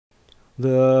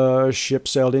The ship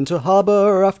sailed into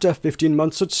harbour after 15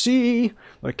 months at sea.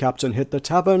 The captain hit the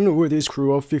tavern with his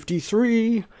crew of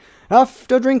 53.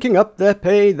 After drinking up their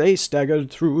pay, they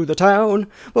staggered through the town,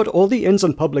 but all the inns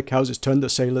and public houses turned the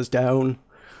sailors down.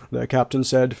 The captain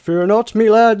said, "Fear not, me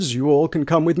lads, you all can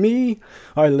come with me.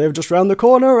 I live just round the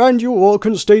corner, and you all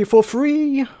can stay for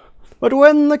free." But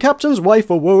when the captain's wife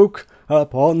awoke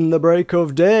upon the break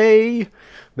of day,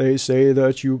 they say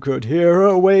that you could hear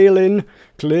her wailing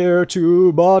clear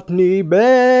to Botany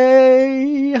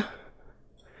Bay.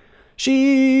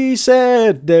 She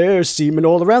said, "There's semen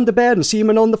all around the bed and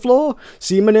semen on the floor,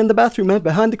 semen in the bathroom and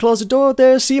behind the closet door,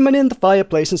 there's semen in the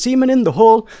fireplace and semen in the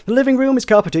hall, the living room is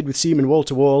carpeted with semen wall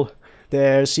to wall.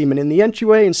 There's semen in the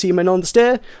entryway and semen on the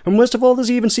stair, and worst of all,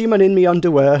 there's even semen in me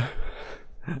underwear."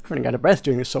 I'm running out of breath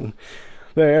doing this song.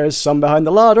 "There's some behind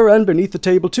the larder and beneath the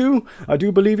table too. I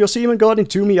do believe your semen got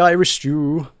into me Irish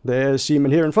stew. There's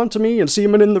semen here in front of me and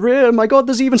semen in the rear. My God,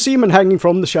 there's even semen hanging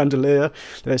from the chandelier.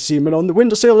 There's semen on the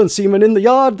windowsill and semen in the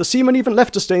yard. The semen even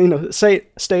left a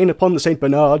stain upon the St.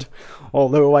 Bernard.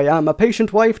 Although I am a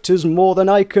patient wife, 'tis more than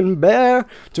I can bear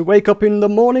to wake up in the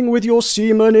morning with your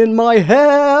semen in my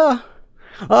hair.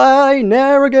 I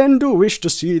ne'er again do wish to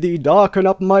see thee darken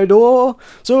up my door.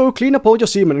 So clean up all your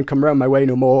semen and come round my way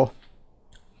no more."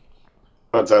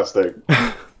 Fantastic.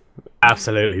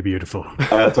 Absolutely beautiful.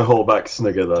 I had to hold back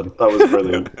snigger then. That was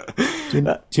brilliant.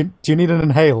 Do you need an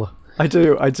inhaler? I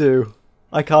do.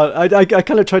 I can't. I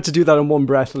kind of tried to do that in one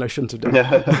breath, and I shouldn't have done.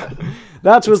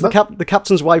 That was the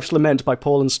Captain's Wife's Lament by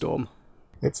Paul and Storm.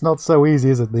 It's not so easy,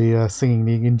 is it? The singing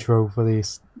the intro for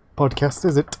this podcast,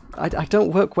 is it? I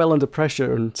don't work well under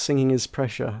pressure, and singing is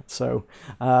pressure. So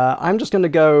I'm just going to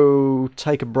go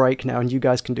take a break now, and you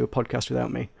guys can do a podcast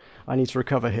without me. I need to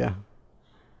recover here.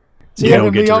 So you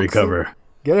don't get to recover.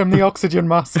 Get him the oxygen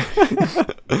mask.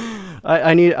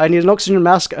 I need an oxygen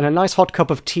mask and a nice hot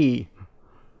cup of tea.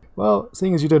 Well,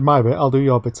 seeing as you did my bit, I'll do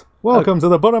your bit. Welcome to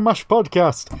the Butter Mash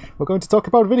Podcast. We're going to talk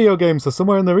about video games for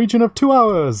somewhere in the region of 2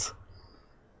 hours.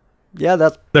 Yeah,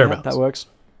 that works.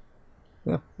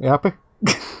 Yeah, you happy?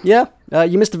 Yeah,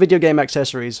 you missed the video game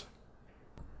accessories.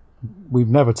 We've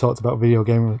never talked about video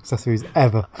game accessories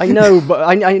ever. I know, but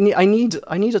I need a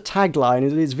tagline.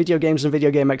 It's video games and video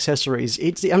game accessories.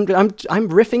 I'm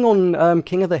riffing on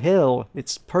King of the Hill.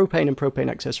 It's propane and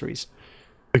propane accessories.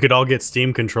 We could all get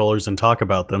Steam controllers and talk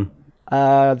about them.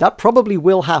 That probably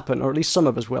will happen, or at least some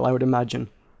of us will, I would imagine.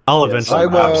 I'll eventually.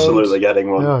 I'm absolutely getting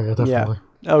one. Oh, yeah, definitely.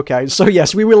 Yeah. Okay, so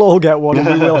yes, we will all get one, and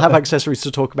we will have accessories to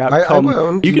talk about.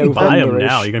 You can buy them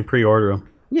now. You can pre-order them.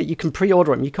 Yeah, you can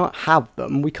pre-order them. You can't have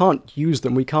them. We can't use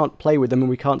them. We can't play with them, and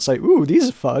we can't say, "Ooh, these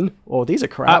are fun," or "These are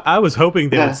crap." I was hoping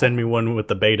they would send me one with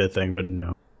the beta thing, but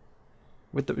no.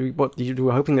 With the what? You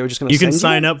were hoping they were just going to. You can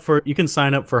sign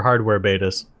up for hardware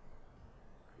betas.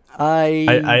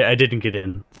 I didn't get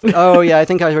in. Oh yeah, I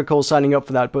think I recall signing up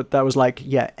for that, but that was like,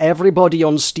 yeah, everybody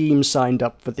on Steam signed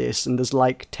up for this, and there's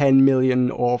like 10 million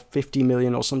or 50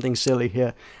 million or something silly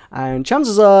here, and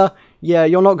chances are, yeah,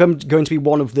 you're not going to be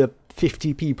one of the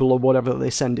 50 people or whatever that they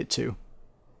send it to.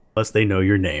 Unless they know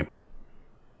your name.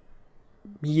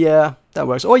 Yeah, that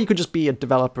works. Or you could just be a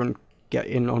developer and get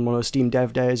in on one of the Steam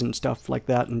Dev Days and stuff like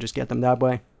that, and just get them that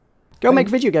way. Go make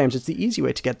video games. It's the easy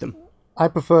way to get them. I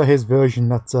prefer his version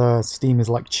that Steam is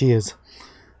like Cheers.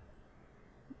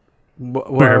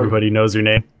 Where everybody knows your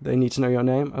name. They need to know your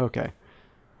name? Okay.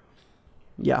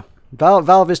 Yeah.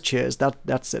 Valve is Cheers.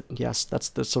 That's it. Yes,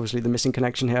 that's obviously the missing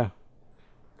connection here.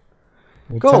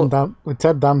 With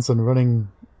Ted Danson running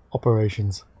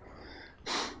operations.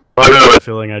 I have a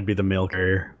feeling I'd be the mail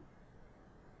carrier.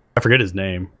 I forget his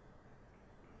name.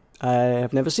 I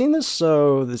have never seen this,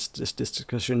 so this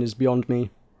discussion is beyond me.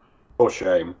 For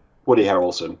shame. Woody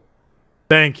Harrelson.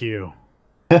 Thank you.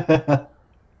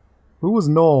 Who was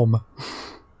Norm?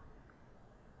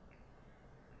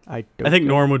 I think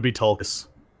Norm would be Tulkas.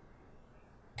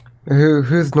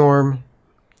 Who's Norm?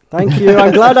 Thank you.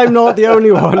 I'm glad I'm not the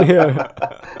only one here.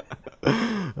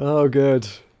 Oh, good.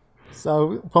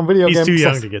 So from video game. He's too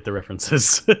young to get the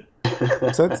references.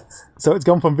 so it's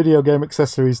gone from video game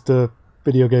accessories to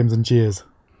video games and Cheers.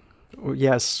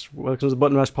 Yes, welcome to the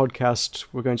Button Mash Podcast.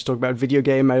 We're going to talk about video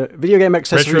game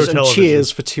accessories Retro and television.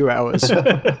 Cheers for 2 hours.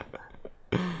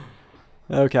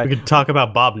 Okay. We could talk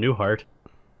about Bob Newhart.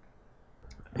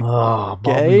 Oh,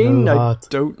 Again, I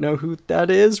don't know who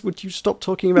that is. Would you stop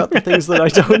talking about the things that I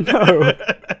don't know?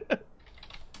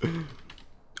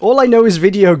 All I know is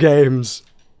video games.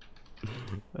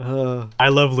 I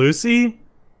Love Lucy?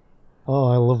 Oh,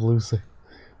 I Love Lucy.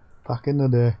 Back in the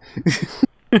day.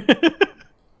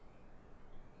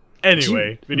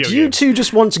 Anyway, video Do you games. two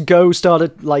just want to go start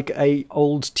a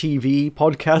old TV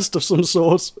podcast of some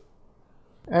sort?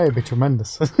 Hey, it'd be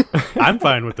tremendous. I'm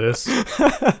fine with this.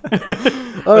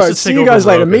 Alright, just see take you over guys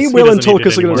later. Meroka. Me, He Will, and doesn't need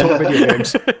Tulkas it are going to talk anymore. video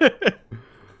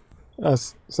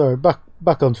games. Sorry,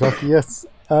 back on track. Yes,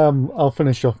 I'll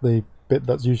finish off the bit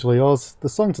that's usually yours. The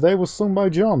song today was sung by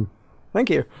John. Thank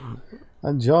you.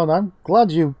 And John, I'm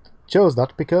glad you chose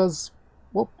that because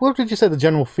what did you say the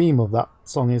general theme of that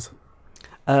song is?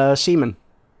 Seaman.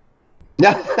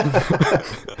 Yeah.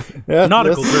 Yeah,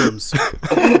 Nautical yes. terms.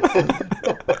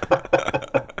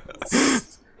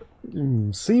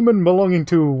 Seamen belonging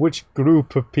to which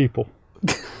group of people?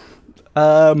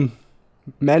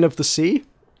 Men of the Sea?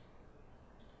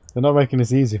 They're not making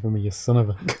this easy for me, you son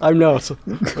of a... I'm not.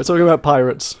 We're talking about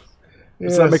pirates.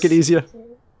 Does that make it easier?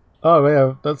 Oh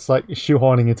yeah, that's like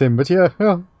shoehorning it in, but yeah,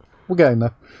 we're getting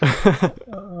there.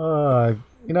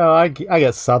 I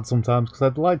get sad sometimes because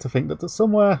I'd like to think that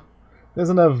there's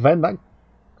an event that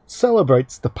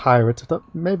celebrates the pirate that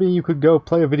maybe you could go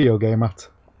play a video game at.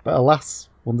 But alas,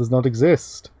 one does not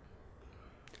exist.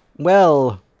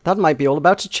 Well, that might be all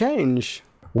about to change.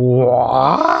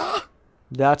 What?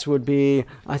 That would be...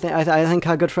 I think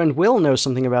our good friend Will knows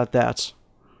something about that.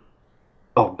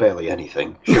 Oh, barely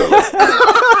anything. Surely.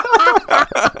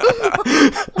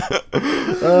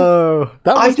 Oh,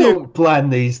 I don't plan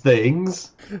these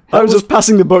things. I was just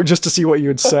passing the book just to see what you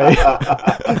would say.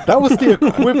 That was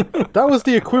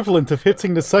the equivalent of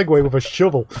hitting the Segway with a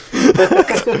shovel.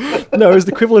 No, it was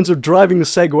the equivalent of driving the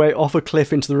Segway off a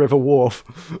cliff into the River Wharf.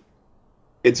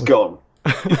 It's gone.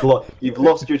 You've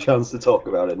lost your chance to talk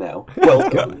about it now.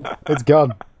 Welcome. It's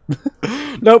gone.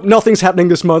 Nope, nothing's happening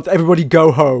this month. Everybody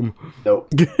go home.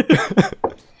 Nope.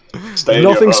 Stay in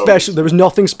your Nothing homes. special. There was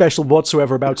nothing special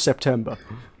whatsoever about September.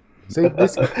 See,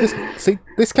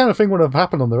 this kind of thing would have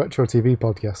happened on the Retro TV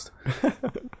podcast.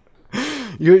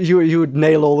 You would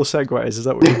nail all the segues. Is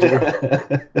that what you do?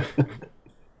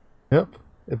 Yep,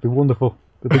 it'd be wonderful.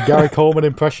 There'd be Gary Coleman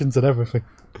impressions and everything.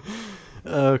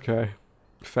 Okay,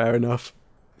 fair enough.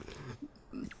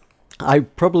 I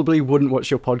probably wouldn't watch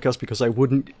your podcast because I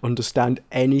wouldn't understand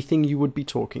anything you would be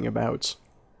talking about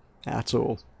at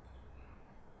all.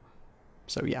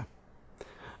 So yeah.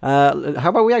 How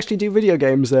about we actually do video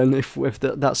games then, if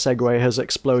that segue has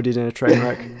exploded in a train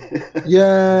wreck?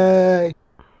 Yay!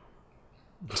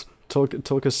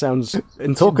 Tulkas sounds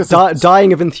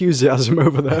dying of enthusiasm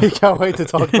over there. He can't wait to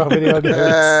talk about video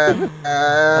games.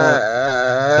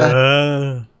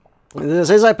 This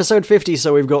is episode 50,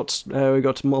 so we've got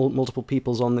multiple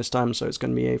peoples on this time, so it's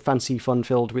going to be a fancy,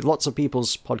 fun-filled with lots of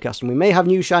people's podcast, and we may have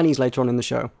new shinies later on in the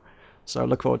show. So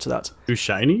look forward to that. New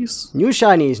shinies? New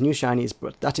shinies,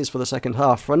 but that is for the second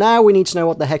half. For now, we need to know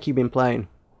what the heck you've been playing.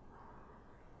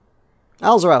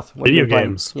 Alzorath, what have you Video been playing?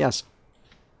 games. Yes.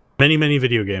 Many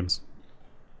video games.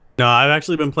 No, I've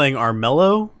actually been playing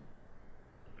Armello,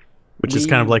 which is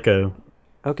kind of like a...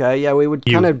 Okay, yeah, we would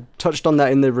kind of touched on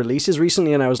that in the releases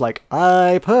recently, and I was like,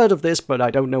 I've heard of this, but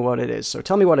I don't know what it is. So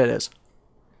tell me what it is.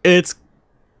 It's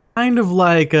kind of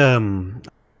like... I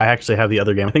actually have the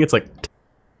other game. I think it's like...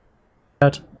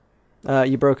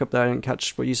 You broke up there. I didn't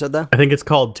catch what you said there. I think it's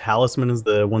called Talisman is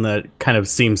the one that kind of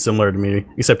seems similar to me,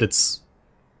 except it's...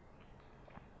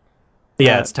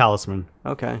 Yeah, it's Talisman.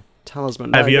 Okay,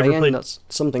 Talisman. Have you ever played... That's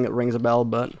something that rings a bell,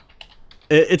 but...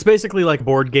 It's basically like a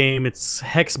board game. It's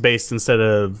hex-based instead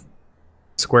of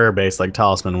square-based like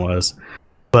Talisman was.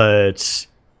 But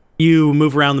you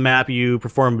move around the map, you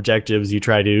perform objectives, you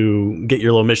try to get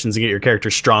your little missions and get your character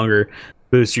stronger,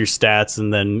 boost your stats,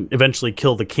 and then eventually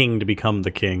kill the king to become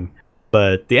the king.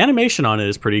 But the animation on it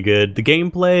is pretty good. The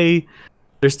gameplay,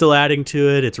 they're still adding to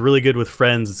it. It's really good with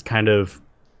friends. It's kind of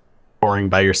boring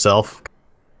by yourself.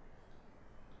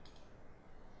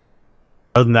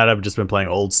 Other than that, I've just been playing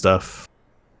old stuff.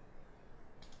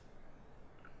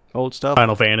 Old stuff?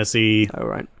 Final Fantasy. Oh,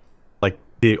 right. Like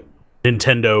the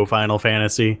Nintendo Final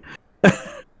Fantasy. A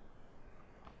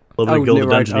little bit of Gilded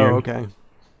Dungeoneer. Oh, okay.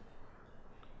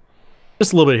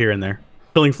 Just a little bit here and there.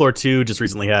 Killing Floor 2 just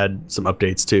recently had some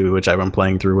updates too, which I've been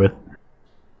playing through with.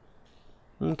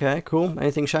 Okay, cool.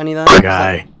 Anything shiny there?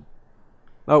 Guy.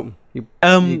 Oh, you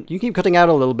keep cutting out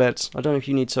a little bit. I don't know if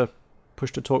you need to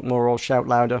push to talk more or shout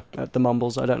louder at the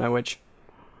mumbles. I don't know which.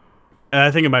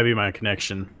 I think it might be my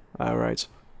connection. All right.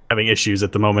 Having issues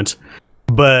at the moment.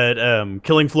 But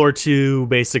Killing Floor 2,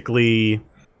 basically,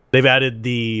 they've added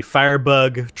the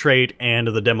Firebug trait and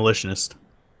the Demolitionist.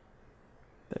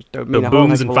 Don't mean So a whole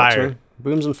booms heck of and a lot to fire. it.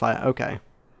 Booms and fire. Okay.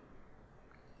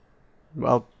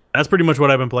 Well, That's pretty much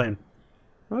what I've been playing.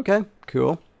 okay,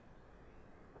 cool.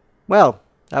 Well,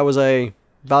 that was a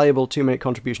valuable 2-minute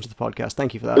contribution to the podcast.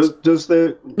 Thank you for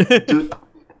that.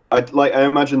 I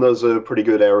imagine those are pretty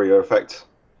good area effect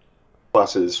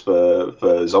classes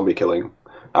for zombie killing.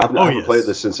 I haven't played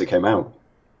this since it came out.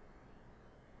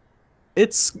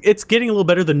 It's getting a little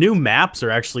better. The new maps are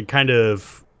actually kind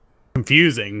of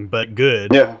confusing, but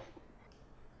good. Yeah.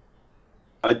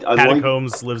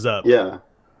 Catacombs lives up. Yeah.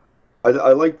 I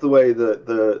like the way that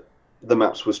the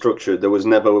maps were structured. There was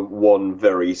never one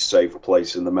very safe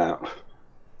place in the map.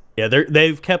 Yeah,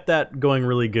 they've kept that going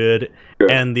really good.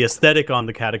 Sure. And the aesthetic on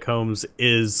the catacombs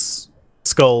is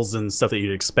skulls and stuff that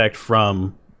you'd expect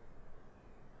from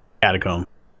Catacomb.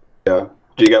 Yeah.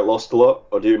 Do you get lost a lot,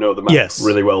 or do you know the map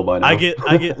really well by now? I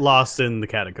get lost in the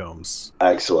catacombs.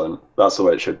 Excellent. That's the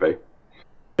way it should be.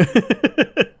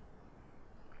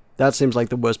 That seems like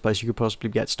the worst place you could possibly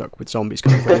get stuck with zombies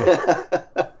coming from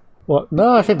you. Well,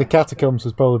 no, I think the catacombs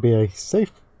would probably be a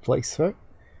safe place, right?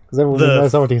 Because everyone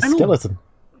knows already a skeleton.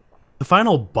 The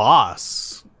final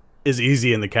boss is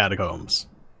easy in the catacombs.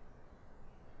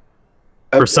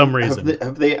 For some reason.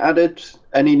 Have they added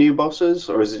any new bosses,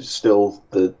 or is it still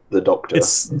the Doctor?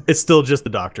 It's still just the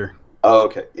Doctor. Oh,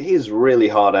 okay. He's really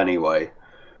hard anyway.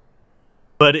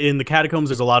 But in the catacombs,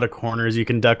 there's a lot of corners you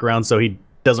can duck around, so he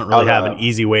doesn't really have an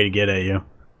easy way to get at you.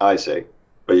 I see.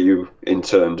 But you, in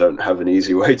turn, don't have an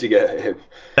easy way to get at him.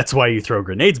 That's why you throw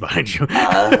grenades behind you.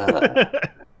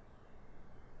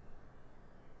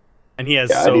 And he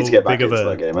has I need to get back into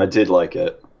that game. I did like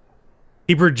it.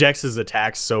 He projects his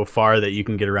attacks so far that you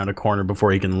can get around a corner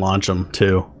before he can launch them,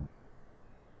 too.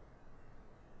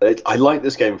 I like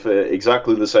this game for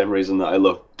exactly the same reason that I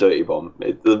love Dirty Bomb.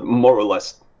 They're more or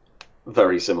less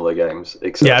very similar games.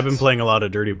 Except yeah, I've been playing a lot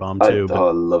of Dirty Bomb, too.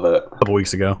 I love it. A couple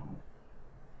weeks ago.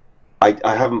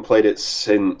 I haven't played it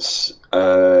since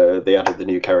they added the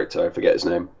new character. I forget his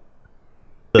name.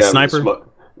 The sniper?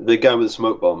 The guy with the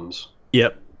smoke bombs.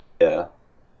 Yep. Yeah.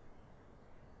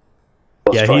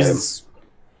 He's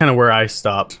kind of where I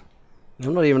stopped.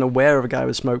 I'm not even aware of a guy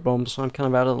with smoke bombs, so I'm kind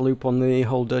of out of the loop on the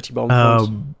whole Dirty Bomb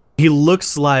front. He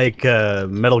looks like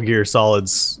Metal Gear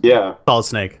Solid's Solid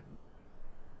Snake.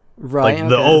 Right. Like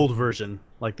the old version,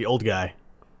 like the old guy.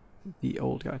 The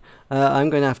old guy.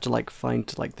 I'm going to have to find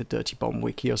the Dirty Bomb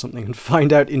wiki or something and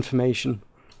find out information.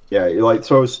 Yeah, he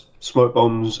throws smoke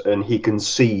bombs and he can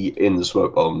see in the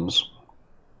smoke bombs.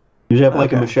 Does he have a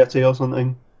machete or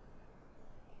something?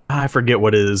 I forget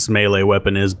what his melee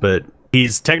weapon is, but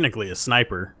he's technically a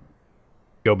sniper.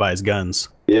 Go by his guns.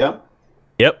 Yeah?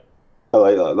 Yep. I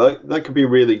like that. That could be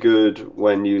really good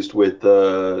when used with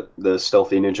the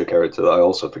stealthy ninja character that I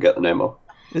also forget the name of.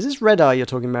 Is this Red Eye you're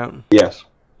talking about? Yes.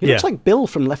 He looks like Bill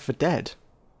from Left 4 Dead.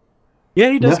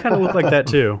 Yeah, he does kind of look like that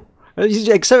too.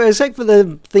 Except for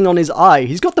the thing on his eye.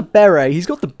 He's got the beret, he's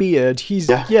got the beard, he's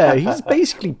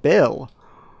basically Bill.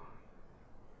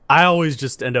 I always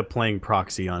just end up playing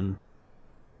Proxy on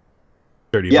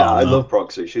Dirty Bomb. Yeah, I love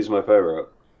Proxy. She's my favorite.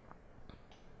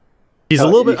 She's a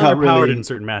little bit underpowered in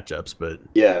certain matchups, but...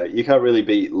 Yeah, you can't really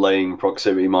beat laying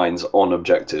proximity mines on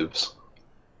objectives.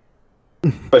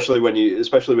 especially when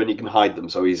you can hide them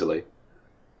so easily.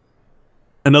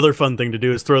 Another fun thing to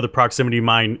do is throw the proximity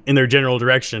mine in their general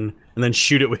direction and then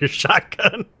shoot it with your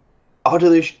shotgun. Oh, do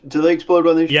they explode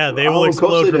when they shoot? Yeah, they will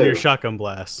explode from your shotgun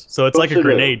blast. So it's like a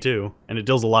grenade, too, and it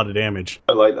deals a lot of damage.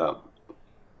 I like that.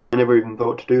 I never even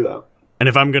thought to do that. And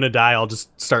if I'm going to die, I'll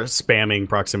just start spamming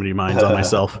proximity mines on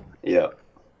myself. Yeah.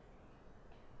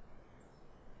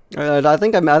 I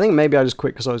think maybe I just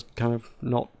quit because I was kind of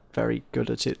not very good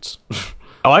at it.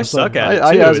 Oh, I suck at it, too.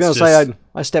 I was going to say,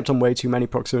 I stepped on way too many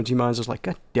proximity mines. I was like,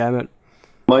 God damn it.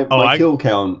 My kill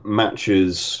count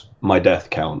matches my death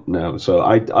count now, so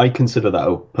I consider that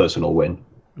a personal win.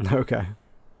 Okay.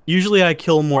 Usually I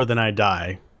kill more than I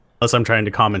die, unless I'm trying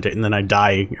to commentate, and then I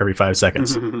die every 5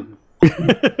 seconds.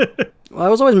 Well, I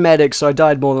was always medic, so I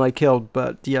died more than I killed,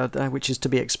 but yeah, which is to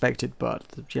be expected. But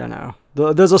you know,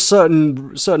 there's a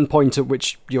certain point at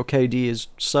which your KD is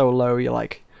so low, you're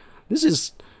like, this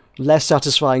is less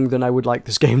satisfying than I would like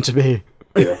this game to be.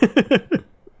 Yeah.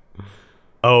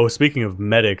 Oh, speaking of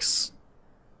medics,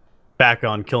 back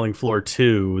on Killing Floor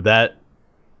 2,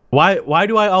 why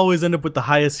do I always end up with the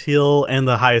highest heal and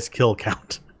the highest kill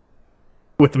count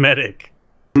with medic?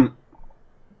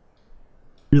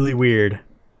 Really weird.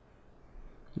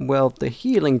 Well, the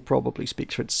healing probably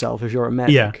speaks for itself if you're a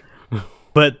medic. Yeah.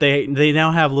 But they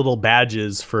now have little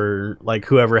badges for like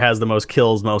whoever has the most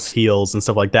kills, most heals, and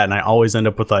stuff like that, and I always end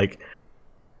up with like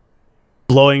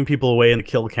blowing people away in the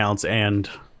kill counts and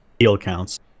heal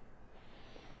counts.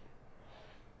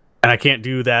 And I can't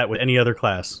do that with any other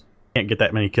class. Can't get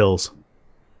that many kills.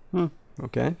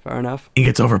 Okay, fair enough. He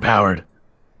gets overpowered.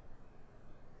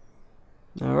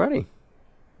 Alrighty.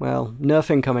 Well,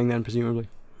 nerfing coming then, presumably.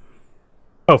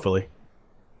 Hopefully.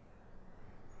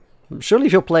 Surely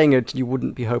if you're playing it, you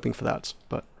wouldn't be hoping for that,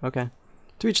 but okay.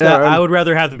 To each their own. I would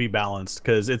rather have to be balanced,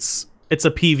 because it's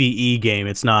a PvE game.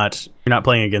 It's not, you're not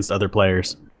playing against other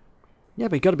players. Yeah,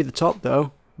 but you got to be the top,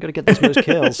 though. You got to get those most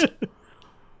kills.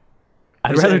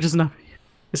 I'd rather just not.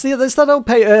 It's that old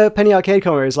Penny Arcade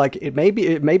comment. It's like, it may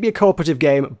be a cooperative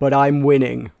game, but I'm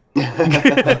winning.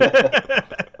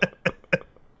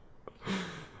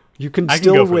 You can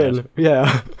still win.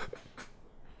 Yeah.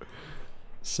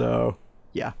 So,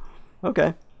 yeah.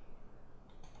 Okay.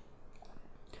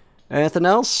 Anything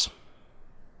else?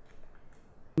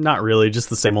 Not really,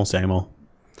 just the same old, same old.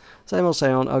 Same old,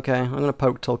 same old. Okay, I'm going to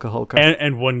poke Tulka Hulka.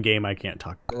 And one game I can't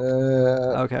talk about.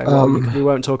 Okay, well, we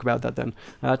won't talk about that then.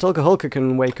 Tulka Hulka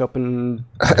can wake up and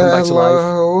come back to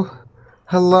life.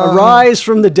 Hello. Arise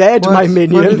from the dead, my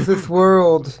minion. What is this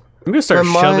world? I'm going to start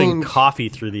shoving coffee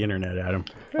through the internet at him.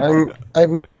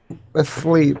 I'm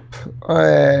asleep.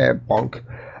 Bonk.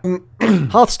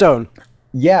 Hearthstone.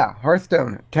 Yeah,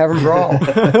 Hearthstone. Tavern Brawl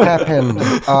happened.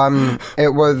 It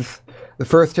was the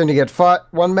first turn you get 1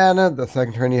 mana, the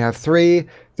second turn you have 3,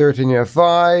 third turn you have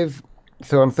 5,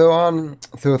 so on and so on.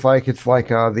 So it's like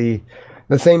the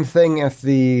same thing as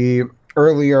the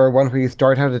earlier one where you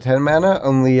start out at 10 mana,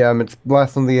 only it's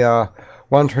less on the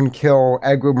one turn kill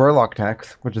aggro Murloc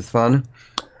tax, which is fun.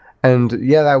 And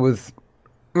yeah, that was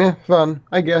fun,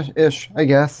 I guess.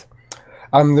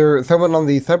 Someone on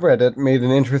the subreddit made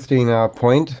an interesting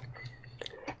point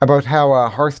about how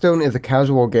Hearthstone is a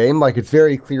casual game. Like, it's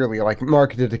very clearly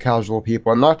marketed to casual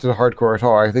people and not to the hardcore at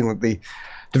all. I think that the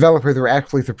developers were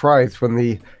actually surprised when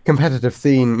the competitive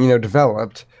scene,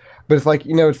 developed. But it's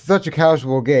it's such a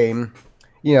casual game.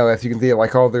 As you can see,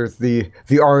 there's the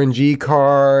RNG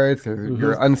cards, or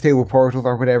your unstable portals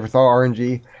or whatever. It's all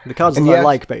RNG. The cards that I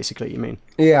like, basically. You mean?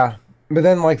 Yeah. But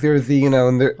then, there's the,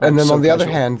 and then on the other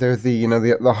hand, there's the,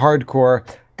 the hardcore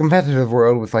competitive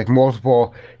world with,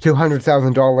 multiple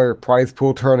 $200,000 prize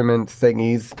pool tournament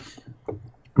thingies.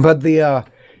 But the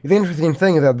interesting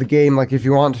thing is that the game, if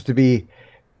you want to be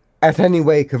at any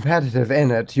way competitive in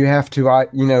it, you have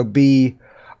to, be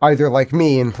either like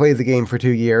me and play the game for 2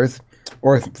 years,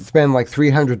 or spend,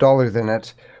 $300 in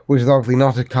it, which is obviously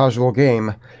not a casual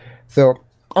game. So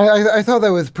I thought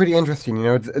that was pretty interesting.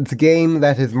 It's a game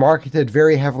that is marketed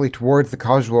very heavily towards the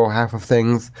casual half of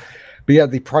things, but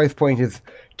yet the price point is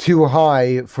too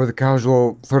high for the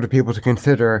casual sort of people to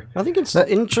consider. I think it's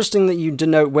interesting that you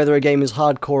denote whether a game is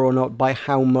hardcore or not by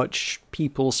how much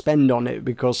people spend on it,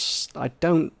 because I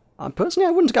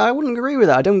wouldn't agree with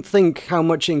that. I don't think how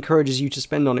much it encourages you to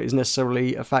spend on it is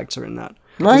necessarily a factor in that.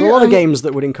 There's a lot of games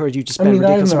that would encourage you to spend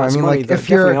ridiculous amounts of money that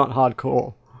definitely aren't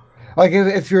hardcore.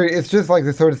 It's just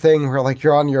the sort of thing where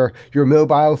you're on your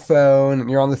mobile phone and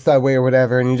you're on the subway or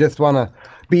whatever, and you just want to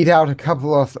beat out a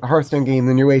couple of Hearthstone games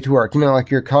on your way to work.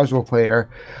 You're a casual player.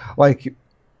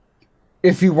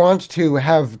 If you want to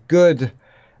have good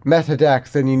meta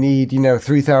decks, then you need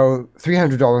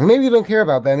 $300. Maybe you don't care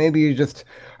about that. Maybe you just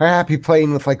are happy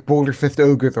playing with Boulder Fist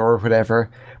Ogres or whatever.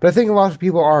 But I think a lot of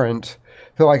people aren't.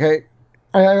 So I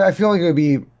feel like it would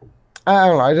be. I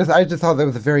don't know. I just thought that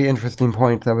was a very interesting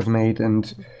point that was made,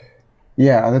 and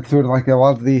yeah, that's sort of a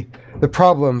lot of the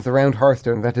problems around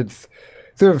Hearthstone, that it's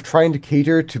sort of trying to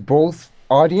cater to both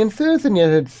audiences, and yet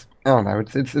I don't know.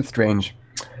 It's strange.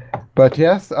 But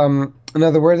yes, in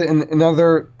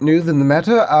other news in the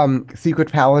meta,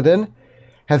 Secret Paladin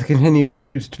has continued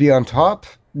to be on top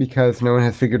because no one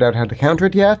has figured out how to counter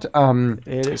it yet.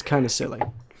 It is kind of silly.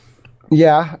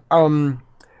 Yeah.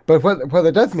 But what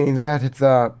it does mean is that it's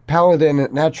Paladin.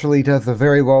 It naturally does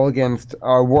very well against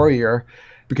Warrior,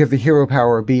 because the hero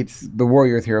power beats the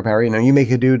Warrior's hero power. You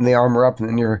make a dude and they armor up, and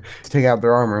then you take out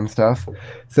their armor and stuff.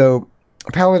 So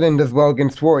Paladin does well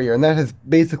against Warrior, and that is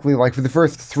basically for the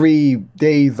first 3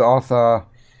 days off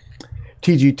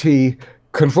TGT,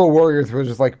 Control Warriors were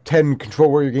just 10 Control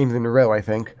Warrior games in a row, I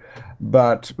think.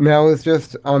 But now it's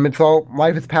just it's all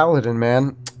life is Paladin,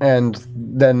 man, and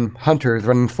then Hunters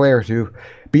running Flare to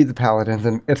beat the Paladins,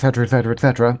 and etc, etc,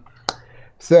 etc.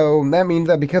 So that means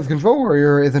that because Control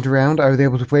Warrior isn't around, I was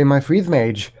able to play my Freeze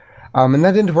Mage. And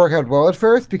that didn't work out well at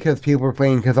first, because people were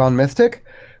playing Kazan Mystic,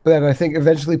 but then I think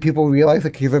eventually people realized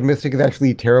that Kazan Mystic is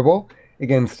actually terrible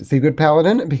against Secret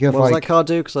Paladin, because what does that card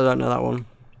do? Because I don't know that one.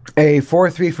 A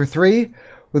 4/3 for 3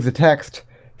 with the text,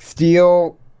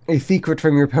 steal a secret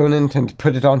from your opponent and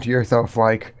put it onto yourself,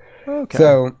 Okay.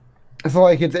 So it's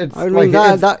I mean,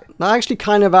 that actually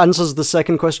kind of answers the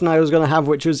second question I was going to have,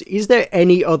 which was, is there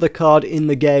any other card in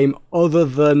the game other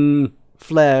than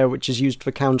Flare, which is used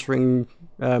for countering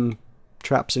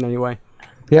traps in any way?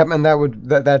 Yep, and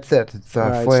that's it. It's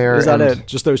Right. flare. Is that and, it?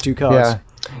 Just those two cards? Yeah.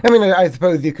 I mean, I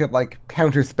suppose you could like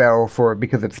counterspell for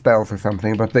because it spells or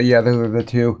something, but yeah, those are the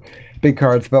two big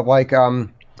cards. But like,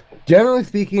 generally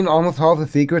speaking, almost all the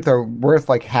secrets are worth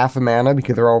like half a mana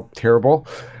because they're all terrible.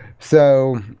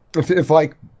 So it's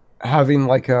like having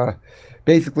like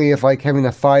basically it's like having a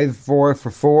 5/4 for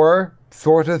 4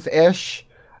 sort of ish,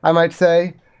 I might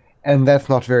say. And that's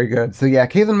not very good. So yeah,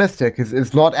 Kazen Mystic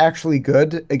is not actually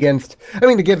good against... I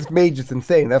mean, against Mage it's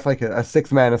insane. That's like a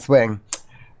 6 mana swing.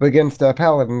 But against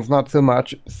Paladins, not so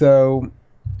much. So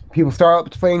people start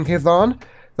up playing Kazan,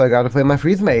 so I gotta play my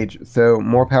Freeze Mage. So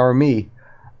more power me.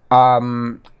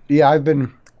 Yeah, I've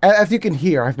been... As you can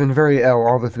hear, I've been very ill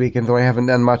all this weekend, so I haven't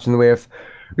done much in the way of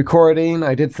recording.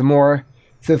 I did some more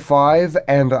Civ 5,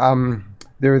 and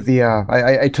there was the...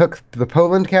 I took the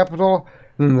Poland capital...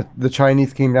 And the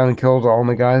Chinese came down and killed all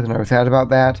my guys, and I was sad about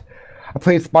that. I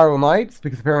played Spiral Knights,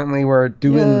 because apparently we're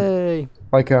doing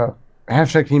like a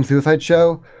hashtag Team Suicide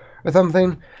show or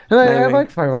something. And I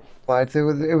liked Spiral Knights. It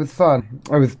was fun.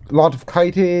 I was a lot of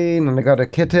kiting, and I got a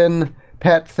kitten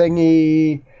pet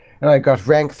thingy, and I got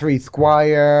rank 3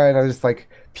 Squire, and I was just like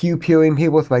pew-pewing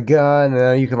people with my gun, and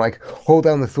then you can like hold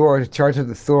down the sword to charge at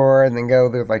the sword, and then go.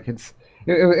 There's like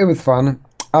it was fun.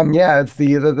 Yeah, it's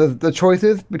the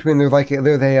choices between there's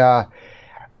a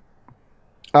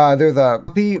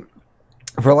puppy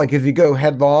for like if you go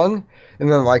headlong,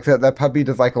 and then like that puppy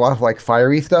does like a lot of like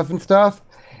fiery stuff and stuff.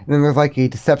 And then there's like a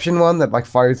deception one that like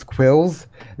fires quills.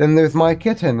 Then there's my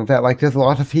kitten that like does a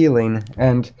lot of healing.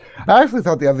 And I actually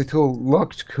thought the other two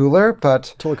looked cooler,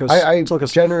 but I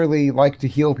generally like to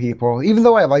heal people, even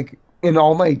though I like. In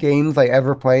all my games I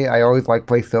ever play, I always like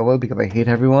play solo because I hate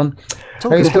everyone.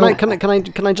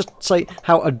 Can I just say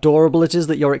how adorable it is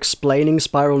that you're explaining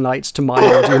Spiral Knights to my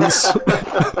audience?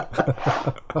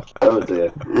 Oh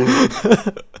dear.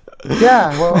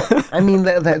 Yeah, well, I mean,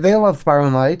 they love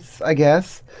Spiral Knights, I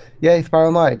guess. Yay,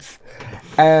 Spiral Knights.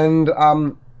 And,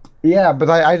 yeah, but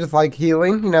I just like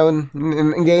healing, you know,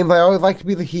 in games I always like to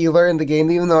be the healer in the game,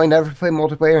 even though I never play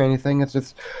multiplayer or anything. It's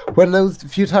just, when those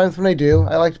few times when I do,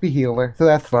 I like to be healer, so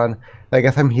that's fun. I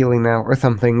guess I'm healing now, or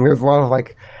something. There's a lot of,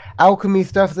 like, alchemy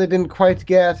stuff that I didn't quite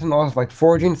get, and a lot of, like,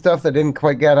 forging stuff that I didn't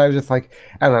quite get. I was just like,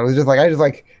 I don't know, I just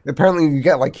like, apparently you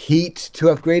get, like, heat to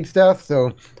upgrade stuff,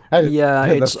 so... Yeah,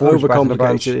 it's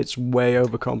overcomplicated. It's way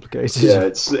overcomplicated. Yeah,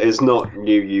 it's not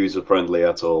new user friendly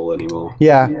at all anymore.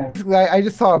 Yeah. I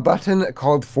just saw a button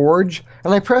called Forge,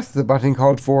 and I pressed the button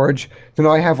called Forge, so now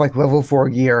I have like level 4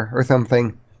 gear or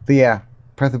something. So yeah,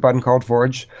 press the button called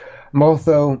Forge.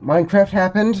 Also, Minecraft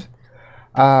happened.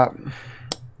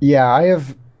 Yeah, I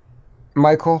have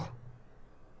Michael.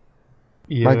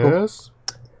 Yes? Michael,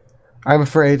 I'm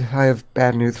afraid I have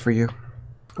bad news for you.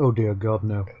 Oh dear God,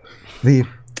 no. The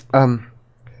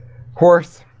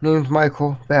horse named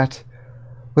Michael that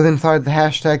was inside the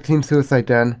hashtag Team Suicide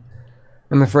Den,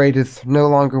 I'm afraid is no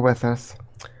longer with us.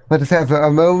 Let us have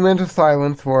a moment of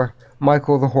silence for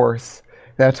Michael the horse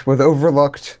that was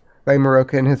overlooked by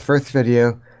Meroka in his first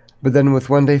video, but then was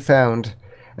one day found,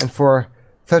 and for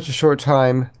such a short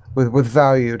time was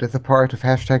valued as a part of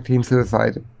hashtag Team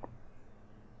Suicide.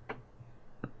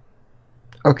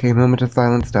 Okay, moment of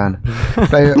silence done.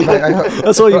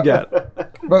 That's all you get.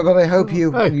 But I hope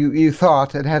you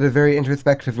thought and had a very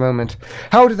introspective moment.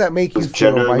 How did that make you feel,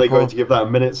 Generally Michael? going to give that a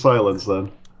minute silence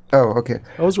then. Oh, okay.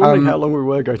 I was wondering how long we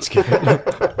were going to give it.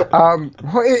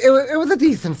 It was a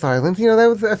decent silence. You know, that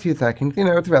was a few seconds. You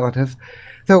know, it's relative.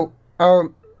 So,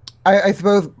 I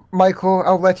suppose, Michael,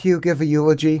 I'll let you give a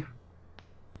eulogy.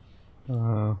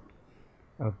 Oh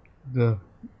God.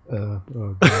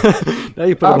 Now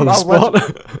you put him on the spot.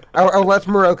 I'll let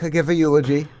Meroka give a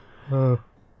eulogy. No,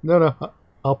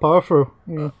 I'll power through.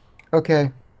 Yeah.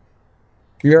 Okay.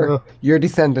 Your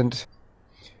descendant.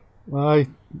 I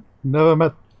never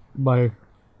met my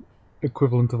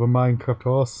equivalent of a Minecraft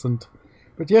horse,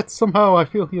 but yet somehow I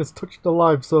feel he has touched the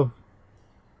lives of,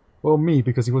 well, me,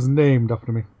 because he was named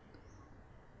after me.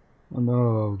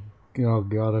 Oh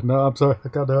God, no, I'm sorry, I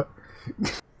can't do it.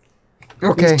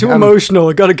 Okay. It's too emotional.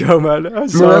 I gotta go, man. I'm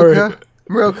sorry.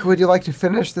 Meroka, would you like to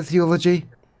finish this eulogy?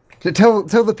 Tell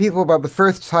the people about the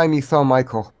first time you saw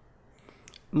Michael.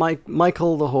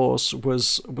 Michael the horse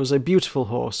was a beautiful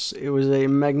horse. It was a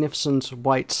magnificent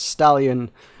white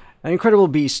stallion, an incredible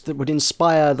beast that would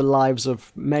inspire the lives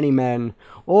of many men.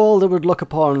 All that would look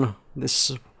upon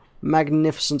this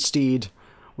magnificent steed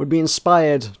would be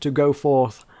inspired to go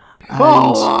forth and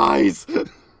lies!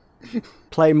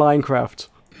 play Minecraft.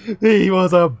 He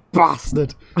was a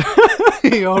bastard.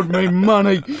 He owed me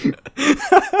money.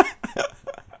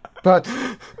 But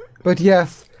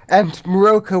yes, and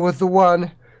Meroka was the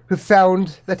one who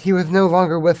found that he was no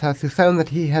longer with us, who found that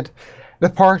he had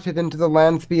departed into the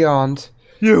lands beyond.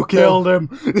 You killed him!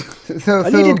 So I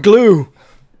needed glue!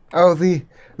 Oh, the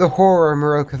horror,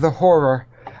 Meroka, the horror.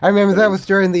 I remember that was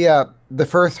during the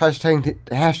first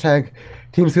hashtag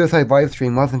Team Suicide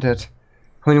livestream, wasn't it?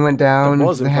 When we went down It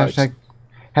was, into the in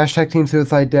hashtag Team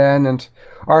Suicide Den, and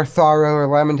our sorrow or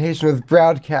lamentation was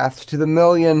broadcast to the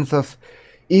millions of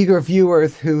eager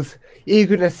viewers whose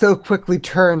eagerness so quickly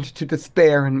turned to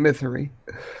despair and misery.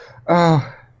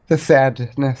 Oh, the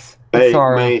sadness, the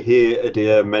sorrow. May here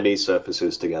adhere many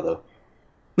surfaces together.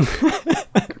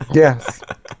 Yes,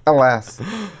 alas.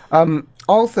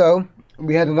 Also,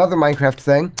 we had another Minecraft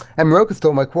thing, and Meroka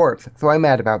stole my quartz, so I'm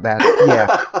mad about that. Yeah.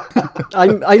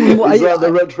 Is that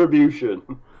the retribution?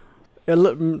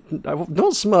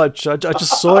 Not so much. I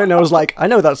just saw it and I was like, I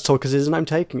know that's Tulkas's and I'm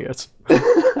taking it.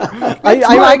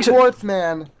 I'm quartz,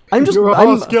 man. You're a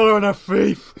horse killer and a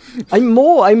thief. I'm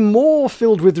more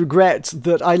filled with regret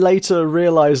that I later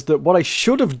realised that what I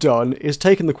should have done is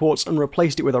taken the quartz and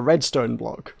replaced it with a redstone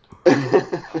block.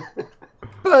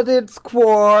 But it's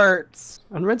quartz.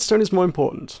 And redstone is more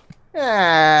important.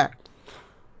 Ah.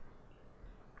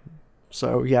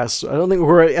 So, yes, I don't think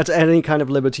we're at any kind of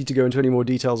liberty to go into any more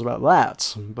details about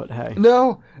that, but hey.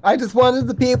 No, I just wanted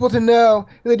the people to know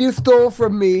that you stole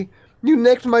from me. You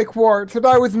nicked my quartz, and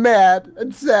I was mad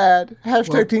and sad.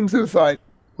 Hashtag Team Suicide.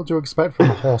 What do you expect from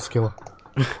a horse killer?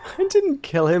 I didn't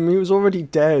kill him, he was already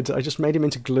dead. I just made him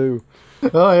into glue.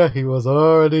 Oh yeah, he was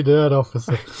already dead,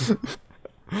 officer.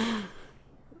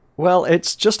 Well,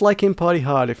 it's just like in Party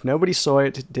Hard. If nobody saw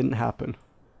it, it didn't happen.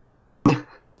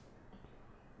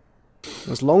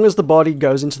 As long as the body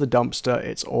goes into the dumpster,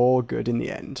 it's all good in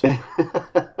the end.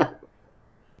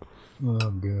 Oh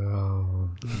god.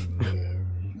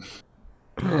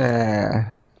 Yeah.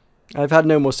 I've had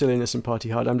no more silliness in Party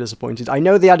Hard. I'm disappointed. I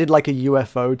know they added like a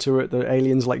UFO to it. The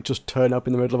aliens like just turn up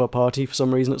in the middle of a party for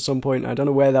some reason at some point. I don't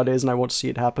know where that is, and I want to see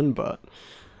it happen. But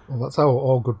well, that's how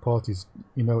all good parties.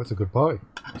 You know, it's a good party.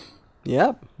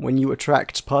 yeah, when you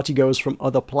attract partygoers from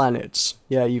other planets.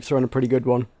 Yeah, you've thrown a pretty good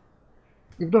one.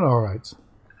 You've done all right.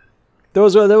 There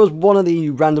was one of the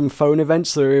random phone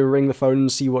events that you ring the phone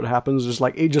and see what happens. Just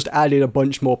like it just added a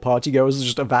bunch more partygoers.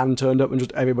 Just a van turned up and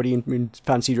just everybody in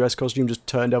fancy dress costume just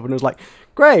turned up and it was like,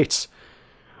 great.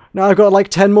 Now I've got like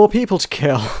 10 more people to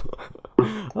kill.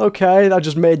 Okay, that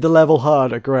just made the level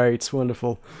harder. Great,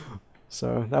 wonderful.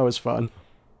 So that was fun.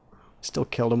 Still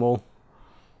killed them all.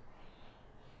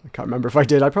 I can't remember if I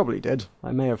did. I probably did.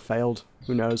 I may have failed.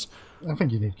 Who knows? I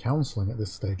think you need counselling at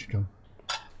this stage, John.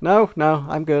 No,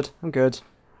 I'm good. I'm good.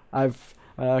 I've,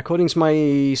 according to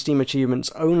my Steam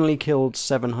achievements, only killed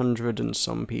 700 and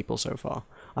some people so far.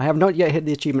 I have not yet hit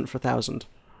the achievement for 1,000.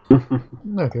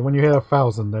 Okay, when you hit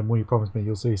 1,000, then will you promise me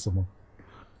you'll see someone?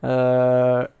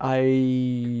 I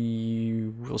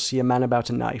will see a man about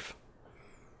a knife.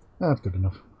 That's good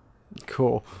enough.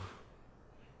 Cool.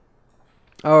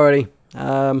 Alrighty.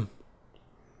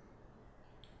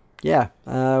 Yeah.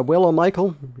 Will or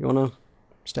Michael, you want to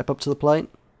step up to the plate?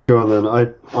 Sure then.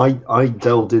 I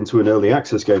delved into an early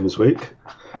access game this week.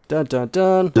 Dun dun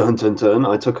dun. Dun dun dun.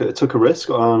 I took a risk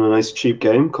on a nice cheap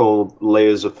game called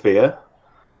Layers of Fear.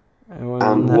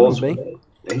 And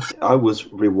I was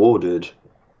rewarded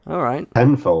all right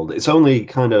tenfold. It's only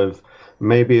kind of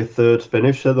maybe a third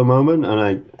finished at the moment,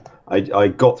 and I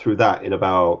got through that in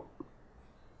about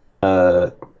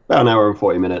an hour and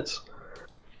 40 minutes.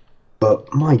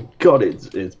 But my god,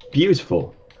 it's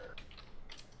beautiful.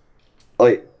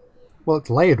 Like, well,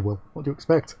 it's layered, Will. What do you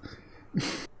expect?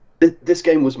 This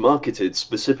game was marketed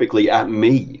specifically at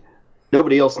me.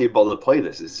 Nobody else need bother to play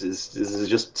this. This is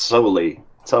just solely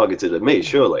targeted at me,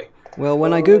 surely. Well,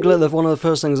 when I Google it, one of the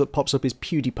first things that pops up is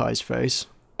PewDiePie's face.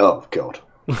 Oh, God.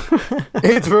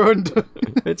 It's ruined.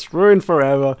 It's ruined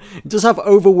forever. It does have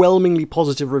overwhelmingly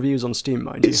positive reviews on Steam,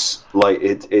 mind you.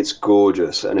 It's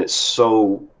gorgeous, and it's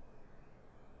so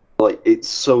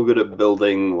good at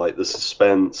building like the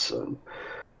suspense, and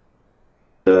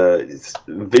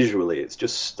visually it's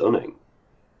just stunning.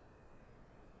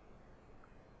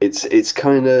 It's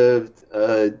kind of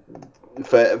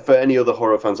for any other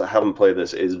horror fans that haven't played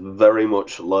this, is very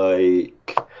much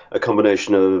like a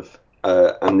combination of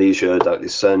Amnesia, Dark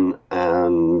Descent,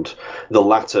 and the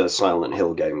latter Silent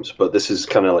Hill games. But this is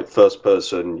kind of like first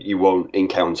person. You won't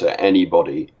encounter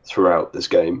anybody throughout this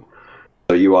game,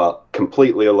 so you are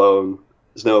completely alone.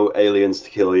 There's no aliens to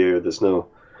kill you. There's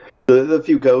a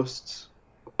few ghosts,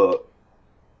 but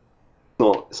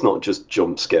it's not just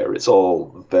jump scare. It's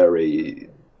all very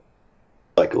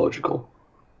psychological.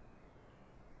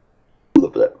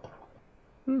 Love it.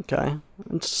 Okay.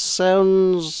 It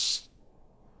sounds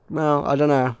well, I don't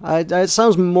know. It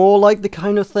sounds more like the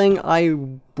kind of thing I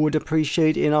would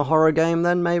appreciate in a horror game.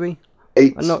 Then maybe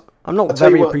I'm not I'll tell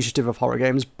you very what- appreciative of horror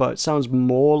games, but it sounds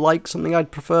more like something I'd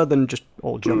prefer than just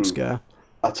all jump scare.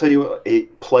 I'll tell you what,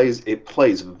 it plays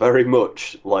very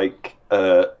much like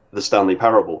the Stanley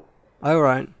Parable. Oh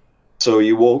right. So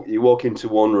you walk into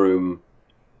one room,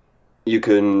 you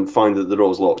can find that the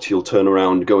door's locked. You'll turn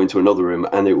around, go into another room,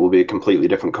 and it will be a completely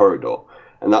different corridor.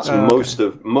 And that's most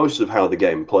of how the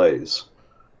game plays.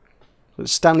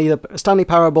 Stanley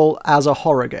Parable as a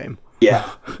horror game. Yeah,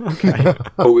 Okay.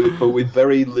 but with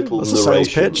very little That's a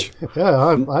sales narration. pitch.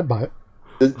 Yeah, I'd buy it.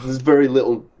 There's very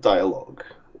little dialogue.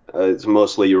 It's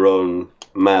mostly your own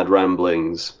mad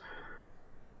ramblings.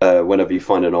 Whenever you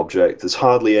find an object, there's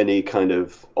hardly any kind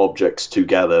of objects to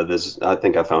gather. I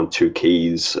think I found 2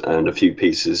 keys and a few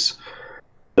pieces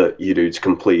that you do to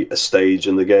complete a stage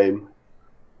in the game.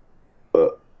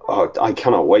 But I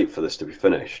cannot wait for this to be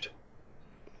finished.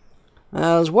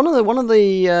 As one of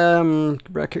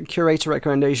the curator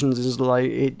recommendations is like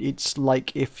it's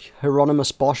like if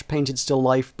Hieronymus Bosch painted still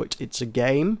life, but it's a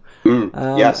game.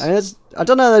 Yes. And I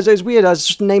don't know. It's weird. It's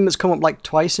just a name that's come up like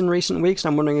twice in recent weeks.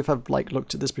 And I'm wondering if I've like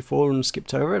looked at this before and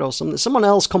skipped over it, or something. Someone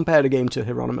else compared a game to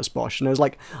Hieronymus Bosch, and I was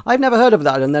like, I've never heard of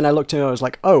that. And then I looked at it, and I was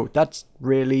like, oh, that's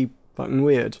really fucking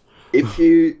weird. If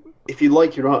you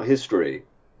like your art history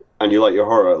and you like your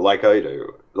horror like I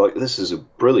do, like this is a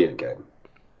brilliant game.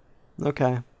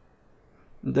 Okay.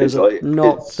 There's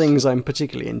not things I'm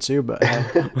particularly into, but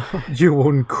You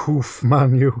uncouth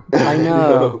man, you. I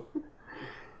know.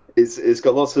 It's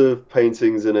got lots of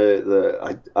paintings in it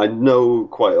that I know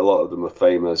quite a lot of them are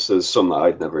famous. There's some that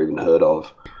I'd never even heard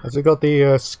of. Has it got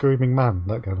the screaming man,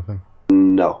 that kind of thing?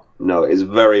 No, it's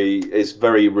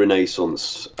very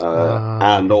Renaissance,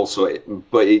 and also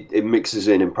it mixes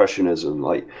in Impressionism.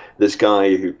 Like this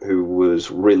guy who was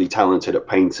really talented at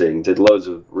painting did loads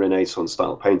of Renaissance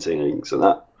style paintings, and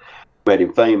that made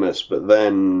him famous. But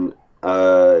then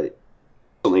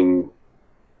something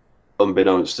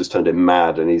unbeknownst has turned him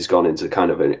mad, and he's gone into kind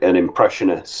of an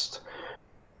Impressionist,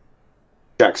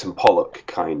 Jackson Pollock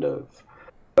kind of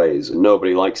phase, and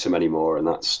nobody likes him anymore, and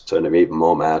that's turned him even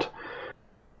more mad.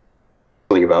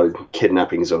 Something about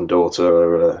kidnapping his own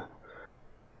daughter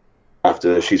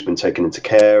after she's been taken into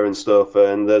care and stuff,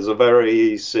 and there's a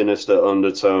very sinister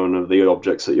undertone of the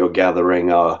objects that you're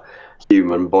gathering are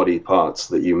human body parts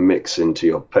that you mix into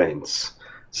your paints.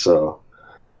 So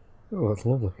Oh, that's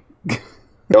lovely.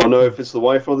 don't know if it's the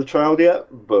wife or the child yet,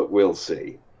 but we'll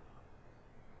see.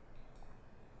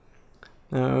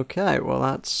 Okay, well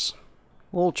that's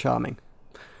all charming.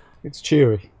 It's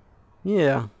cheery.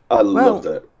 Yeah. I loved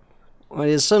it. Well,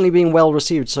 it's certainly been well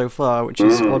received so far, which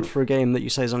is odd for a game that you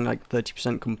say is only like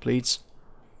 30% complete.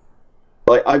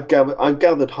 Like I've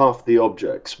gathered half the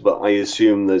objects, but I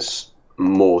assume there's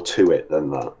more to it than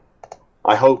that.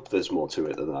 I hope there's more to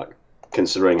it than that,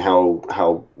 considering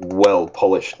how well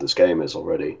polished this game is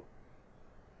already.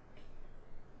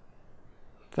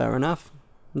 Fair enough.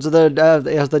 So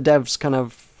has the devs kind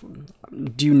of...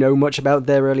 Do you know much about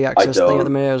their early access thing at the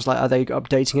minute? Like, are they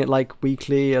updating it like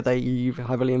weekly? Are they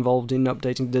heavily involved in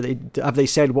updating? Have they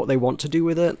said what they want to do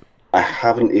with it? I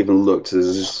haven't even looked. This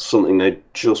is something they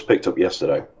just picked up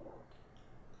yesterday.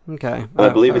 Okay. And I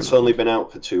believe it's only been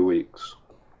out for 2 weeks.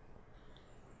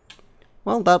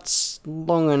 Well, that's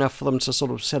long enough for them to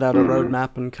sort of set out a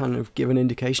roadmap and kind of give an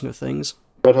indication of things.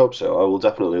 I'd hope so. I will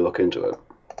definitely look into it.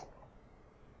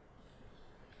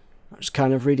 I'm just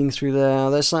kind of reading through there.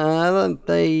 They're saying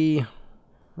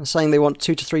they want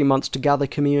 2 to 3 months to gather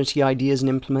community ideas and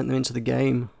implement them into the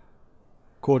game,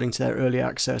 according to their early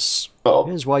access. Oh.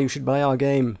 Here's why you should buy our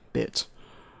game bit.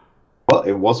 Well,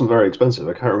 it wasn't very expensive.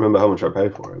 I can't remember how much I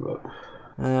paid for it, but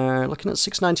Looking at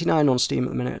 $6.99 on Steam at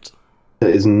the minute.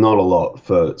 it is not a lot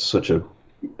for such a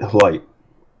like.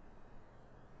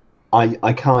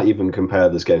 I can't even compare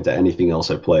this game to anything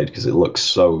else I've played because it looks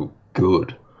so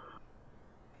good.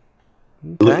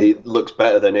 Okay. It looks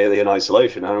better than Alien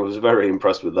Isolation, and I was very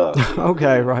impressed with that.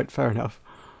 Okay, right, fair enough.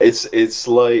 It's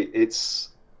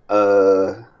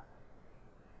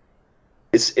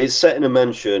set in a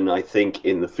mansion, I think,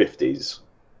 in the 50s.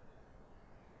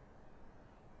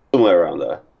 Somewhere around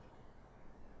there.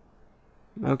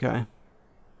 Okay.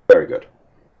 Very good.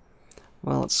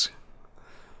 Well,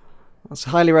 that's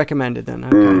highly recommended then.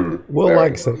 Okay. Will Very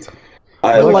likes good. it.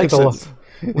 I Will like likes it a it. lot.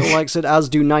 Will likes it, as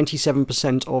do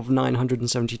 97% of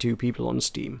 972 people on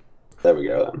Steam. There we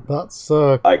go then. That's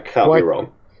I can't quite be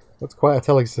wrong. That's quite a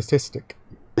telling statistic.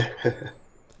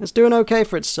 It's doing okay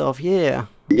for itself, yeah.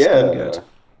 It's doing Yeah. good.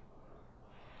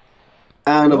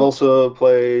 And I've also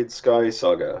played Sky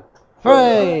Saga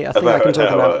Hooray! I think I can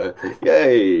talk about it.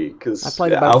 Yay! Because I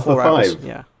played about Alpha 4 hours. 5.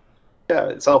 Yeah. Yeah,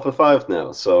 it's Alpha 5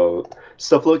 now, so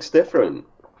stuff looks different.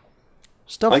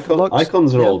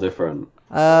 Icons are all different.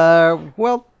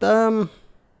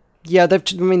 Yeah,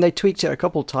 they tweaked it a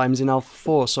couple times in Alpha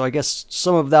 4, so I guess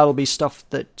some of that'll be stuff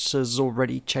that has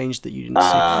already changed that you didn't see.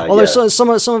 Although some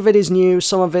of it is new,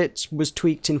 some of it was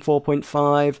tweaked in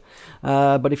 4.5.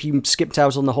 But if you skipped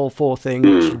out on the whole 4 thing,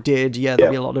 which you did, there'll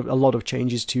be a lot of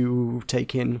changes to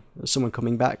take in. Someone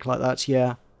coming back like that,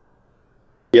 yeah.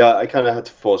 Yeah, I kind of had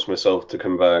to force myself to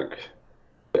come back.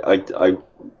 But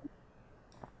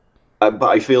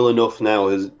I feel enough now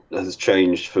has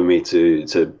changed for me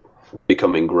to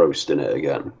become engrossed in it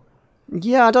again.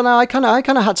 Yeah, I don't know. I kind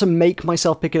of had to make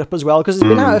myself pick it up as well because it's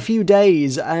been out a few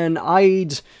days, and I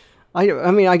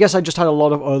guess I just had a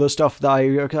lot of other stuff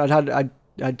that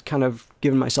I'd kind of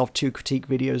given myself 2 critique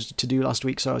videos to do last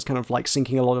week, so I was kind of like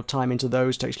sinking a lot of time into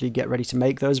those to actually get ready to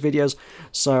make those videos.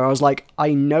 So I was like,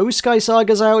 I know Sky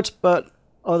Saga's out, but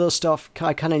other stuff,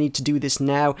 I kind of need to do this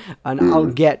now, and I'll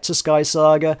get to Sky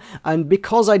Saga. And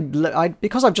because I've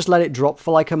just let it drop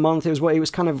for like a month, it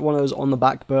was kind of one of those on the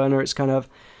back burner. It's kind of,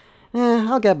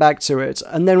 I'll get back to it.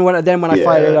 And then when I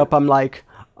fired it up, I'm like,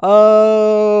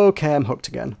 okay, I'm hooked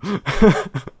again.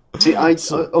 See,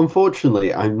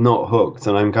 unfortunately, I'm not hooked,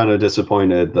 and I'm kind of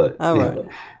disappointed that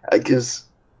because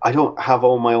I don't have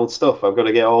all my old stuff. I've got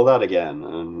to get all that again,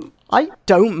 and I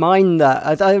don't mind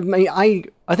that.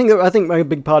 I think a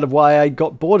big part of why I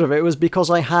got bored of it was because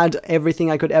I had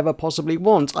everything I could ever possibly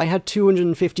want. I had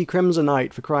 250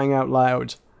 Crimsonite, for crying out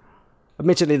loud.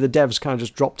 Admittedly, the devs kind of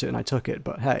just dropped it and I took it,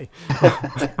 but hey.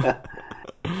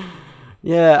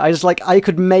 Yeah, I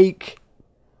could make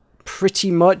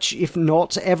pretty much, if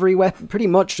not every weapon,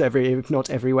 if not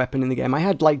every weapon in the game. I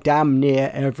had like damn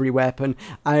near every weapon,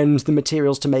 and the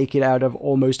materials to make it out of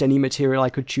almost any material I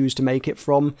could choose to make it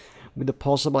from, with the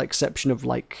possible exception of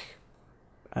like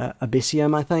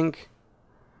Abyssium, I think.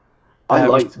 I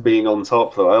liked being on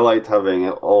top though. I liked having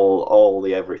all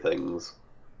the everythings.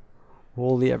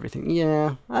 All the everything,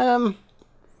 yeah.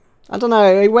 I don't know.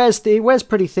 It wears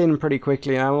pretty thin pretty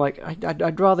quickly. And I'm like,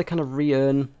 I'd rather kind of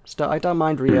re-earn stuff. I don't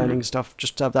mind re-earning stuff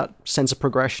just to have that sense of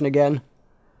progression again.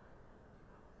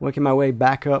 Working my way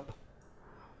back up.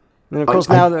 And of course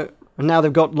now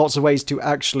they've got lots of ways to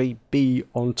actually be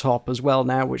on top as well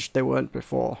now, which they weren't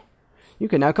before. You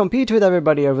can now compete with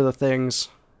everybody over the things.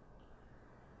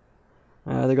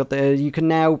 You can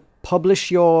now publish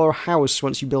your house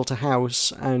once you built a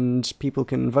house, and people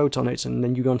can vote on it, and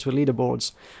then you go onto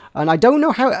leaderboards. And I don't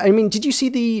know how. I mean, did you see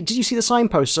the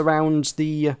signposts around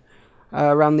the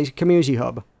community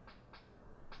hub?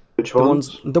 Which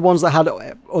ones? The ones that had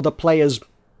other players'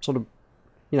 sort of,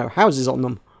 houses on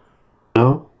them.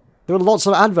 No. There were lots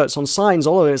of adverts on signs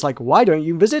all over it. It's like, why don't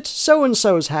you visit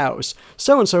so-and-so's house?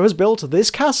 So-and-so has built this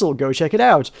castle, go check it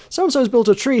out. So-and-so has built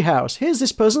a tree house, here's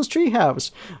this person's tree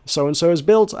house. So-and-so has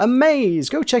built a maze,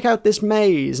 go check out this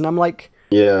maze. And I'm like...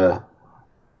 Yeah.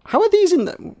 How are these in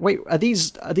the... Wait, are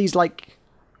these like...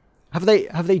 Have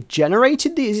they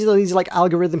generated these? Are these like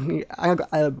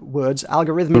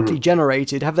algorithmically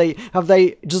generated?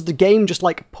 Does the game just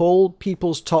like pull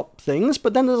people's top things?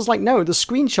 But then there's like, no, there's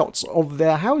screenshots of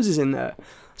their houses in there.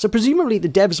 So presumably the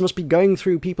devs must be going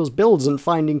through people's builds and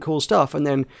finding cool stuff and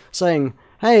then saying,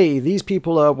 hey, these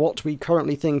people are what we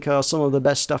currently think are some of the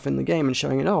best stuff in the game, and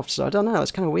showing it off. So I don't know,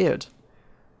 it's kind of weird.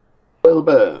 A little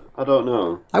bit. I don't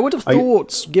know. I would have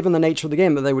thought, given the nature of the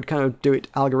game, that they would kind of do it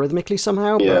algorithmically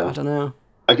somehow, but I don't know.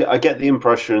 I get the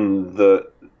impression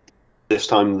that this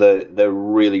time they're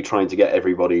really trying to get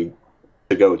everybody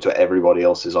to go to everybody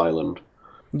else's island.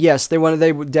 Yes, they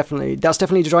would definitely. That's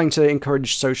definitely trying to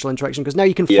encourage social interaction, because now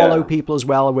you can follow people as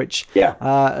well, which,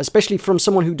 especially from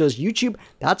someone who does YouTube,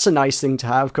 that's a nice thing to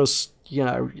have, because...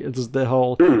 there's the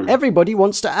whole, everybody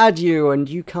wants to add you, and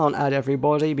you can't add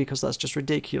everybody because that's just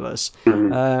ridiculous.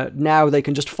 Now they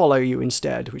can just follow you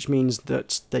instead, which means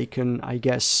that they can, I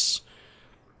guess,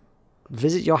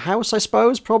 visit your house, I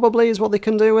suppose, probably, is what they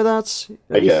can do with that.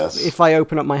 I guess. If I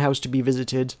open up my house to be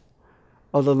visited.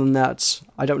 Other than that,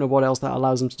 I don't know what else that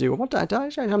allows them to do.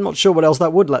 I'm not sure what else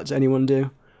that would let anyone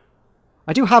do.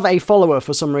 I do have a follower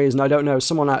for some reason, I don't know.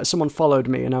 Someone followed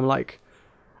me, and I'm like...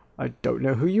 I don't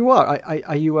know who you are.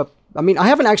 Are you a... I mean, I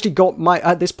haven't actually got my...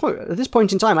 At this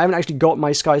point in time, I haven't actually got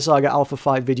my Sky Saga Alpha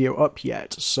 5 video up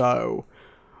yet, so...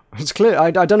 It's clear.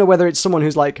 I don't know whether it's someone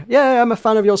who's like, yeah, I'm a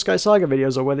fan of your Sky Saga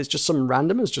videos, or whether it's just some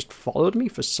random has just followed me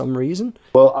for some reason.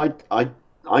 Well, I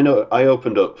know I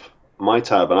opened up my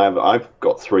tab, and I've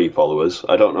got 3 followers.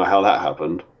 I don't know how that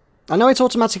happened. I know it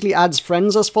automatically adds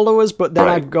friends as followers, but then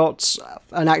Right. I've got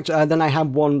then I have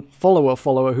one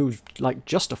follower who's like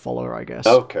just a follower, I guess.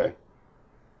 Okay.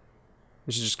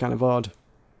 Which is just kind of odd.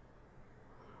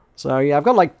 So yeah, I've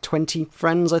got like 20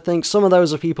 friends, I think. Some of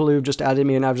those are people who've just added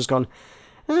me and I've just gone,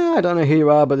 I don't know who you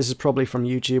are, but this is probably from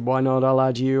YouTube. Why not? I'll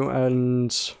add you.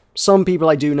 And some people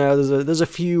I do know. There's a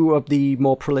few of the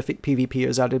more prolific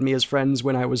PvPers added me as friends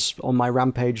when I was on my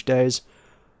Rampage days.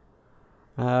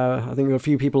 I think there were a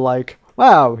few people like,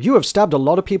 wow, you have stabbed a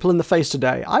lot of people in the face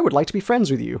today. I would like to be friends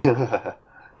with you.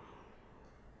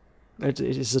 It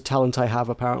is a talent I have,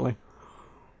 apparently.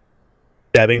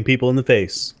 Stabbing people in the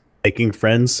face. Making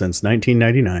friends since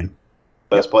 1999.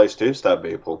 Best place to stab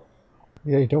people.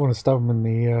 Yeah, you don't want to stab them in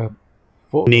the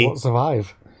foot. Knee. They won't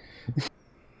survive.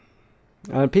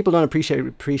 People don't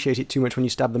appreciate it too much when you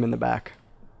stab them in the back.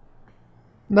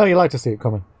 No, you like to see it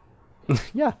coming.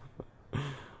 Yeah.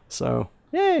 So,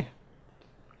 yay.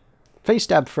 Face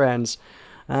stab friends.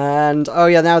 And, oh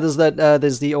yeah, now there's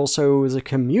there's a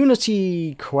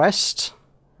community quest,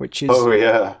 which is Oh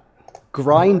yeah.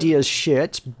 grindy as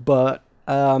shit, but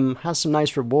has some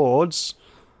nice rewards.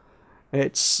 I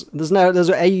guess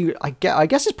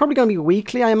it's probably going to be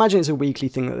weekly. I imagine it's a weekly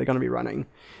thing that they're going to be running.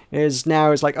 It's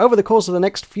like over the course of the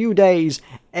next few days,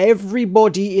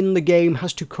 everybody in the game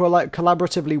has to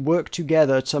collaboratively work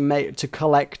together to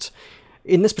collect,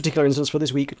 in this particular instance for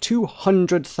this week,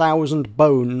 200,000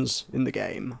 bones in the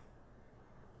game.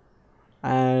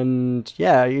 And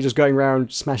yeah, you're just going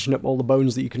around smashing up all the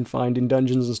bones that you can find in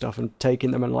dungeons and stuff and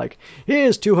taking them and like,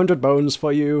 here's 200 bones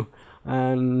for you.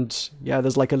 And yeah,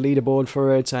 there's like a leaderboard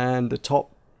for it, and the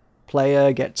top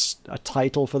player gets a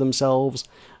title for themselves,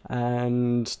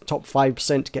 and top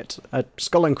 5% get a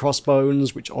skull and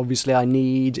crossbones, which obviously I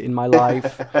need in my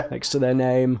life next to their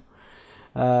name.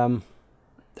 And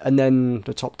then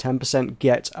the top 10%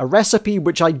 get a recipe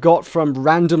which I got from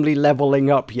randomly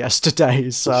leveling up yesterday.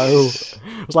 So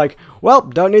I was like, well,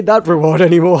 don't need that reward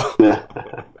anymore.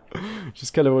 Which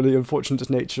is kind of the unfortunate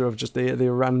nature of just the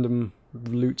random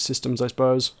loot systems, I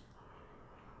suppose.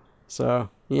 So,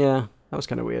 yeah, that was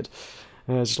kind of weird.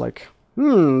 And it's just like,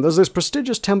 there's this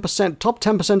prestigious 10%, top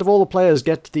 10% of all the players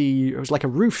get it was like a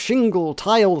roof shingle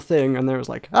tile thing, and there was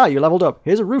like, you leveled up,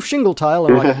 here's a roof shingle tile.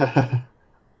 I'm like,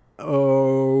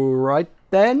 oh, right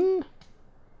then?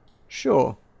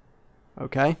 Sure.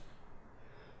 Okay.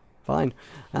 Fine.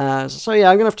 So yeah,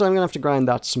 I'm gonna have to grind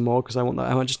that some more, because I want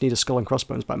that. I just need a skull and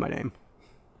crossbones by my name.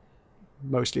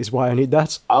 Mostly is why I need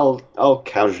that. I'll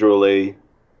casually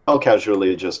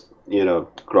just,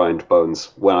 grind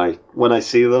bones when I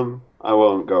see them. I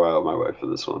won't go out of my way for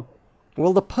this one.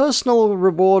 Well, the personal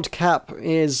reward cap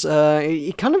is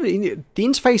the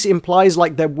interface implies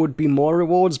like there would be more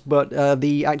rewards, but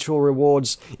the actual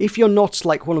rewards, if you're not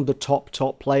like one of the top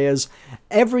players,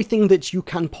 everything that you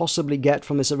can possibly get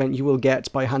from this event you will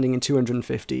get by handing in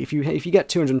 250. If you get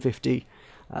 250,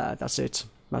 that's it.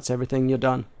 That's everything. You're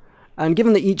done. And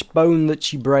given that each bone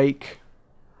that you break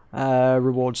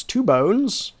rewards 2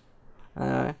 bones,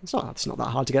 it's not that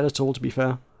hard to get at all, to be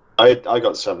fair. I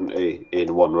got 70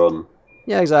 in one run.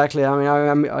 Yeah, exactly.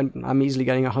 I mean, I'm easily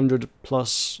getting 100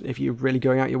 plus if you're really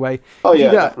going out your way. Oh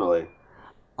yeah, definitely.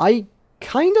 I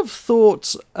kind of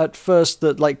thought at first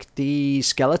that like the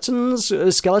skeleton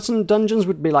dungeons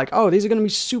would be like, oh, these are going to be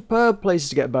superb places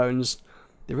to get bones.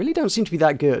 They really don't seem to be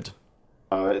that good.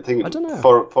 I think I don't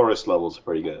know. Forest levels are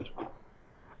pretty good.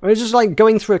 It's just like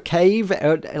going through a cave,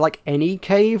 like any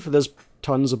cave, there's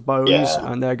tons of bones,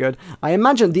 and they're good. I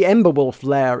imagine the Emberwolf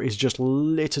lair is just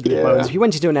littered with bones. If you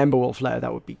went into an Emberwolf lair,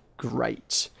 that would be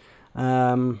great.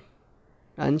 And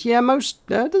yeah,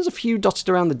 there's a few dotted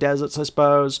around the deserts, I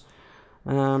suppose.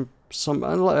 A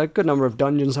good number of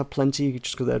dungeons have plenty,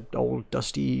 just because they're old,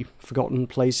 dusty, forgotten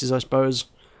places, I suppose.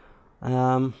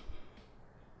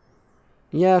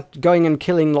 Yeah, going and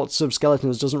killing lots of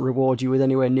skeletons doesn't reward you with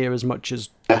anywhere near as much as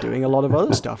doing a lot of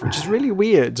other stuff, which is really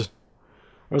weird.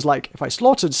 I was like, if I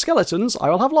slaughtered skeletons, I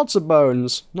will have lots of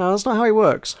bones. No, that's not how it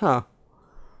works, huh?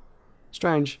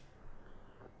 Strange.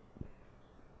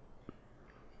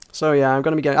 So yeah, I'm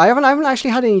gonna be getting. I haven't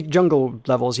actually had any jungle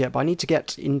levels yet, but I need to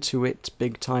get into it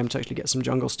big time to actually get some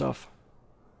jungle stuff.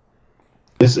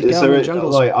 Is there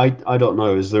I don't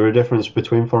know. Is there a difference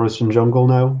between forest and jungle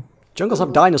now? Jungles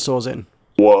have dinosaurs in.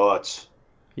 What?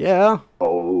 Yeah.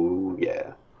 Oh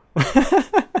yeah.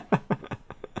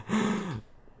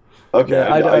 Okay,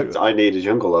 yeah, I need a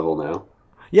jungle level now.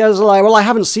 Yeah, it's like, well, I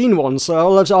haven't seen one, so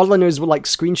all I know is like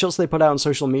screenshots they put out on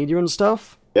social media and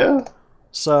stuff. Yeah.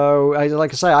 So,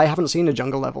 like I say, I haven't seen a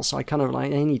jungle level, so I kind of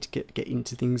like I need to get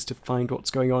into things to find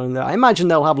what's going on in there. I imagine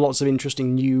they'll have lots of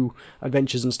interesting new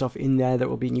adventures and stuff in there. There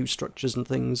will be new structures and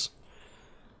things.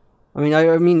 I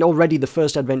mean, already the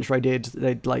first adventure I did,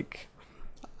 they'd like...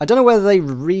 I don't know whether they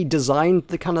redesigned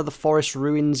the kind of the Forest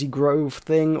Ruinsy Grove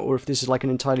thing, or if this is like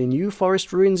an entirely new Forest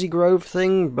Ruinsy Grove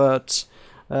thing, but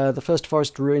the first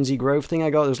Forest Ruinsy Grove thing I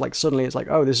got, it was like, suddenly it's like,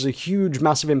 oh, this is a huge,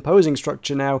 massive, imposing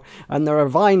structure now, and there are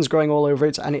vines growing all over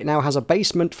it, and it now has a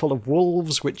basement full of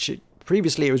wolves,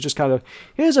 previously it was just kind of,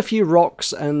 here's a few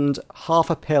rocks and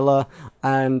half a pillar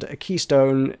and a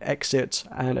keystone exit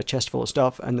and a chest full of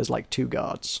stuff, and there's like 2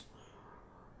 guards.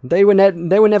 They were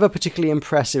never particularly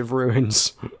impressive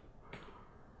ruins.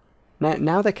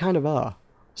 Now they kind of are.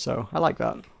 So I like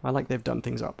that. I like they've done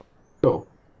things up. Cool.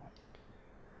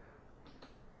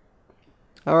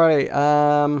 Alright,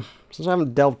 since I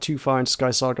haven't delved too far into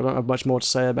Sky Saga, I don't have much more to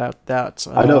say about that.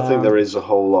 I don't think there is a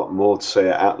whole lot more to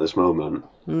say at this moment.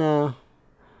 No.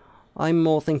 I'm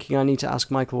more thinking I need to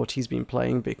ask Michael what he's been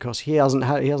playing, because he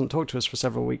hasn't talked to us for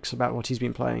several weeks about what he's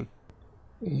been playing.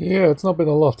 Yeah, it's not been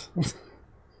a lot.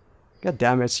 God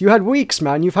damn it. You had weeks,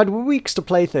 man. You've had weeks to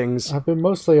play things. I've been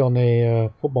mostly on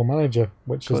a Football Manager,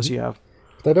 which Of course you have.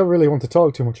 But I don't really want to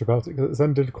talk too much about it because it's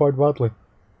ended quite badly.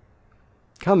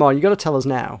 Come on, you got to tell us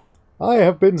now. I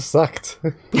have been sacked.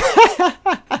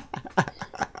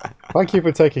 Thank you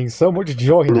for taking so much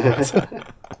joy in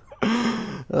that.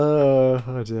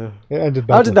 Oh dear. It ended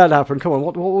badly. How did that happen? Come on,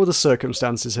 what were the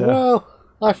circumstances here? Well,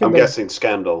 I'm guessing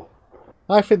scandal.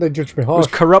 I think they judged me It was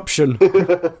harshly. corruption.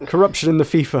 Corruption in the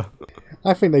FIFA.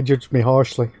 I think they judged me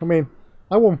harshly. I mean,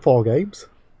 I won 4 games.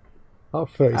 Out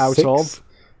of 36. Out of?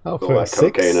 Out of All that 36.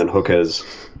 cocaine and hookers.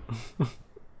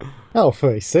 Out of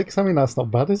 36. I mean, that's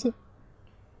not bad, is it?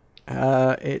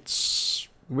 It's...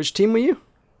 Which team were you?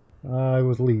 It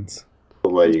was Leeds.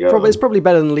 Well, there you go. It's probably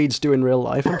better than Leeds do in real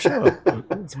life, I'm sure.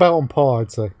 It's about on par,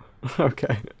 I'd say.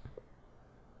 Okay.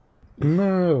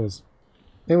 No,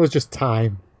 it was just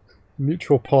time.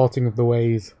 Mutual parting of the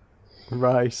ways.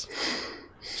 Right.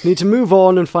 Just need to move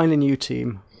on and find a new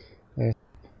team.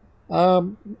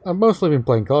 I've mostly been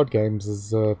playing card games,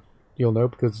 as you'll know,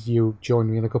 because you joined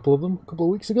me in a couple of them a couple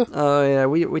of weeks ago. Oh yeah,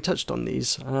 we touched on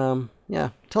these. Yeah,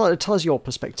 tell us your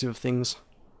perspective of things.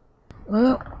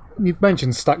 Well, you've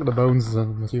mentioned Stack the Bones,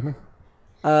 I'm assuming.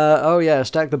 Oh yeah,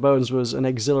 Stack the Bones was an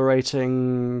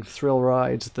exhilarating thrill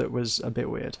ride that was a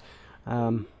bit weird.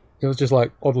 It was just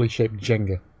like oddly shaped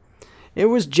Jenga. It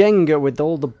was Jenga with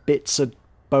all the bits of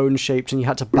bone shaped, and you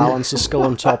had to balance a skull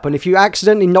on top. And if you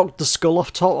accidentally knocked the skull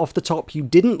off the top, you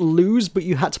didn't lose, but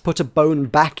you had to put a bone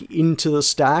back into the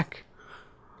stack.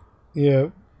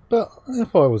 Yeah, but I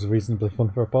thought it was reasonably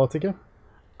fun for a party game.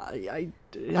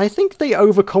 I think they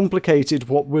overcomplicated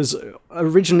what was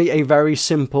originally a very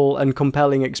simple and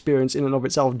compelling experience in and of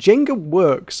itself. Jenga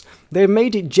works. They've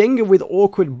made it Jenga with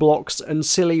awkward blocks and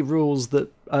silly rules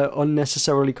that are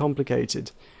unnecessarily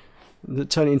complicated.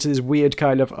 That turn it into this weird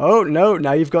kind of, oh no,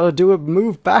 now you've got to do a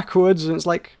move backwards, and it's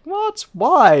like, what?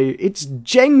 Why? It's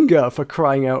Jenga, for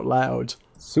crying out loud.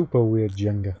 Super weird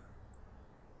Jenga.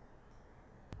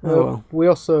 Oh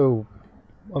well.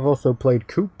 I've also played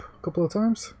Coop a couple of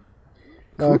times.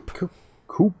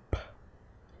 Coop.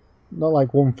 Not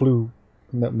like one flew.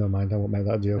 No, never mind, I won't make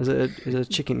that joke. Is it a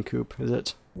chicken coop, is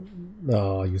it?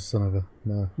 Oh, you son of a...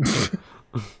 No.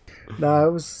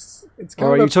 No, it's kind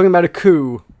Or are of you talking about a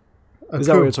coup? Is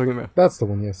that what coup. you're talking about? That's the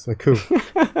one, yes, a coup.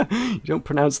 You don't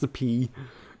pronounce the P.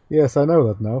 Yes, I know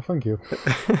that now, thank you.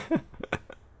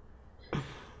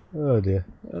 Oh dear.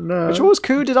 No, Which one was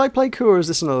coup? Did I play coup, or is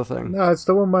this another thing? no, it's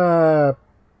the one where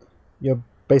you're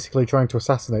basically trying to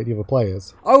assassinate the other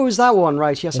players. Oh, is that one?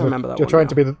 Right, yes, I And remember that You're one. trying now.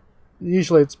 to be the...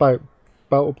 Usually it's about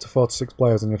up to 4 to 6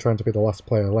 players, and you're trying to be the last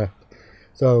player left.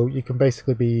 So you can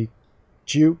basically be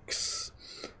dukes,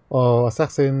 or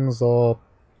assassins, or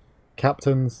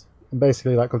captains, and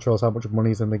basically that controls how much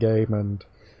money's in the game, and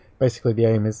basically the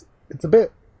aim is...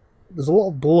 There's a lot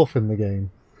of bluff in the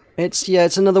game.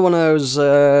 It's another one of those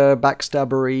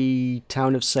backstabbery,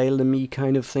 Town of Salem-y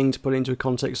kind of thing, to put into a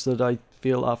context that I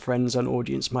feel our friends and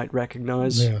audience might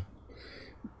recognise. Yeah.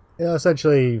 Yeah,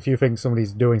 essentially, if you think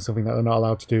somebody's doing something that they're not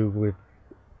allowed to do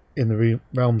in the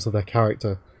realms of their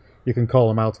character, you can call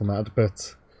them out on that,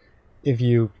 but if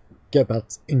you get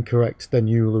that incorrect, then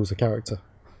you lose a character.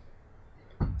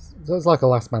 So it's like a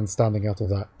last man standing out of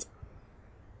that.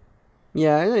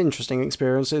 Yeah, an interesting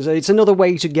experience. It's another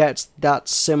way to get that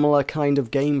similar kind of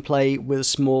gameplay with a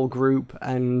small group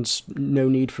and no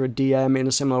need for a DM, in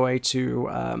a similar way to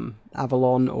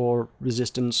Avalon or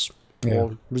Resistance,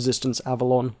 or Resistance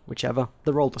Avalon, whichever.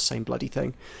 They're all the same bloody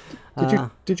thing.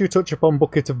 Did you touch upon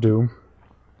Bucket of Doom?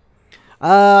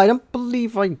 I don't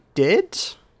believe I did.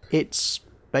 It's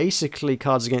basically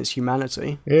Cards Against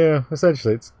Humanity. Yeah,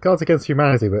 essentially. It's Cards Against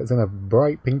Humanity, but it's in a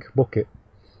bright pink bucket.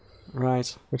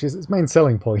 Right. which is its main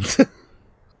selling point.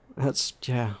 That's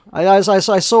yeah. I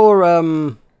saw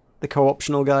the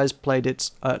co-optional guys played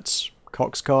it at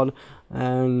CoxCon,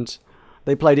 and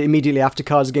they played it immediately after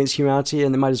Cards Against Humanity,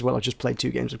 and they might as well have just played 2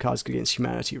 games of Cards Against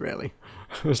Humanity. Really,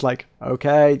 it was like,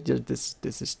 okay, this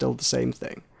is still the same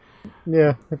thing.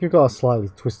 Yeah, if you've got a slightly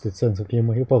twisted sense of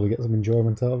humour, you'll probably get some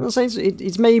enjoyment out of I'll it. say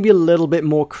it's maybe a little bit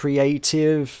more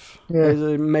creative. Yeah.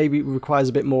 It maybe requires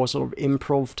a bit more sort of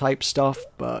improv type stuff,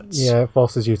 but Yeah, it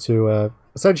forces you to...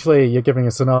 essentially, you're giving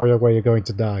a scenario where you're going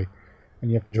to die,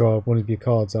 and you have to draw one of your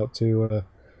cards out to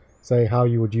say how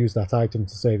you would use that item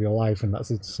to save your life, and that's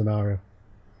the scenario.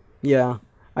 yeah.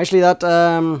 Actually, that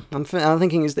I'm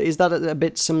thinking is that a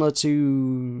bit similar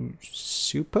to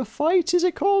Super Fight? Is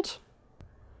it called?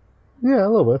 Yeah, a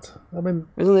little bit. I mean,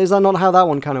 Is that not how that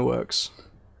one kind of works?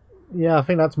 yeah, I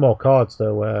think that's more cards,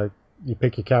 though, where you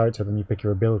pick your character, then you pick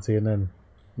your ability, and then...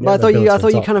 But I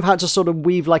thought you kind of had to sort of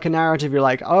weave like a narrative. You're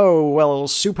like, oh well,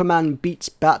 Superman beats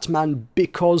Batman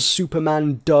because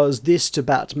Superman does this to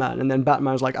Batman, and then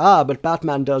Batman's like, but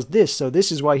Batman does this, so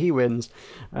this is why he wins.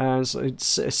 So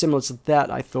it's similar to that,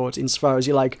 I thought, insofar as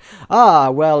you're like,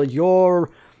 well,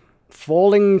 you're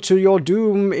falling to your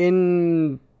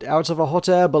doom out of a hot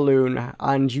air balloon,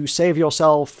 and you save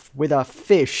yourself with a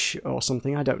fish or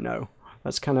something. I don't know.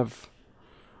 That's kind of.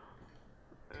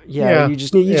 Yeah, you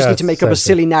just need to make up a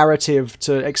silly narrative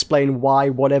to explain why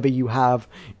whatever you have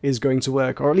is going to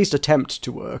work, or at least attempt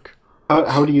to work.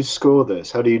 How do you score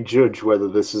this? How do you judge whether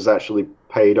this is actually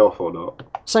paid off or not?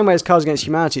 Same way as Cards Against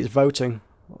Humanity is voting,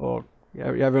 or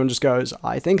everyone just goes,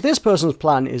 I think this person's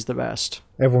plan is the best,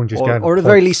 Everyone just or at the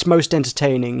very least most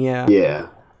entertaining. Yeah. Yeah.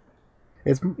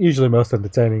 It's usually most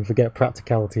entertaining. Forget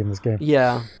practicality in this game.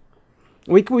 Yeah.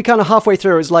 We kind of halfway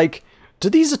through, it's like, do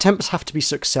these attempts have to be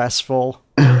successful?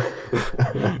 I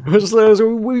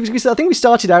think we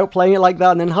started out playing it like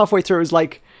that, and then halfway through it was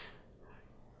like,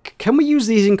 can we use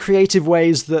these in creative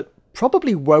ways that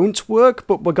probably won't work,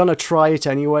 but we're going to try it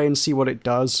anyway and see what it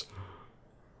does?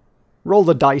 Roll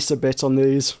the dice a bit on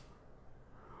these.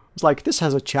 It's like, this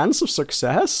has a chance of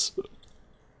success?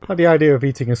 I had the idea of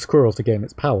eating a squirrel to gain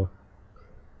its power.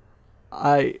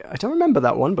 I don't remember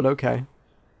that one, but okay.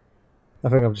 I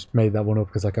think I've just made that one up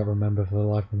because I can't remember for the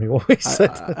life of me what we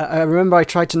said. I remember I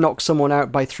tried to knock someone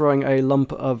out by throwing a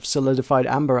lump of solidified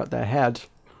amber at their head.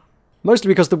 Mostly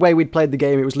because the way we'd played the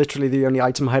game, it was literally the only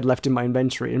item I had left in my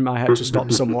inventory, and I had to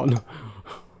stop someone. It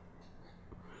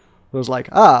was like,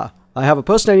 I have a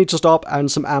person I need to stop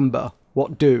and some amber.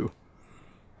 What do?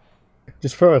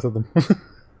 Just throw it at them.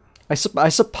 I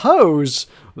suppose,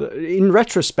 in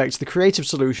retrospect, the creative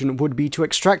solution would be to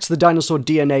extract the dinosaur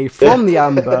DNA from the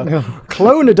amber,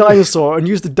 clone a dinosaur, and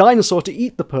use the dinosaur to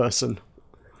eat the person.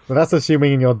 But that's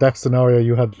assuming in your death scenario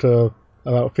you had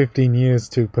about 15 years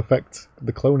to perfect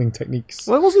the cloning techniques.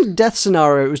 Well, it wasn't a death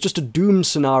scenario, it was just a doom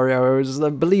scenario. I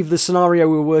believe the scenario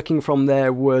we were working from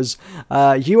there was,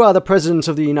 you are the President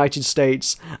of the United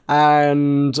States,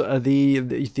 and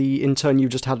the intern you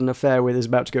just had an affair with is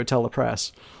about to go tell the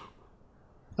press.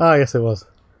 Ah, yes it was.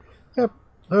 Yep,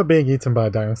 her being eaten by a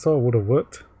dinosaur would have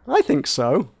worked. I think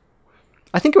so.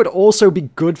 I think it would also be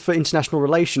good for international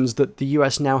relations that the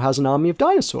US now has an army of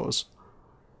dinosaurs.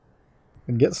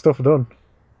 And get stuff done.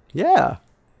 Yeah.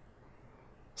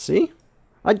 See?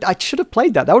 I should have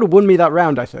played that. That would have won me that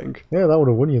round, I think. Yeah, that would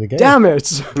have won you the game. Damn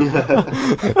it!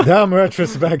 Damn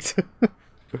retrospect.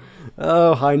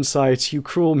 Oh, hindsight, you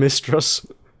cruel mistress.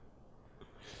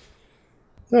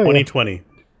 Oh, yeah. 2020.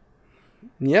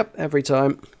 Yep, every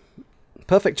time.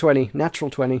 Perfect 20. Natural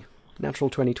 20. Natural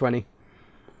 2020.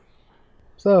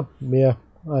 So, yeah,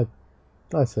 I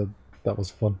said that was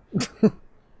fun.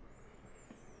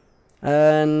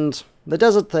 And the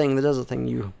desert thing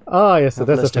you Ah, yes, have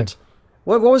that's the listed. thing.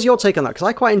 What was your take on that? Because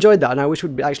I quite enjoyed that, and I wish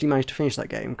we'd actually managed to finish that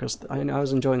game, because I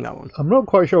was enjoying that one. I'm not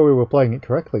quite sure we were playing it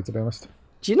correctly, to be honest.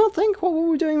 Do you not think? What were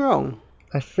we doing wrong?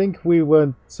 I think we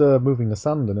weren't moving the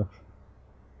sand enough.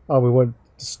 Oh, we weren't.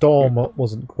 The storm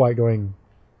wasn't quite going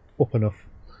up enough.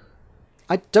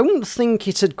 I don't think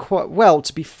it had quite. Well,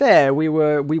 to be fair, we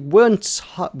weren't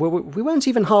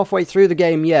even halfway through the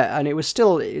game yet, and it was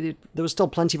still there was still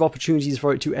plenty of opportunities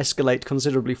for it to escalate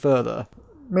considerably further.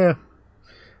 Yeah.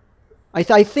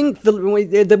 I think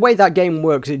the way that game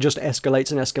works, it just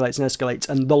escalates and escalates and escalates,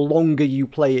 and the longer you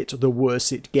play it, the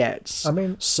worse it gets. I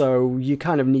mean, so you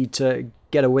kind of need to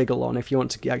get a wiggle on if you want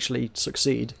to actually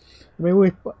succeed. I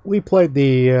mean, we played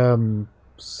the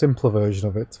simpler version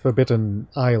of it, Forbidden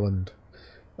Island,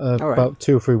 about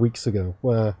 2 or 3 weeks ago,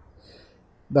 where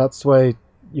that's where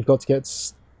you've got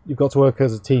to work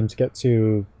as a team to get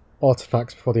to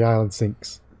artifacts before the island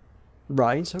sinks.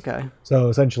 Right. Okay. So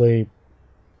essentially,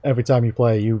 every time you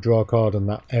play, you draw a card and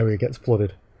that area gets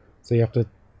flooded. So you have to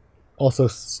also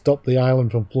stop the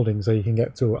island from flooding so you can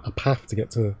get to a path to get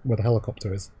to where the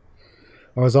helicopter is.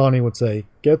 Or as Arnie would say,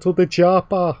 get to the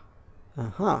chopper!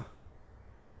 Uh-huh.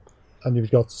 And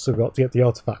you've got to get the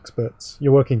artifacts, but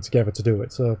you're working together to do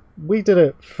it. So we did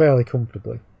it fairly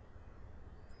comfortably.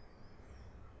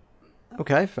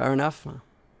 Okay, fair enough.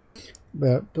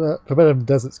 But Forbidden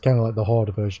Desert's kind of like the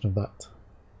harder version of that.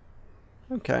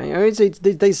 Okay, I mean,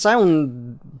 they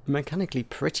sound mechanically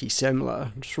pretty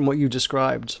similar, just from what you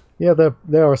described. Yeah,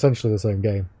 they are essentially the same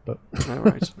game, but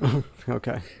Alright.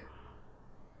 Okay.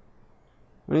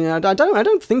 I mean, I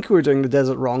don't think we were doing the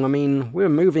desert wrong. I mean, we were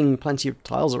moving plenty of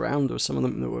tiles around. There were some of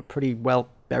them that were pretty well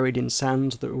buried in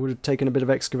sand that would have taken a bit of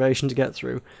excavation to get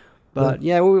through. But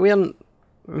yeah, we hadn't...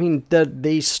 I mean,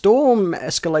 the storm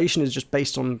escalation is just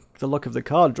based on the luck of the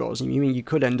card draws. I mean, you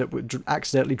could end up with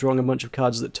accidentally drawing a bunch of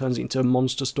cards that turns into a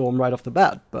monster storm right off the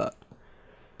bat, but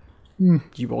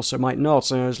you also might not.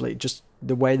 So it's like just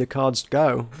the way the cards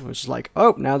go. It's like,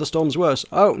 oh, now the storm's worse.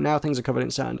 Oh, now things are covered in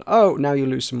sand. Oh, now you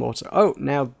lose some water. Oh,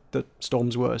 now the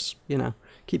storm's worse. You know,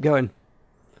 keep going.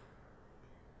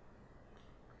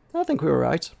 I think we were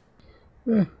right.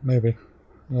 yeah, maybe.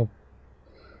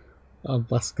 I'll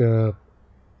ask the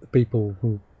people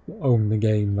who own the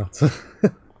game that.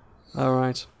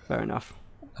 Alright, fair enough.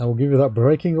 I will give you that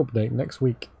breaking update next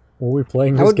week. Were we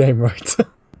playing this game right?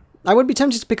 I would be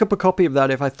tempted to pick up a copy of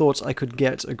that if I thought I could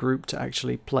get a group to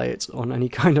actually play it on any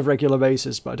kind of regular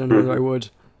basis, but I don't know whether I would.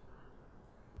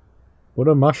 What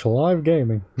a mash live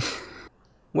gaming.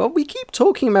 Well, we keep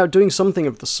talking about doing something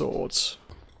of the sort.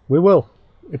 We will.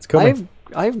 It's coming.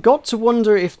 I've got to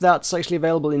wonder if that's actually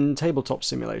available in Tabletop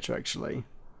Simulator, actually.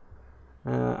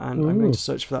 And I'm going to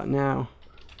search for that now.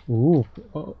 Ooh,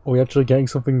 are we actually getting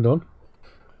something done?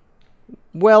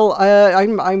 Well, I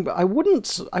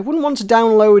wouldn't want to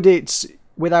download it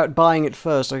without buying it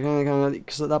first,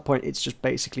 because at that point it's just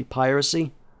basically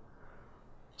piracy.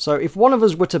 So if one of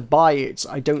us were to buy it,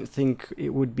 I don't think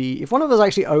it would be... If one of us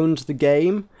actually owned the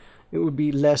game, it would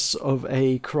be less of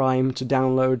a crime to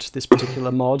download this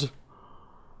particular mod.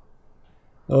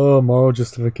 Oh, moral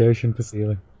justification for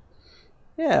stealing.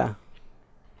 Yeah.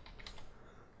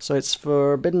 So it's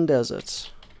Forbidden Desert.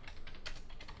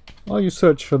 While you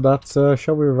search for that,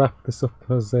 shall we wrap this up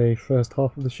as a first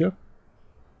half of the show?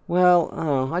 Well,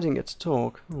 oh, I didn't get to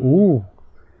talk. Ooh.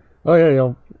 Oh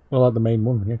yeah, well, like the main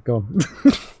one. Yeah, go on.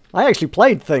 I actually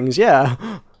played things,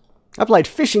 yeah. I played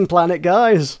Fishing Planet,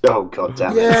 guys. Oh, god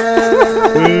damn it.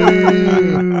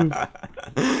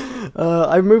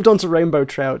 I moved on to rainbow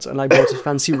trout, and I bought a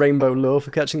fancy rainbow lure for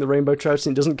catching the rainbow trout,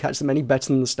 and it doesn't catch them any better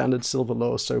than the standard silver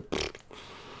lure, so...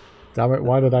 Damn it,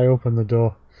 why did I open the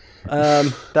door?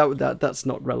 That's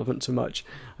not relevant to much.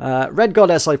 Red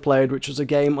Goddess I played, which was a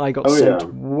game I got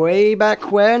sent way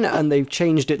back when, and they've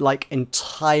changed it, like,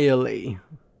 entirely.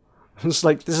 It's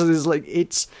like,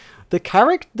 it's...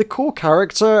 The core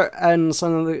character and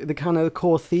some of the kind of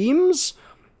core themes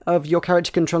of your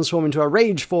character can transform into a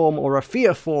rage form or a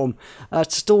fear form are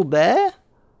still there,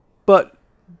 but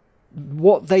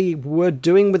what they were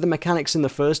doing with the mechanics in the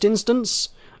first instance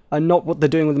are not what they're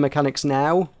doing with the mechanics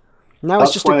now. Now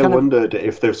That's it's just why I wondered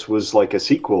if this was like a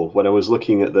sequel when I was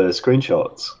looking at the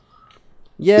screenshots.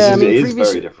 Yeah, I mean, it is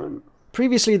very different.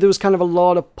 Previously, there was kind of a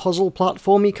lot of puzzle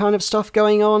platformy kind of stuff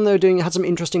going on. They had some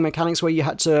interesting mechanics where you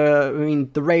had to... I mean,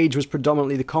 the Rage was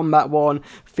predominantly the combat one.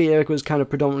 Fear was kind of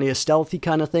predominantly a stealthy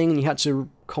kind of thing, and you had to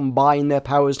combine their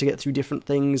powers to get through different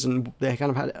things, and they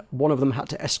kind of had... One of them had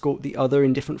to escort the other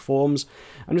in different forms,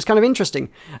 and it was kind of interesting.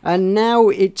 And now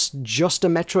it's just a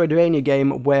Metroidvania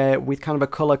game where, with kind of a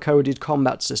color-coded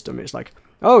combat system, it's like...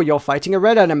 Oh, you're fighting a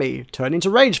red enemy. Turn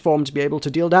into rage form to be able to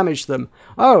deal damage to them.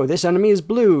 Oh, this enemy is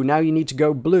blue. Now you need to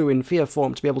go blue in fear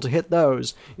form to be able to hit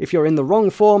those. If you're in the wrong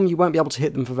form, you won't be able to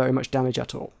hit them for very much damage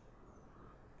at all.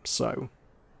 So,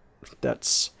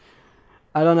 that's...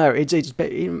 I don't know. It's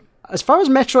as far as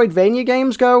Metroidvania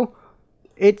games go,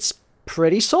 it's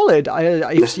pretty solid.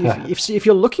 If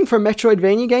you're looking for a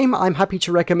Metroidvania game, I'm happy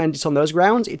to recommend it on those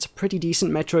grounds. It's a pretty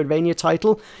decent Metroidvania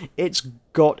title. It's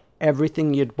got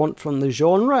everything you'd want from the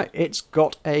genre. It's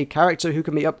got a character who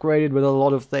can be upgraded with a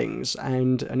lot of things,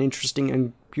 and an interesting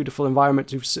and beautiful environment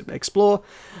to explore.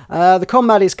 The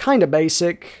combat is kind of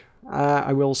basic,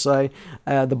 I will say.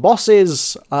 The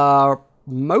bosses are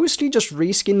mostly just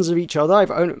reskins of each other.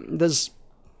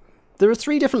 There are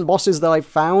 3 different bosses that I've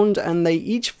found, and they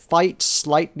each fight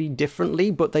slightly differently,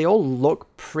 but they all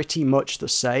look pretty much the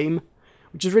same,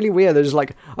 which is really weird. There's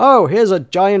like, oh, here's a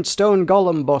giant stone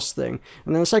golem boss thing.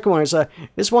 And then the second one is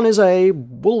this one is a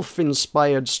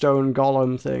wolf-inspired stone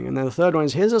golem thing. And then the third one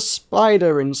is, here's a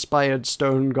spider-inspired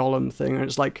stone golem thing. And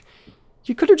it's like,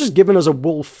 you could have just given us a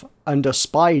wolf and a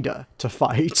spider to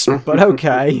fight, but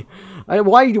okay.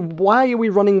 Why are we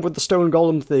running with the stone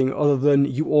golem thing other than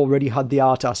you already had the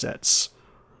art assets?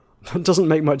 That doesn't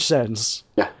make much sense.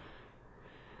 Yeah.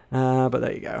 But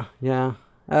there you go. Yeah.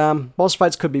 Boss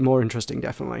fights could be more interesting,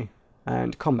 definitely.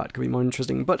 And combat could be more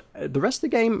interesting. But the rest of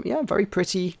the game, yeah, very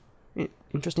pretty,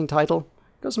 interesting title.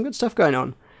 Got some good stuff going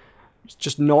on. It's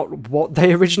just not what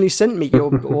they originally sent me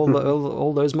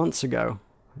all those months ago.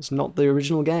 It's not the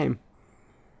original game.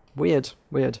 Weird.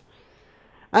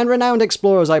 And Renowned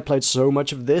Explorers, I played so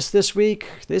much of this week.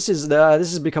 This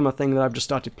has become a thing that I've just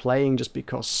started playing just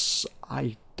because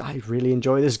I really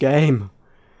enjoy this game.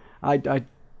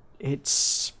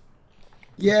 It's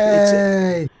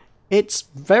Yay! It's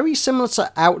very similar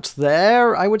to Out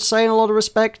There, I would say, in a lot of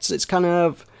respects. It's kind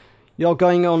of, you're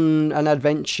going on an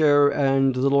adventure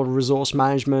and there's a lot of resource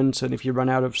management, and if you run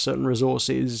out of certain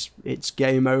resources, it's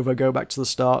game over, go back to the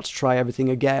start, try everything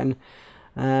again.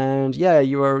 And yeah,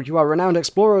 you are renowned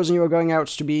explorers, and you are going out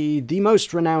to be the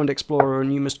most renowned explorer,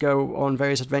 and you must go on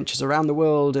various adventures around the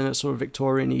world in a sort of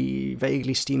Victorian-y,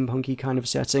 vaguely steampunky kind of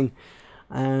setting.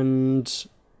 And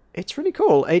it's really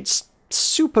cool. It's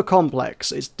super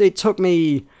complex. It took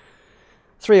me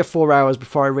 3 or 4 hours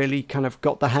before I really kind of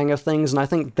got the hang of things, and I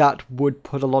think that would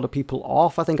put a lot of people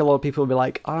off. I think a lot of people would be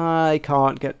like, I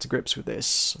can't get to grips with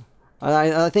this.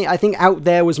 I think Out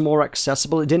There was more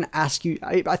accessible. It didn't ask you.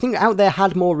 I think Out There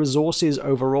had more resources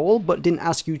overall, but didn't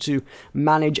ask you to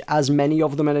manage as many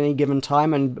of them at any given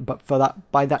time. But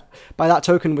by that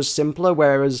token was simpler.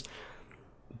 Whereas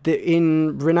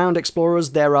in Renowned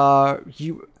Explorers, there are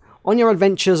on your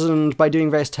adventures and by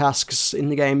doing various tasks in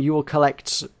the game, you will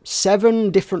collect 7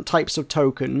 different types of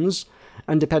tokens.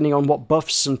 And depending on what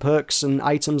buffs and perks and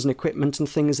items and equipment and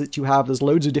things that you have, there's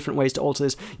loads of different ways to alter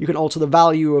this. You can alter the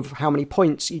value of how many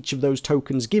points each of those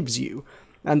tokens gives you.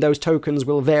 And those tokens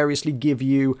will variously give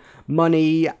you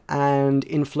money and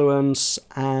influence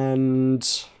and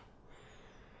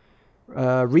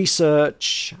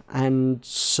research and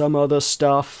some other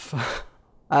stuff.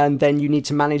 And then you need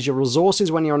to manage your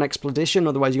resources when you're on expedition,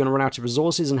 otherwise you're going to run out of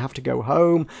resources and have to go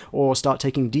home or start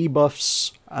taking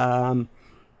debuffs.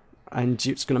 And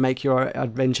it's going to make your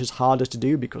adventures harder to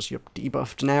do because you're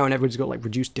debuffed now and everybody's got like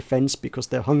reduced defense because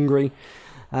they're hungry.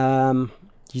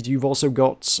 You've also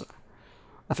got...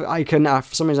 for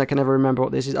some reason I can never remember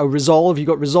what this is. Oh, Resolve. You've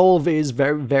got Resolve is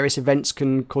various events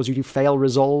can cause you to fail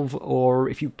Resolve, or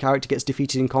if your character gets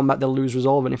defeated in combat, they'll lose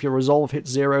Resolve, and if your Resolve hits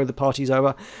 0, the party's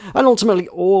over. And ultimately,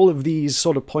 all of these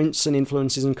sort of points and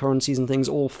influences and currencies and things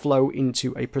all flow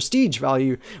into a prestige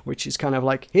value, which is kind of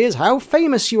like, here's how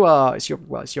famous you are. It's your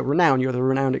renown. You're the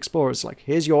Renowned Explorer. It's like,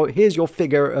 here's your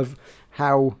figure of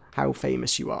how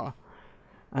famous you are.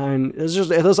 And there's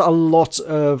a lot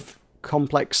of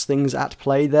complex things at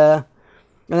play there.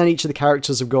 And then each of the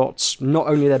characters have got not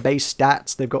only their base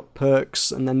stats, they've got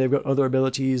perks, and then they've got other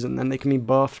abilities, and then they can be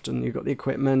buffed, and you've got the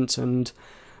equipment, and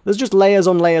there's just layers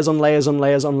on layers on layers on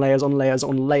layers on layers on layers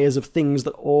on layers of things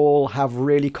that all have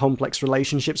really complex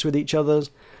relationships with each other.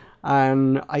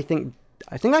 And I think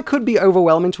that could be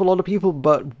overwhelming to a lot of people,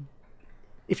 but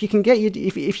if you can get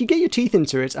if you get your teeth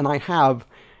into it, and I have,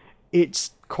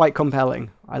 it's quite compelling.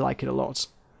 I like it a lot.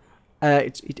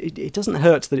 It doesn't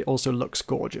hurt that it also looks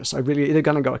gorgeous. They're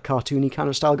going to go a cartoony kind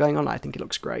of style going on. I think it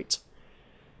looks great.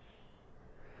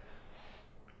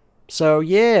 So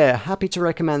yeah, happy to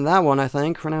recommend that one, I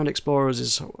think. Renowned Explorers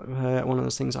is one of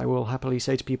those things I will happily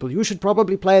say to people, you should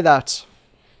probably play that.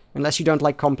 Unless you don't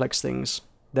like complex things,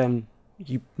 then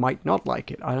you might not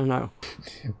like it. I don't know.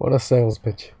 What a sales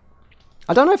pitch.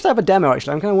 I don't know if they have a demo,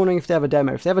 actually. I'm kind of wondering if they have a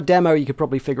demo. If they have a demo, you could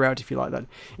probably figure out if you like that.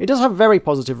 It does have very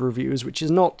positive reviews, which is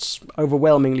not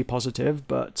overwhelmingly positive,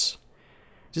 but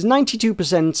it is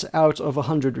 92% out of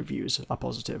 100 reviews are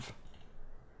positive.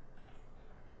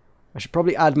 I should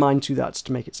probably add mine to that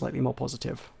to make it slightly more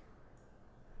positive.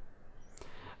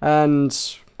 And...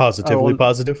 Positively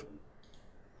positive?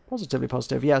 Positively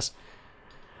positive, yes.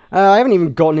 I haven't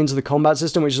even gotten into the combat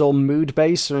system, which is all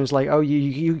mood-based, and it's like, oh,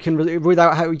 you can, you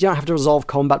don't have to resolve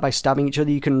combat by stabbing each other,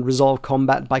 you can resolve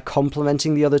combat by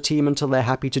complimenting the other team until they're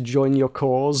happy to join your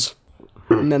cause.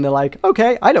 And then they're like,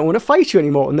 okay, I don't want to fight you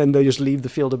anymore, and then they just leave the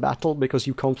field of battle because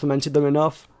you complimented them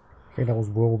enough. I think that was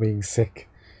Will being sick.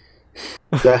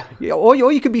 Yeah. Yeah, or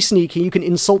you can be sneaky. You can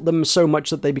insult them so much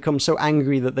that they become so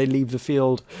angry that they leave the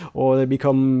field, or they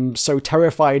become so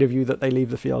terrified of you that they leave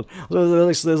the field. So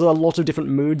there's a lot of different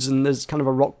moods, and there's kind of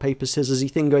a rock, paper, scissors-y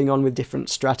thing going on with different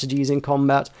strategies in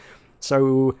combat.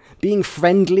 So being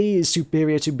friendly is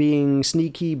superior to being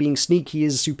sneaky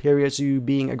is superior to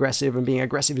being aggressive, and being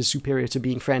aggressive is superior to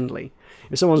being friendly.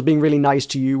 If someone's being really nice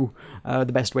to you,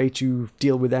 the best way to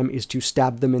deal with them is to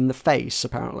stab them in the face,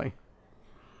 apparently.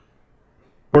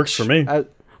 Works for me. I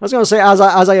was going to say, as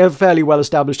I have fairly well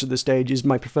established at this stage, is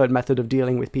my preferred method of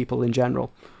dealing with people in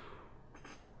general.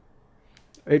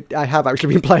 I have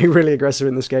actually been playing really aggressive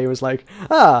in this game. It's like,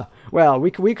 well, we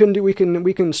can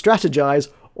strategize,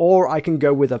 or I can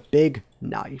go with a big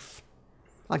knife.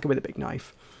 I can go with a big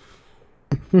knife.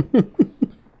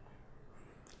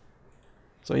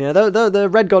 So yeah, the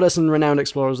Red Goddess and Renowned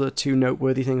Explorers are the two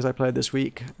noteworthy things I played this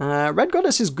week. Red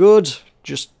Goddess is good,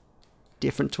 just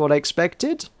different to what I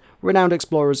expected. Renowned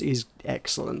Explorers is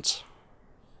excellent.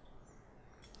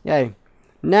 Yay.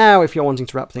 Now, if you're wanting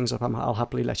to wrap things up, I'll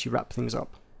happily let you wrap things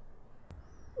up.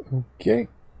 Okay,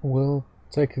 we'll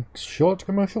take a short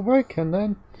commercial break and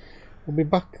then we'll be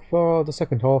back for the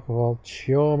second half of our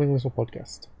charming little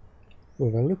podcast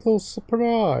with a little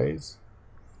surprise.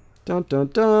 Dun dun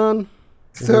dun.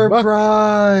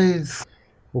 Surprise!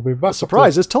 We'll be back. The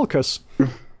surprise is Tulkas.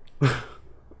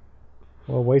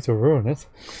 Well, way to ruin it.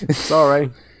 Sorry.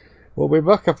 We'll be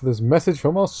back after this message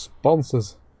from our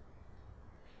sponsors.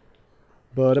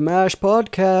 But a Mash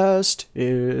podcast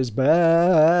is back.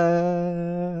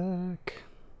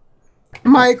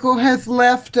 Michael has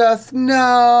left us. No.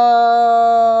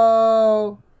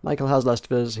 Michael has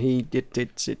left us.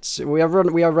 We are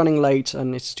running late,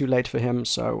 and it's too late for him.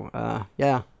 So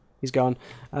yeah, he's gone.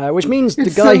 Which means the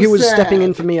guy who was stepping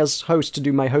in for me as host to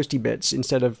do my hosty bits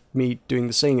instead of me doing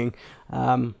the singing.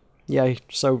 Yeah.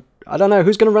 So I don't know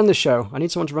who's going to run this show. I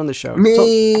need someone to run this show.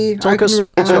 Me. Tulkas,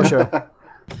 it's your show.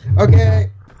 Okay.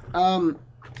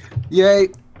 Yay.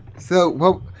 So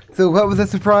what was the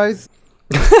surprise?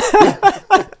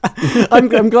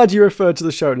 I'm glad you referred to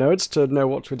the show notes to know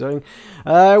what we're doing.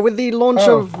 With the launch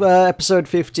of episode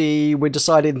 50, we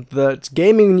decided that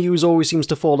gaming news always seems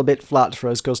to fall a bit flat for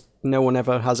us because no one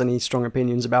ever has any strong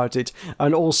opinions about it.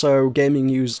 And also, gaming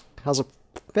news has a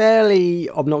fairly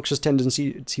obnoxious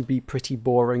tendency to be pretty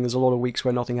boring. There's a lot of weeks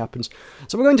where nothing happens.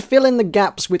 So we're going to fill in the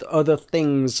gaps with other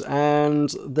things,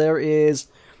 and there is...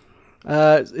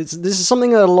 this is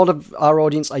something that a lot of our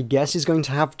audience, I guess, is going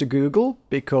to have to Google,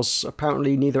 because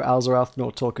apparently neither Alzorath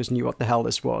nor Talkers knew what the hell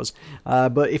this was.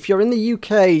 But if you're in the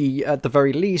UK, at the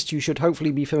very least, you should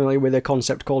hopefully be familiar with a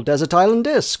concept called Desert Island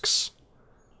Discs,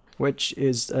 which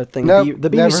is a thing the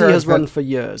BBC has run for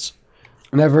years.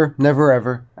 Never,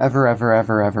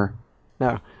 ever.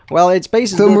 No. Well, it's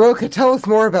basically... So, Meroka, tell us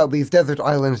more about these Desert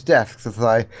Island Discs as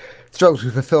I struggle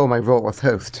to fulfill my role as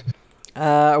host.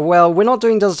 Well, we're not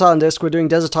doing Desert Island Disc, we're doing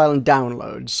Desert Island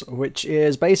Downloads, which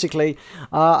is basically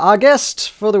our guest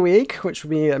for the week, which would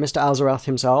be Mr. Alzorath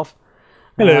himself.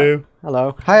 Hello.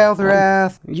 Hello. Hi,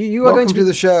 Alzorath. You are going to be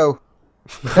the show.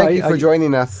 Thank you for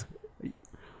joining us.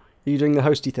 Are you doing the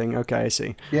hosty thing? Okay, I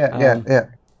see. Yeah.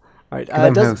 Right.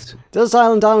 Host. Desert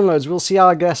Island Downloads. We'll see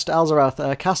our guest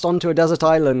Alzorath cast onto a desert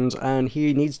island, and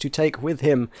he needs to take with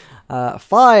him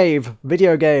 5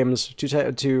 video games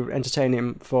to entertain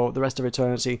him for the rest of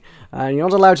eternity. And you're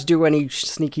not allowed to do any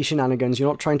sneaky shenanigans. You're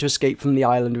not trying to escape from the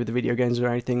island with the video games or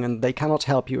anything, and they cannot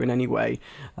help you in any way.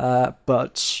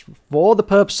 But for the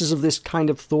purposes of this kind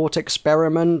of thought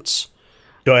experiment...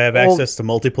 Do I have access to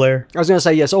multiplayer? I was going to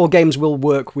say, yes, all games will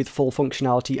work with full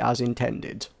functionality as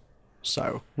intended.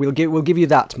 So we'll give you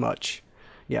that much.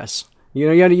 Yes,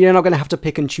 you're not going to have to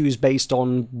pick and choose based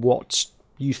on what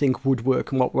you think would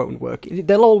work and what won't work.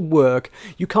 They'll all work.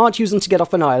 You can't use them to get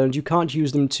off an island. You can't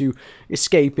use them to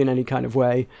escape in any kind of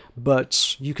way.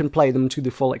 But you can play them to the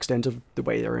full extent of the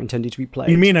way they're intended to be played.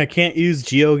 You mean I can't use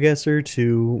GeoGuessr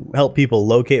to help people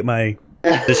locate my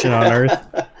position on Earth?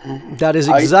 That is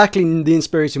exactly the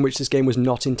spirit in which this game was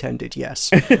not intended,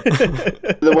 yes.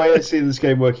 The way I see this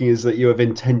game working is that you have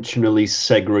intentionally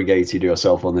segregated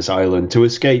yourself on this island to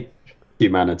escape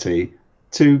humanity,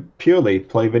 to purely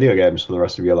play video games for the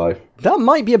rest of your life. That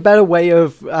might be a better way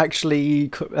of actually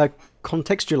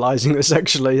contextualizing this,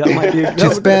 actually. That might be...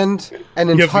 To spend an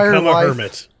entire become life... a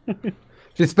hermit.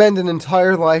 To spend an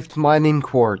entire life mining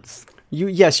quartz. You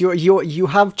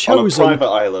have chosen... On a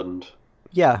private island.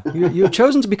 Yeah, you've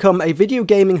chosen to become a video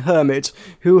gaming hermit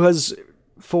who has,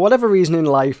 for whatever reason in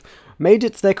life, made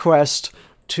it their quest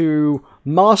to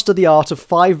master the art of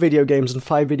 5 video games and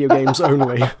 5 video games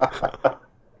only.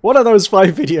 What are those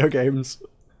 5 video games?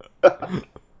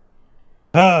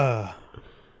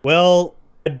 Well,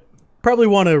 I'd probably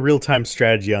want a real-time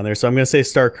strategy on there, so I'm going to say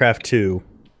StarCraft 2.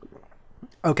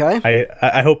 Okay.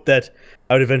 I hope that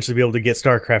I would eventually be able to get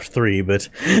StarCraft 3, but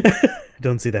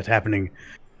don't see that happening.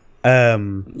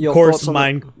 Of Your course, thoughts on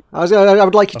mine. I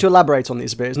would like you to elaborate on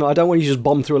these a bit. I don't want you to just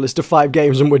bomb through a list of 5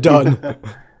 games and we're done.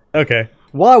 Okay.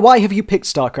 Why have you picked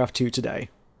StarCraft 2 today?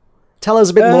 Tell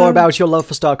us a bit more about your love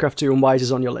for StarCraft 2 and why it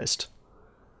is on your list.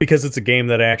 Because it's a game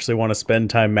that I actually want to spend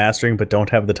time mastering, but don't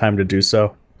have the time to do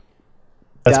so.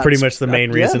 That's pretty much the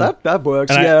main reason. Yeah, that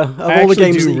works. And yeah, I of all the actually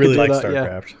games do that you really can do like that, yeah.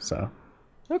 StarCraft, so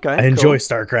Okay, I enjoy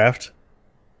StarCraft.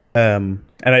 And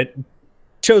I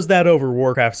chose that over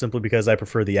Warcraft simply because I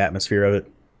prefer the atmosphere of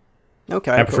it.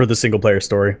 Okay, I prefer the single player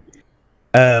story.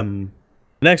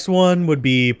 Next one would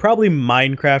be probably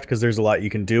Minecraft because there's a lot you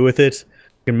can do with it.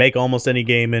 You can make almost any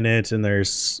game in it, and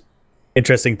there's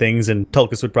interesting things. And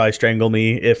Tulkas would probably strangle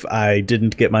me if I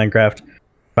didn't get Minecraft.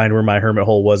 Find where my hermit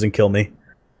hole was and kill me.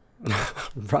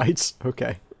 Right.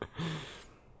 Okay.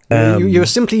 You're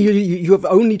simply you have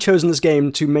only chosen this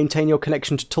game to maintain your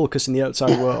connection to Tulkas in the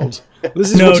outside world.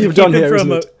 This is what you've done here,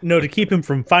 isn't it? No, to keep him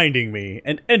from finding me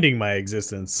and ending my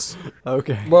existence.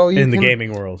 Okay. Well, in the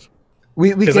gaming world.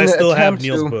 We because can I still have attempt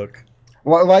Neil's to, book.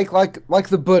 well, like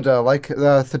the Buddha, like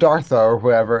Siddhartha or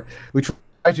whoever. We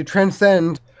try to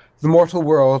transcend the mortal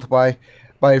world by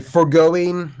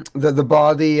foregoing the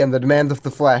body and the demands of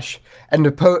the flesh, and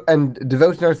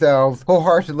devoting ourselves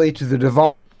wholeheartedly to the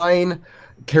divine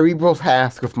cerebral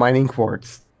task of mining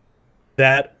quartz.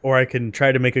 That, or I can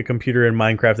try to make a computer in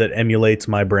Minecraft that emulates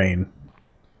my brain.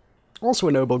 Also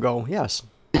a noble goal, yes.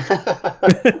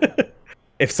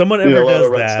 If someone ever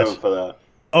does that, for that,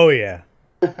 oh yeah.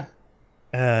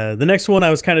 The next one, I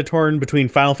was kind of torn between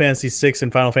Final Fantasy VI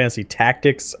and Final Fantasy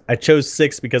Tactics. I chose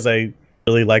 6 because I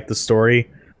really like the story,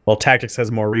 while Tactics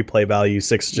has more replay value.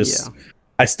 6 just,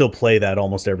 I still play that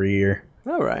almost every year.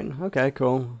 All right. Okay.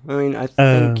 Cool. I mean, I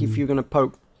think if you're gonna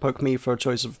poke me for a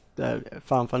choice of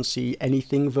Final Fantasy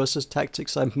anything versus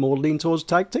Tactics, I'm more lean towards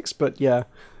Tactics. But yeah,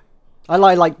 I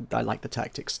like the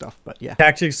Tactics stuff. But yeah,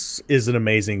 Tactics is an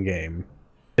amazing game.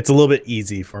 It's a little bit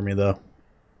easy for me though,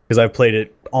 because I've played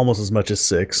it almost as much as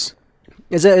 6.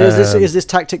 Is this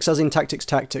Tactics as in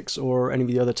Tactics or any of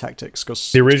the other Tactics?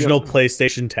 Cause the original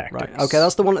PlayStation Tactics. Right. Okay,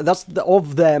 that's the one.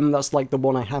 Of them. That's like the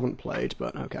one I haven't played.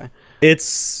 But okay.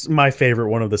 It's my favorite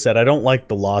one of the set. I don't like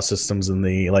the law systems in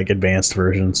the advanced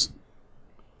versions.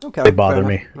 Okay. They bother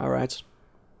me. All right.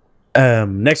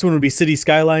 Next one would be City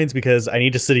Skylines because I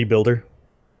need a city builder,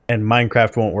 and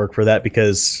Minecraft won't work for that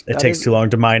because it takes too long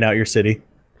to mine out your city.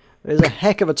 There's a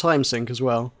heck of a time sink as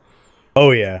well.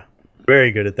 Oh yeah,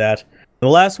 very good at that. The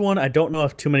last one, I don't know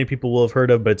if too many people will have heard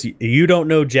of, but it's You Don't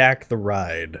Know Jack the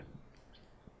Ride.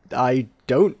 I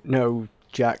don't know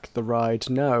Jack the Ride,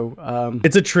 no.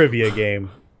 It's a trivia game.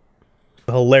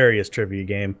 A hilarious trivia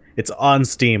game. It's on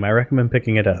Steam. I recommend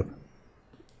picking it up.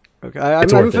 Okay,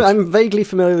 I'm vaguely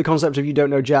familiar with the concept of You Don't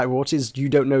Know Jack. What is You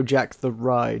Don't Know Jack the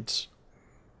Ride?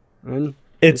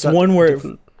 It's one where...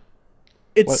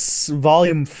 It's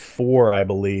volume 4, I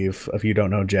believe, of You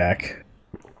Don't Know Jack.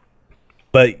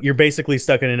 But you're basically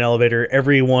stuck in an elevator.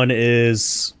 Every one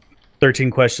is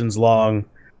 13 questions long.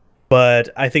 But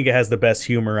I think it has the best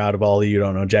humor out of all the You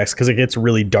Don't Know Jacks because it gets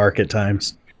really dark at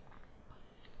times.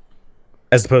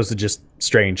 As opposed to just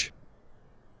strange.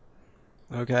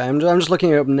 Okay, I'm just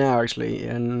looking it up now, actually,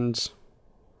 and...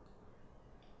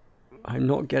 I'm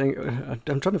not getting...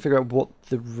 I'm trying to figure out what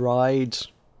the ride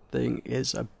thing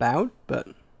is about, but...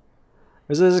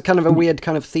 Is this kind of a weird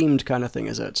kind of themed kind of thing,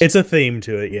 is it? It's a theme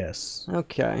to it, yes.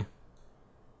 Okay.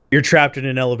 You're trapped in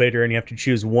an elevator and you have to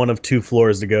choose one of 2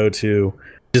 floors to go to,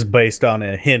 just based on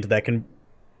a hint that can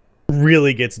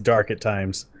really gets dark at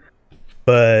times.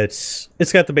 But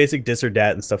it's got the basic dis or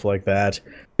dat and stuff like that.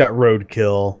 Got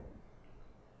roadkill,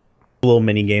 little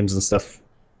mini games and stuff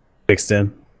fixed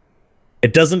in.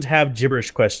 It doesn't have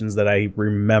gibberish questions that I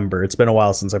remember. It's been a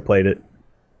while since I played it.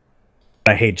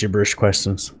 I hate gibberish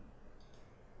questions.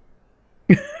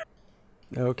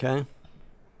 Okay.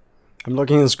 I'm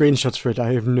looking at the screenshots for it.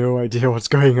 I have no idea what's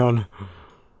going on.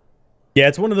 Yeah,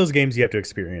 it's one of those games you have to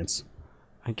experience.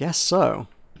 I guess so.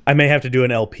 I may have to do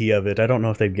an LP of it. I don't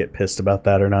know if they'd get pissed about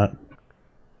that or not.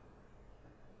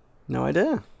 No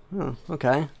idea. Oh,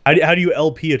 okay. How do you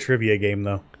LP a trivia game,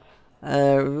 though?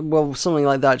 Well, something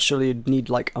like that, surely you'd need,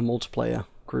 like, a multiplayer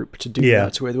group to do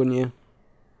that with, wouldn't you?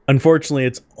 Unfortunately,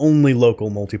 it's only local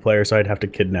multiplayer, so I'd have to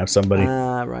kidnap somebody.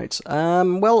 Right.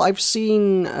 Well, I've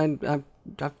seen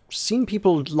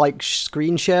people like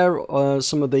screen share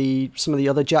some of the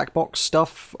other Jackbox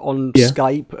stuff on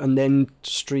Skype and then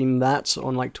stream that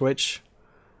on like Twitch,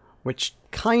 which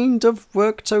kind of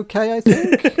worked okay, I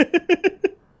think.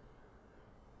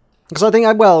 Because I think,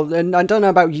 and I don't know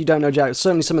about You Don't Know Jack,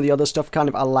 certainly some of the other stuff kind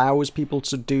of allows people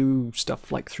to do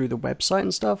stuff like through the website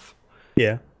and stuff.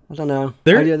 Yeah. I don't know.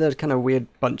 They're kind of weird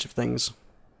bunch of things.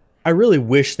 I really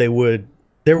wish they would.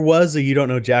 There was a You Don't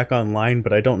Know Jack online,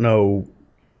 but I don't know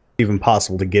even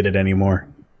possible to get it anymore.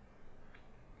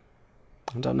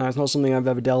 I don't know. It's not something I've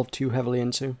ever delved too heavily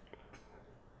into.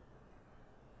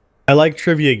 I like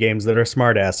trivia games that are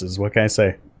smartasses. What can I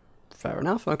say? Fair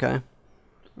enough. Okay.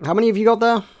 How many have you got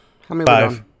there? How many? 5.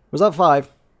 Were done? Was that 5?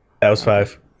 That was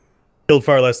 5. Killed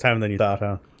far less time than you thought,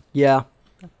 huh? Yeah.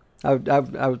 I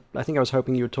think I was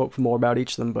hoping you would talk for more about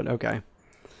each of them, but okay.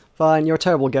 Fine, you're a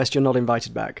terrible guest, you're not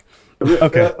invited back.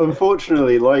 Okay.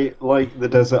 Unfortunately, like the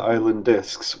Desert Island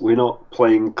discs, we're not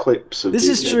playing clips of this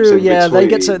these is games true, in yeah, they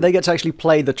between. get to actually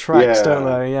play the tracks, Yeah. don't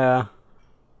they? Yeah.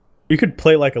 You could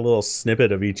play like a little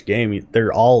snippet of each game.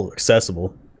 They're all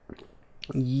accessible.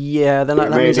 Yeah, then We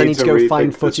that may means I need need to to go rethink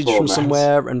find this footage from format.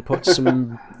 somewhere and put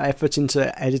some effort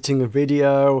into editing a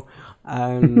video,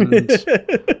 and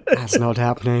that's not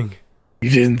happening. You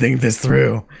didn't think this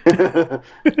through.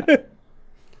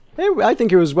 I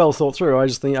think it was well thought through. I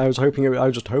was hoping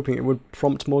it would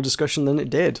prompt more discussion than it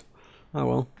did. Oh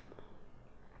well.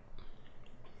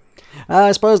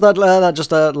 I suppose that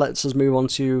just lets us move on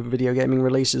to video gaming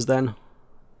releases then.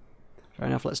 Fair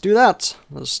enough. Let's do that.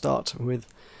 Let's start with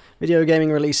video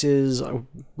gaming releases, a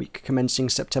week commencing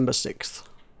September 6th,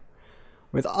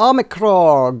 with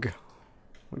Armikrog,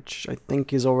 which I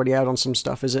think is already out on some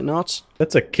stuff. Is it not?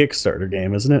 That's a Kickstarter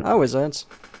game, isn't it? Oh, is it?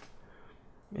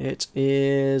 It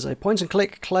is a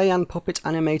point-and-click clay and puppet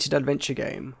animated adventure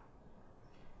game.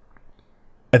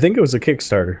 I think it was a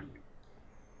Kickstarter.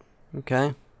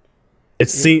 Okay.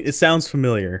 It sounds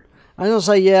familiar. I was gonna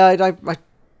say, yeah, I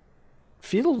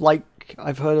feel like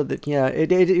I've heard of it. Yeah,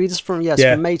 it is from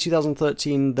from May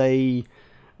 2013. They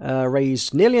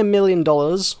raised nearly $1 million,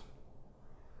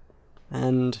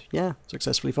 and yeah,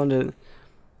 successfully funded it.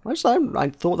 I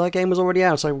thought that game was already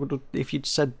out. I would, if you'd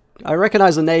said, I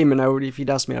recognize the name, and if you'd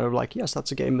asked me, I would be like, yes,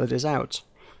 that's a game that is out.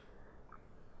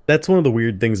 That's one of the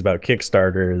weird things about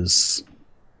Kickstarter is,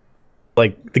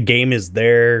 like, the game is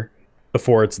there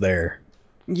before it's there.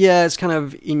 Yeah, it's kind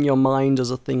of in your mind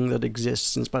as a thing that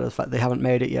exists, in spite of the fact they haven't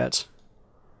made it yet.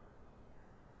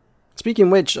 Speaking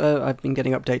of which, I've been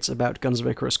getting updates about Guns of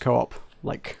Icarus Co-op,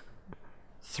 like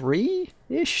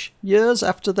 3-ish years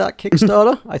after that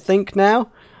Kickstarter, I think now.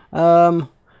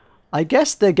 I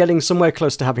guess they're getting somewhere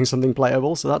close to having something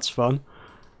playable, so that's fun.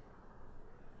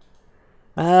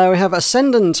 We have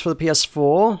Ascendant for the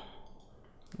PS4,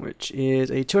 which is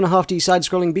a 2.5D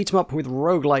side-scrolling beat-em-up with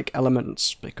roguelike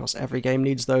elements, because every game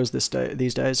needs those these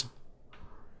days.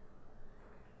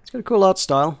 It's got a cool art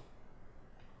style.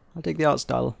 I dig the art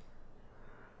style.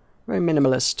 Very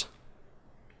minimalist.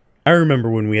 I remember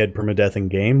when we had permadeath in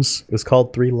games. It was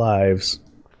called 3 Lives.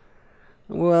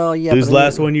 Well, yeah. Lose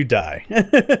last one, you die.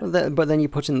 But then you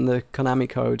put in the Konami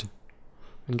code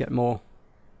and get more.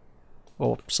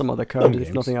 Or some other code,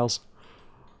 if nothing else.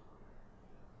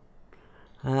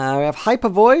 We have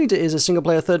Hypervoid. It is a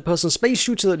single-player third-person space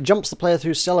shooter that jumps the player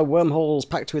through stellar wormholes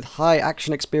packed with high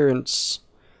action experience.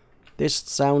 This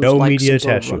sounds no like media some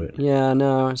attached sort to of, it. Yeah,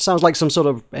 no. It sounds like some sort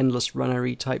of endless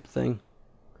runnery type thing.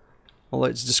 Although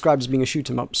it's described as being a shoot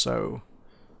 'em up, so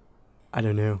I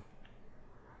don't know.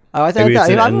 Oh, I think Maybe it's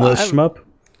an endless shmup?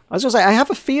 I was gonna say, I have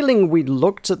a feeling we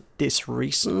looked at this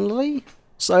recently.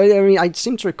 So, I mean, I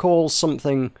seem to recall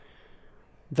something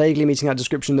vaguely meeting that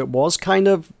description that was kind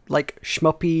of like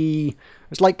shmuppy.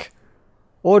 It's like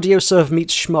audio surf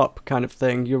meets shmup kind of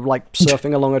thing. You're like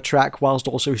surfing along a track whilst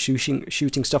also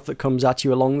shooting stuff that comes at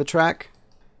you along the track.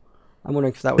 I'm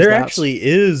wondering if that was There that. actually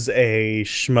is a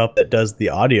shmup that does the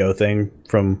audio thing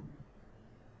from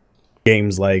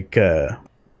games like I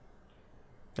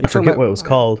forget what it was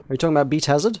called. Are you talking about Beat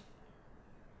Hazard?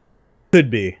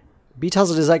 Could be. Beat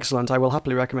Hazard is excellent. I will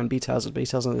happily recommend Beat Hazard. Beat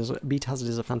Hazard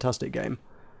is a fantastic game.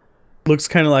 Looks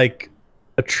kind of like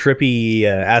a trippy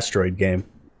asteroid game.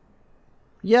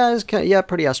 Yeah,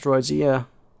 pretty asteroidsy. Yeah,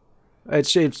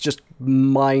 it's just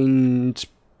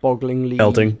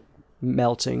mind-bogglingly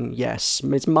melting. Yes,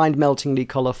 it's mind-meltingly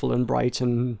colourful and bright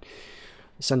and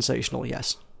sensational.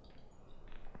 Yes.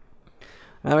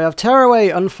 We have Tearaway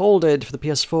Unfolded for the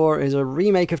PS4. Is a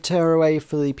remake of Tearaway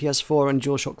for the PS4 and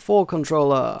DualShock 4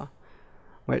 controller,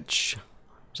 which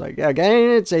is like,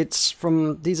 again, it's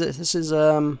from these. This is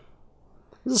the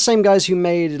same guys who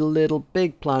made Little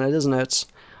Big Planet, isn't it?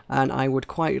 And I would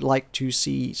quite like to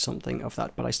see something of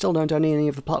that, but I still don't own any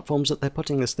of the platforms that they're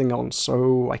putting this thing on,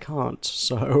 so I can't.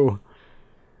 So,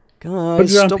 guys,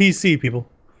 put it on PC, people.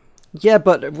 Yeah,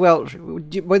 but, well,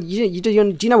 do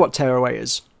you know what Tearaway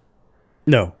is?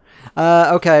 No.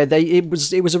 Okay, it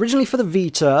was originally for the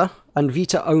Vita and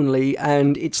Vita only,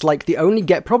 and it's like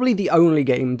probably the only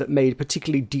game that made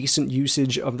particularly decent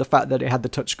usage of the fact that it had the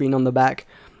touchscreen on the back,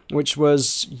 which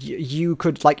was you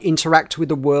could like interact with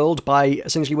the world by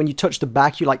essentially when you touched the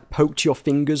back, you like poked your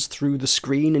fingers through the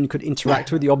screen and could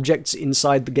interact with the objects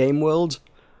inside the game world.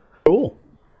 Cool.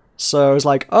 So it's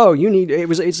like, oh,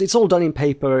 it's all done in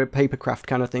papercraft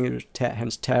kind of thing,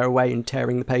 hence tear away and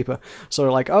tearing the paper.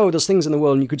 So like, oh, there's things in the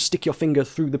world and you could stick your finger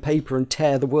through the paper and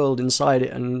tear the world inside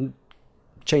it and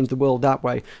change the world that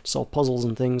way, solve puzzles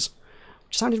and things.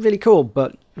 Which sounded really cool,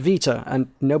 but Vita, and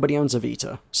nobody owns a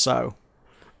Vita, so,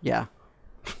 yeah.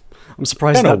 I'm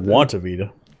surprised I don't want a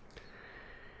Vita.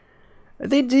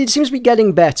 It seems to be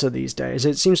getting better these days.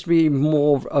 It seems to be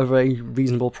more of a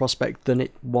reasonable prospect than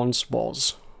it once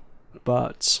was.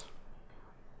 But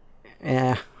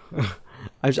yeah,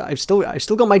 I've still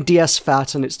got my DS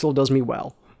Fat, and it still does me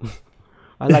well.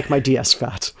 I like my DS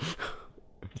Fat.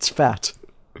 It's fat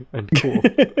and cool.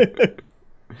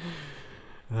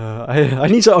 I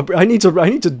need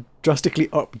to drastically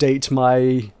update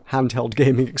my handheld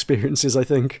gaming experiences, I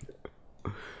think.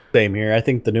 Same here. I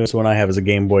think the newest one I have is a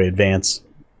Game Boy Advance.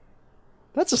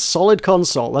 That's a solid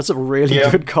console. That's a really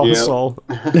good console.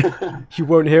 You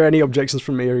won't hear any objections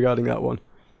from me regarding that one.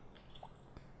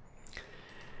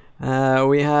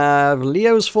 We have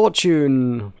Leo's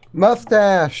Fortune.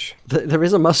 Mustache. There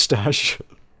is a mustache.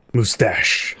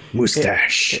 Mustache.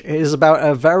 It is about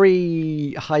a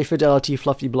very high-fidelity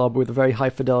fluffy blob with a very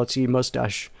high-fidelity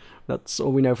mustache. That's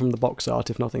all we know from the box art,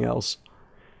 if nothing else.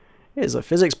 It is a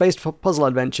physics-based puzzle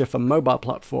adventure for mobile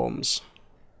platforms.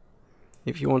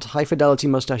 If you want high-fidelity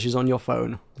mustaches on your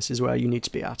phone, this is where you need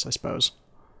to be at, I suppose.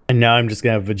 And now I'm just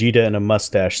going to have Vegeta and a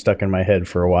mustache stuck in my head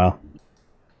for a while.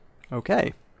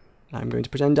 Okay. I'm going to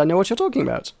pretend I know what you're talking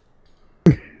about.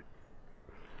 Some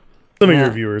of your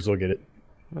viewers will get it.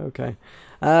 Okay.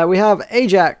 We have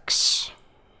Ajax.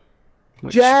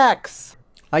 Jax!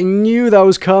 I knew that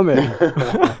was coming.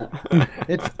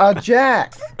 It's a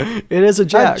Jax! It is a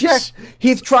Jax.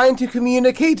 He's trying to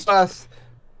communicate to us.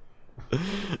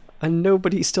 And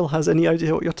nobody still has any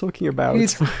idea what you're talking about.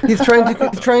 He's trying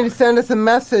to send us a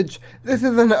message. This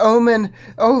is an omen.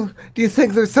 Oh, do you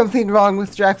think there's something wrong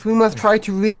with Jax? We must try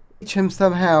to reach him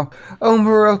somehow. Oh,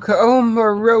 Meroka. Oh,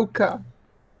 Meroka.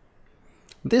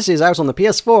 This is out on the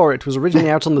PS4. It was originally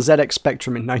out on the ZX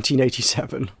Spectrum in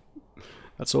 1987.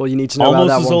 That's all you need to know about that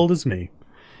one. Almost as old as me.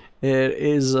 It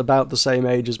is about the same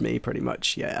age as me, pretty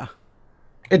much, yeah.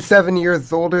 It's 7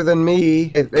 years older than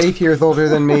me. It's 8 years older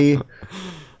than me.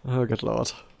 Oh, good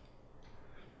lord.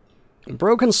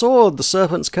 Broken Sword, the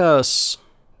Serpent's Curse.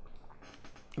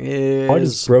 Why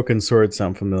does Broken Sword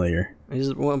sound familiar?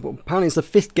 Well, apparently it's the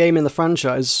 5th game in the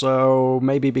franchise, so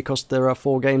maybe because there are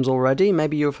 4 games already,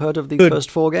 maybe you've heard of the first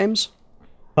 4 games?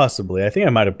 Possibly. I think I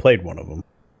might have played one of them.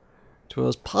 It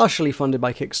was partially funded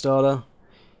by Kickstarter.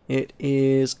 It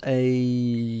is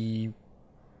a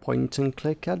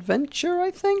point-and-click adventure,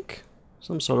 I think?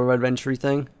 Some sort of adventure-y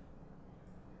thing.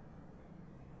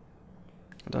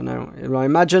 I don't know. I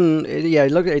imagine, yeah,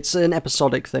 look, it's an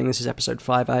episodic thing. This is episode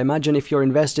 5. I imagine if you're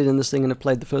invested in this thing and have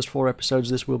played the first 4 episodes,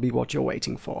 this will be what you're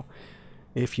waiting for.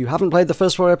 If you haven't played the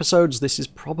first 4 episodes, this is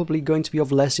probably going to be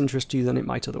of less interest to you than it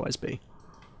might otherwise be.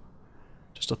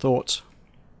 Just a thought.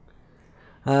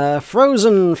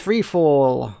 Frozen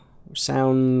Freefall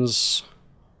sounds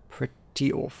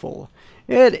pretty awful.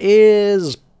 It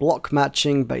is block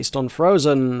matching based on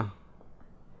Frozen.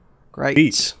 Great.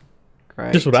 Beat.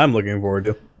 Great. Just what I'm looking forward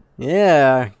to.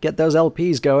 Yeah, get those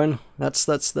LPs going. That's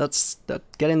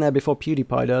get in there before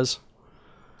PewDiePie does.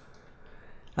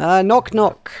 Knock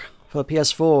Knock for the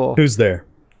PS4. Who's there?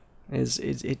 Is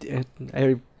it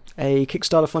a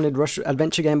Kickstarter-funded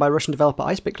adventure game by Russian developer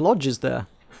Icepick Lodge is there.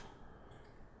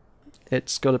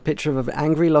 It's got a picture of an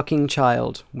angry-looking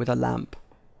child with a lamp.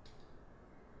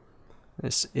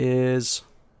 This is,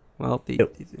 well, the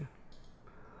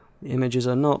images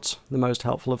are not the most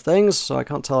helpful of things, so I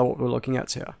can't tell what we're looking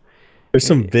at here. There's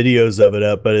some videos of it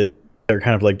up, but they're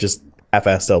kind of like just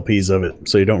half-assed LPs of it,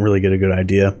 so you don't really get a good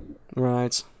idea.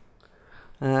 Right.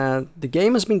 The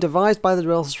game has been devised by the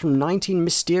developers from 19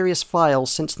 mysterious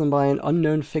files sent to them by an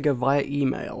unknown figure via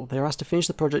email. They are asked to finish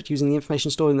the project using the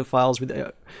information stored in the files, with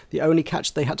the only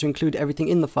catch they had to include everything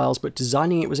in the files, but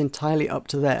designing it was entirely up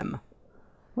to them.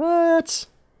 What?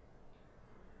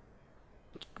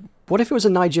 What if it was a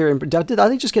Nigerian... Are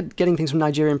they just getting things from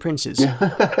Nigerian princes?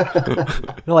 They're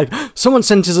like, someone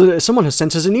has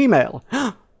sent us an email.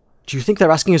 Do you think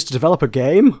they're asking us to develop a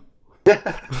game?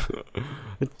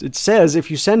 It says if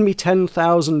you send me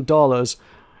 $10,000,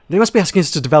 they must be asking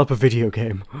us to develop a video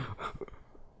game.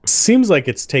 Seems like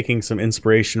it's taking some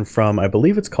inspiration from, I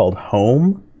believe it's called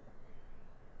Home.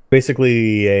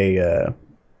 Basically a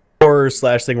horror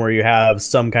slash thing where you have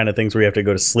some kind of things where you have to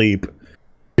go to sleep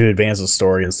to advance the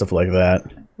story and stuff like that.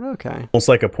 Okay. Almost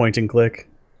like a point and click.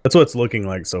 That's what it's looking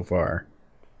like so far.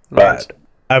 Right. But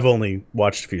I've only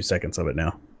watched a few seconds of it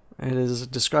now. It is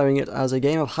describing it as a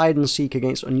game of hide and seek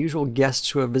against unusual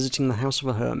guests who are visiting the house of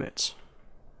a hermit.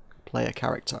 Play a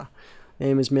character. The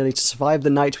aim is merely to survive the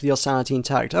night with your sanity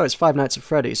intact. Oh, it's Five Nights at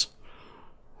Freddy's.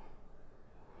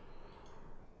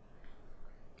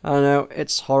 I don't know,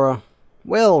 it's horror.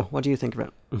 Will, what do you think of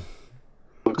it?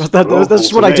 That's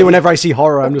just what I do whenever I see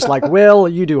horror. I'm just like, Will,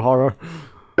 you do horror.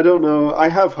 I don't know. I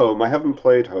have Home. I haven't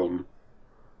played Home.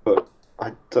 But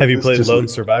have you played Lone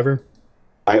Survivor?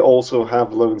 I also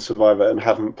have Lone Survivor and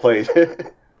haven't played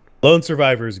it. Lone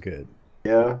Survivor is good.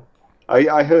 Yeah.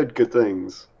 I heard good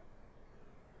things.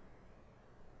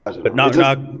 I don't But know.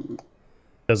 Knock Knock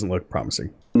doesn't look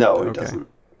promising. No, it doesn't.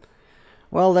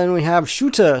 Well, then we have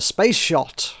Shooter Space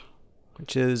Shot,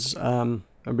 which is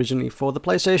originally for the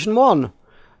PlayStation 1.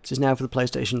 This is now for the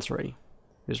PlayStation 3. It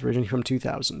was originally from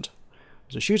 2000. It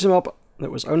was a shoot 'em up that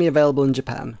was only available in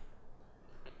Japan.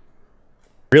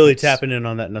 Really tapping in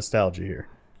on that nostalgia here.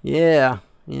 Yeah,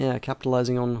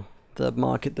 capitalizing on the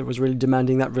market that was really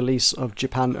demanding that release of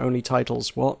Japan-only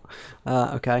titles. What?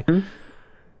 Okay.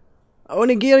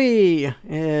 Onigiri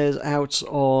is out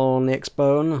on the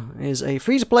Xbone. Is a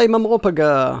free-to-play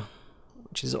Meroka,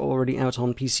 which is already out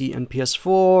on PC and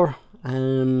PS4.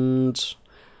 And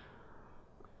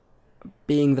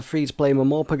being the free-to-play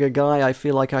Meroka guy, I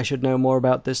feel like I should know more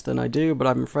about this than I do, but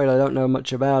I'm afraid I don't know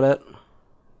much about it.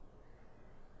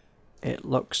 It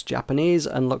looks Japanese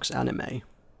and looks anime.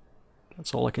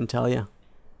 That's all I can tell you.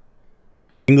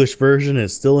 English version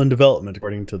is still in development,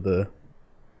 according to the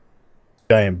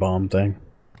giant bomb thing.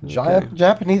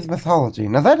 Japanese mythology.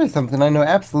 Now that is something I know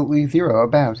absolutely zero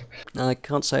about. I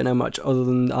can't say no much other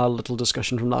than our little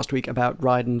discussion from last week about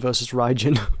Raiden versus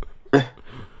Raijin.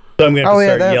 So I'm going to have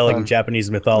to start yelling fun.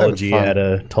 Japanese mythology at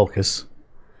Tulkas.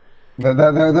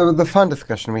 The fun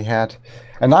discussion we had.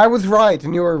 And I was right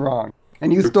and you were wrong.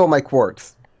 And you stole my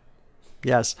quartz.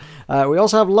 Yes. We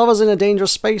also have Lovers in a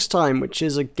Dangerous Space-Time, which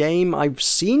is a game I've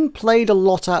seen played a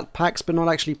lot at PAX, but not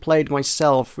actually played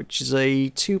myself, which is a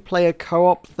two-player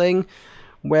co-op thing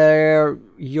where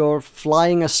you're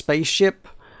flying a spaceship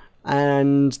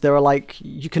and there are like,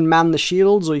 you can man the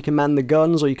shields or you can man the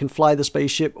guns or you can fly the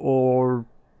spaceship or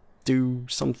do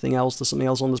something else. There's something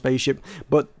else on the spaceship,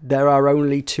 but there are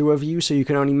only two of you, so you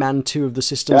can only man two of the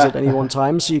systems at any one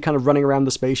time. So you're kind of running around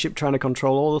the spaceship trying to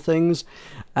control all the things,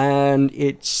 and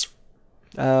it's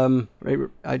I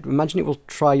imagine it will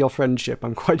try your friendship.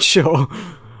 I'm quite sure.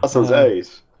 That sounds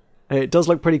ace. It does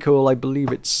look pretty cool. I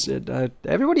believe it's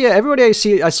everybody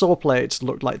I saw play it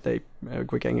looked like they were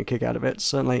getting a kick out of it.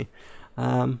 Certainly.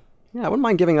 Yeah, I wouldn't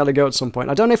mind giving that a go at some point.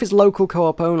 I don't know if it's local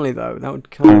co-op only though. That would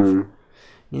kind of.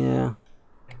 Yeah.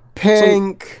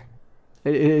 Pink.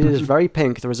 It is very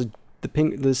pink. There is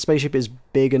the spaceship is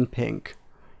big and pink.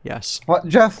 Yes. What?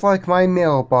 Just like my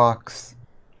mailbox.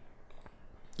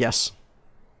 Yes.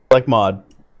 Like Mod.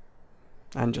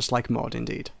 And just like Mod,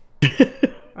 indeed.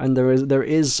 And there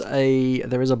is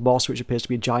a boss which appears to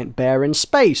be a giant bear in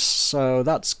space, so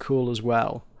that's cool as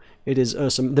well. It is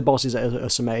Ursa. The boss is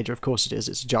Ursa Major, of course it is.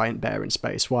 It's a giant bear in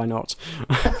space. Why not?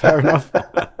 Fair enough.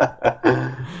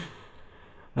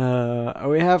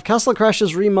 We have Castle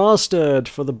Crashers Remastered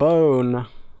for the Bone.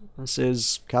 This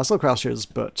is Castle Crashers,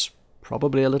 but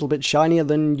probably a little bit shinier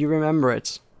than you remember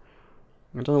it.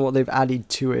 I don't know what they've added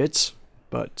to it,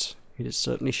 but it is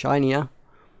certainly shinier.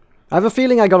 I have a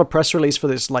feeling I got a press release for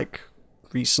this like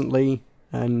recently,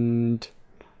 and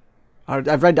I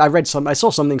saw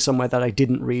something somewhere that I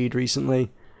didn't read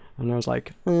recently, and I was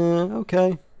like,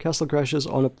 okay, Castle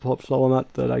Crashers on a platformer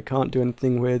that I can't do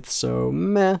anything with, so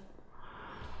meh.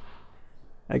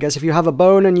 I guess if you have a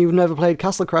bone and you've never played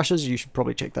Castle Crashers, you should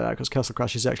probably check that out, because Castle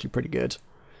Crashers is actually pretty good.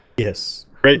 Yes.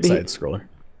 Great side-scroller.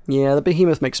 Yeah, the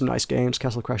Behemoth makes some nice games.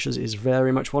 Castle Crashers is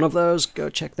very much one of those. Go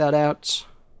check that out.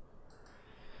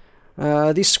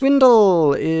 The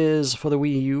Swindle is for the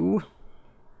Wii U,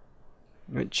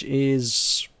 which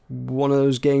is one of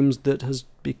those games that has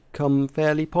become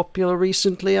fairly popular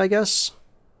recently, I guess.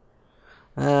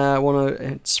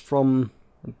 It's from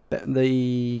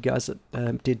the guys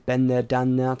that did Been There,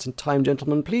 Done That, and Time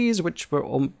Gentlemen Please, which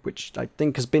I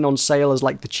think has been on sale as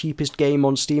like the cheapest game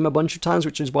on Steam a bunch of times,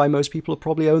 which is why most people have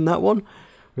probably owned that one.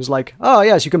 It was like, oh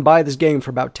yes, you can buy this game for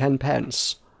about 10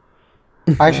 pence.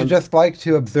 I should just like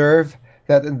to observe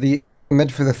that the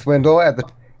meant for the swindle.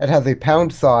 It has a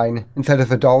pound sign instead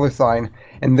of a dollar sign,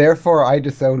 and therefore I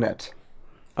disown it.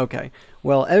 Okay.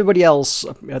 Well, everybody else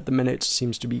at the minute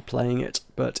seems to be playing it,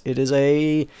 but it is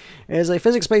a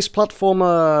physics-based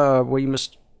platformer where you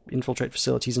must infiltrate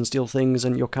facilities and steal things,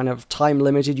 and you're kind of time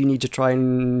limited. You need to try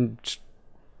and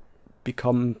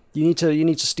become. You need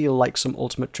to steal like some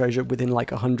ultimate treasure within like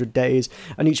 100 days,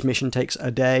 and each mission takes a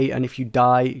day. And if you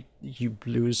die, you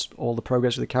lose all the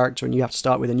progress with the character, and you have to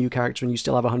start with a new character, and you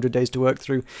still have 100 days to work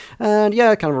through. And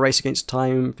yeah, kind of a race against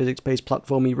time, physics-based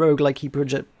platformy, roguelike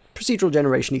procedural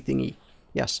generation-y thingy.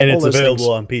 Yes, And all it's those available things.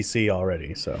 on PC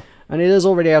already, so. And it is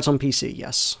already out on PC,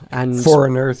 yes. And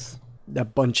Foreigners. a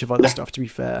bunch of other stuff, to be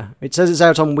fair. It says it's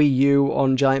out on Wii U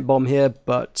on Giant Bomb here,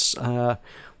 but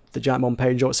the Giant Bomb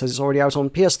page it says it's already out on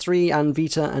PS3 and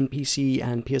Vita and PC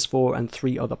and PS4 and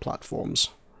 3 other platforms.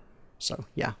 So,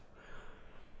 yeah.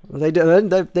 They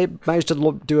managed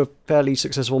to do a fairly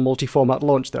successful multi-format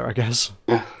launch there, I guess.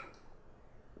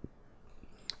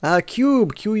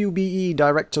 Cube, QUBE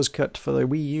Director's Cut for the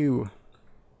Wii U.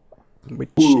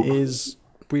 Which is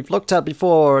we've looked at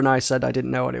before, and I said I didn't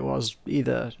know what it was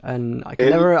either, and I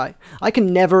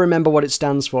can never remember what it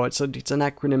stands for. It's an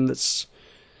acronym that's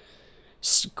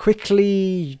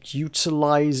quickly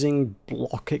utilizing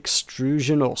block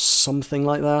extrusion or something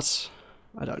like that.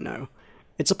 I don't know.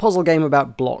 It's a puzzle game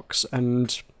about blocks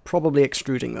and probably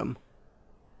extruding them,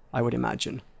 I would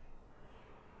imagine.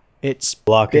 It's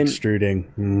Block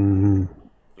extruding.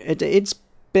 It's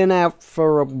been out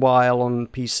for a while on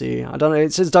PC. I don't know.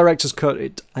 It says Director's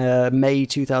Cut May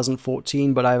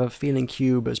 2014, but I have a feeling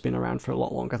Cube has been around for a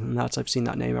lot longer than that. I've seen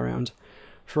that name around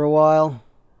for a while.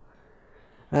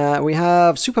 We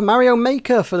have Super Mario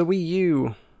Maker for the Wii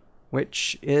U,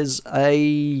 which is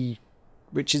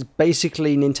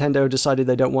basically Nintendo decided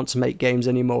they don't want to make games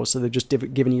anymore, so they've just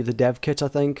given you the dev kit, I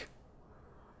think.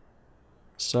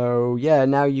 So yeah,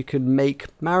 now you can make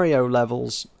Mario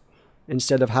levels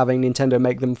instead of having Nintendo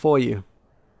make them for you.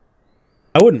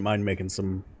 I wouldn't mind making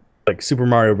some like Super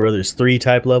Mario Brothers 3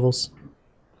 type levels.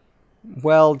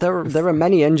 Well, there are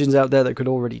many engines out there that could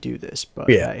already do this, but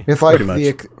Yeah. hey. It's like Pretty much.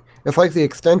 it's like the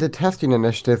extended testing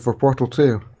initiative for Portal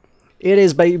 2. It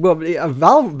is,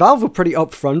 Valve were pretty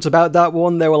upfront about that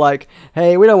one. They were like,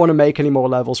 "Hey, we don't want to make any more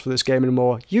levels for this game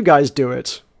anymore. You guys do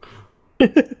it."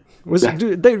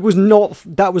 That was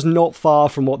not far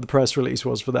from what the press release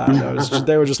was for that.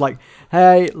 They were just like,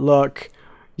 "Hey, look,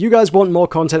 you guys want more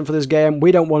content for this game.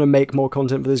 We don't want to make more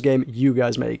content for this game. You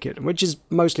guys make it," which is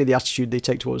mostly the attitude they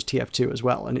take towards TF2 as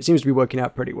well, and it seems to be working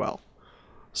out pretty well.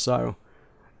 So,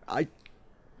 I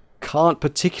can't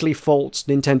particularly fault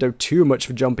Nintendo too much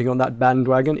for jumping on that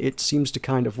bandwagon. It seems to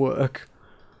kind of work.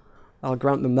 I'll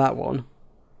grant them that one.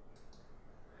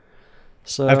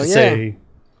 So, I have to say,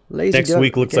 Lazy next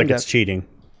week looks like it's cheating.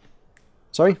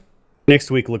 Sorry?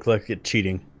 Next week looks like it's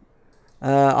cheating.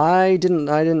 I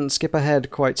didn't skip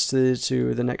ahead quite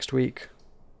to the next week.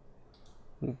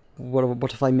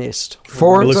 What have I missed?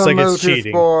 Forza looks like it's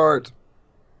cheating. Motorsport.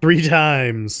 3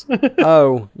 times.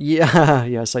 Oh, yeah,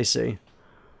 yes, I see.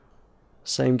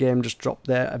 Same game just dropped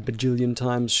there a bajillion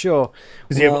times. Sure.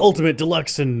 Because you have Ultimate,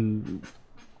 Deluxe, and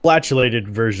flatulated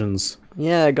versions.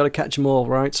 Yeah, gotta catch them all,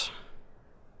 right?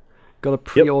 Gotta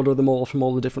pre-order them all from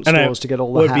all the different stores to get all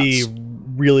the what would hats. be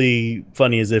really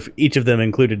funny is if each of them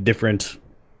included different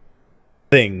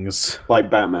things. Like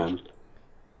Batman.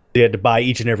 You had to buy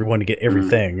each and every one to get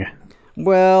everything.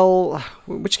 Well,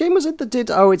 which game was it that did?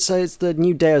 Oh, it's the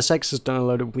new Deus Ex has done a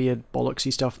load of weird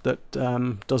bollocksy stuff that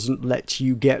doesn't let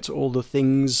you get all the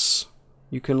things.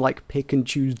 You can like pick and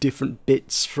choose different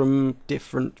bits from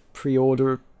different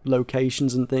pre-order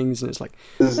locations and things, and it's like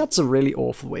that's a really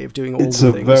awful way of doing all the things.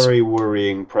 It's a very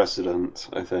worrying precedent,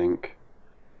 I think.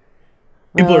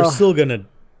 People are still gonna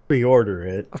pre-order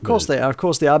it. Of course they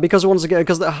are, because once again,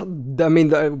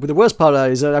 the worst part of that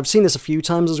is that I've seen this a few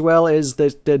times as well, is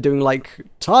that they're doing like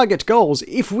target goals.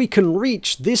 If we can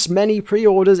reach this many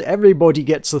pre-orders, everybody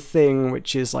gets a thing,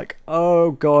 which is like,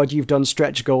 oh god, you've done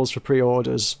stretch goals for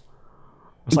pre-orders.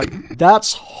 It's like,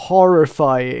 that's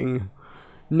horrifying.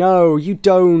 No, you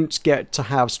don't get to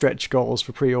have stretch goals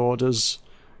for pre-orders.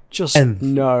 Just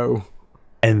no.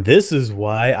 And this is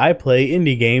why I play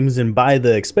indie games and buy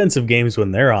the expensive games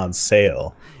when they're on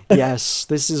sale. Yes,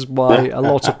 this is why a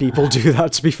lot of people do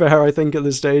that, to be fair, I think, at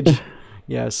this stage.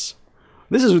 Yes.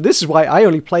 This is why I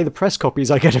only play the press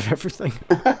copies I get of everything.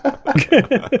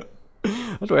 That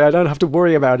way I don't have to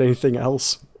worry about anything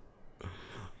else.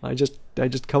 I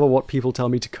just cover what people tell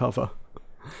me to cover.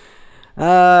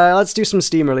 Let's do some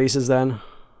Steam releases then.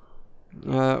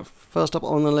 First up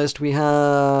on the list we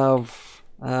have...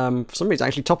 for some reason,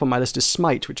 actually top of my list is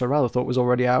Smite, which I rather thought was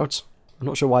already out. I'm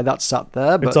not sure why that's sat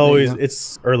there, but It's always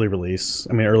it's early release.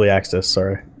 I mean, early access.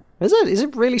 Sorry, Is it? Is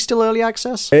it really still early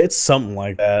access? it's something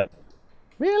like that.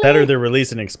 Really? That or they're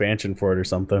releasing an expansion for it or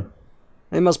something.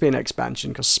 It must be an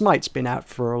expansion, because Smite's been out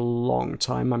for a long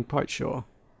time, I'm quite sure.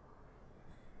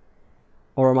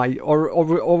 Or am I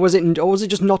or was it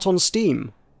just not on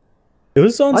Steam? It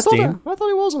was on Steam. I thought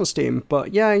it was on Steam,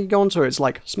 but yeah, you go onto it, it's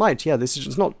like Smite. Yeah, this is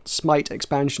it's not Smite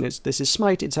expansion. This is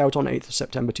Smite. It's out on 8th of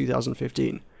September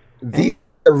 2015. The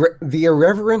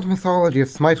irreverent mythology of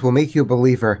Smite will make you a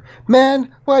believer.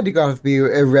 Man, why do you gotta be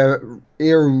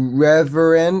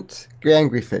irreverent?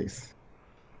 Angry face.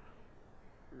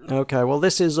 Okay, well,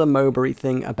 this is a MOBA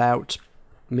thing about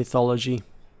mythology.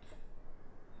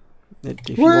 If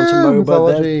you want a MOBA,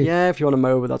 mythology. yeah, if you want a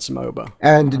MOBA, that's a MOBA.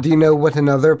 And do you know what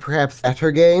another, perhaps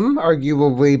better game,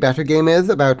 arguably better game is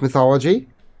about mythology?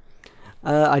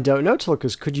 I don't know,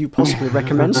 Tulkas. Could you possibly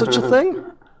recommend such a thing?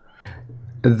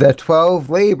 The 12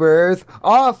 Labors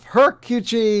of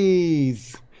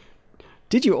Hercules!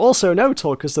 Did you also know,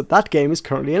 Tulkas, that that game is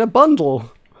currently in a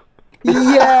bundle?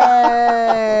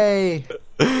 Yay!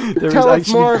 Tell us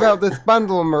more about this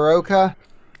bundle, Meroka.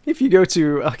 If you go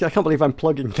to... I can't believe I'm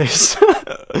plugging this.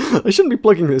 I shouldn't be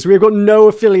plugging this. We have got no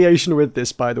affiliation with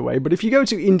this, by the way. But if you go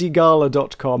to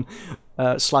indiegala.com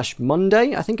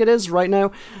 /Monday, I think it is right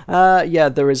now, yeah,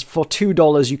 there is, for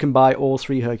 $2, you can buy all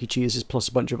 3 Hercules plus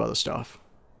a bunch of other stuff.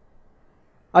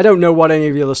 I don't know what any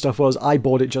of the other stuff was. I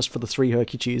bought it just for the 3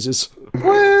 Hercules.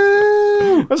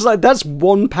 I was like, that's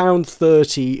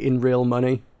 £1.30 in real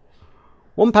money.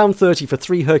 £1.30 for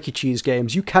 3 Hercules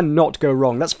games. You cannot go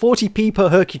wrong. That's 40p per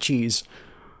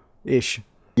Hercules-ish.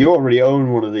 You already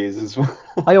own one of these as well.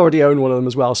 I already own one of them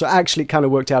as well, so actually it kind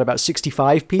of worked out about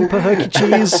 65p per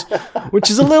Hercules, which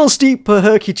is a little steep per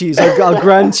Hercules, I'll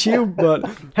grant you, but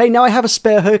hey, now I have a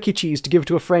spare Hercules to give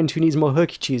to a friend who needs more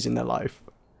Hercules in their life.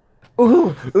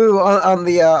 Ooh, on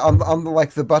the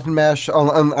like the button mash,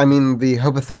 I mean the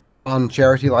Hobathon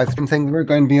charity live stream thing we're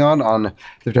going to be on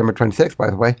September 26th,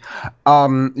 by the way.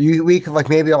 We could like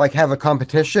maybe like have a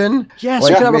competition. Yes,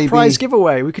 like, we could have a prize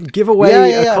giveaway. We could give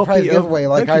away a copy prize of giveaway,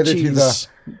 like either to Hercules.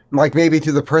 maybe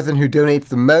to the person who donates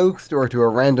the most, or to a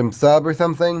random sub or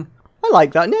something. I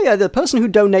like that. Yeah, the person who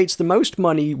donates the most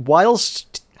money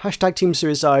whilst #Team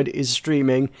Suicide is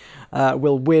streaming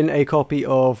will win a copy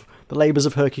of The Labors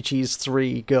of Hercules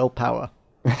 3 Girl Power.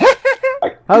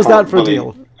 How's that for a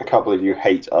deal? I can't believe you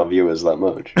hate our viewers that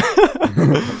much.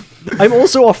 I'm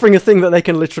also offering a thing that they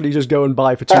can literally just go and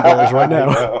buy for $2 right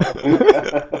now.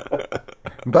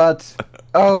 But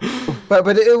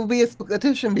it will be a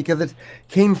petition because it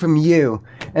came from you.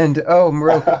 And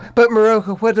Meroka. But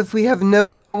Meroka, what if we have no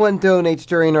one donate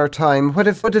during our time? What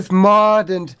if Maud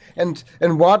and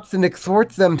Watson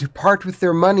exhorts them to part with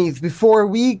their monies before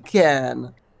we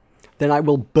can? Then I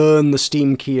will burn the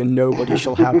Steam key and nobody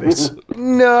shall have it.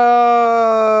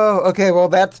 No. Okay, well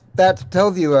that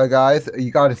tells you guys, you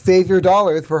gotta save your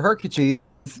dollars for Hercules.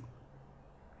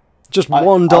 Just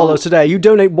 $1 today. You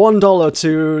donate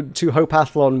 $1 to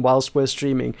Hopathlon whilst we're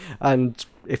streaming, and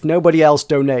if nobody else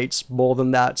donates more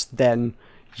than that, then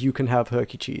you can have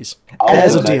Hercules.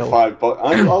 There's a deal.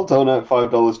 I'll donate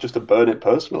 $5 just to burn it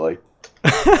personally.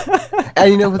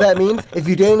 And you know what that means? If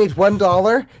you donate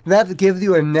 $1, that gives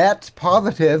you a net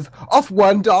positive of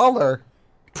 $1.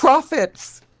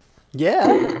 Profits.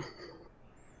 Yeah.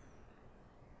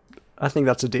 I think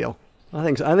that's a deal. I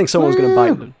think someone's going to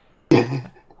bite it.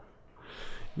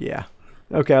 Yeah.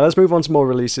 Okay, let's move on to more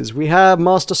releases. We have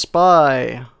Master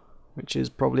Spy, which is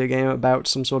probably a game about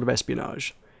some sort of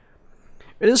espionage.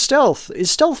 It is stealth.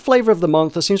 It's stealth flavor of the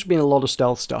month. There seems to be a lot of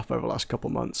stealth stuff over the last couple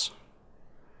months.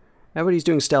 Everybody's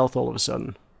doing stealth all of a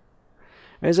sudden.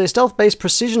 It is a stealth-based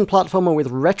precision platformer with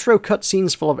retro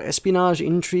cutscenes full of espionage,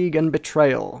 intrigue, and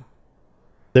betrayal.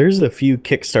 There's a few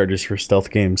Kickstarters for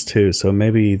stealth games too, so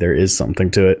maybe there is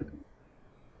something to it.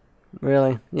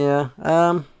 Really? Yeah.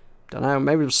 Don't know.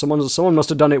 Maybe someone must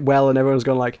have done it well, and everyone's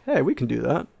gone like, "Hey, we can do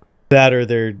that." That, or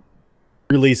they're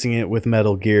releasing it with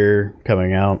Metal Gear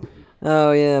coming out.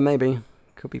 Oh yeah, maybe.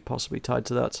 Could be possibly tied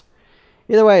to that.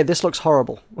 Either way, this looks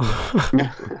horrible.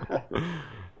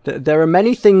 There are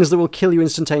many things that will kill you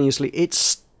instantaneously.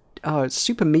 It's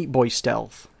Super Meat Boy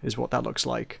stealth is what that looks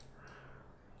like.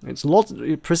 It's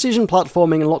precision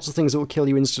platforming and lots of things that will kill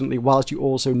you instantly, whilst you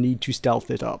also need to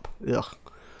stealth it up. Ugh.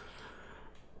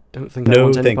 Don't think I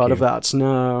want any part of that.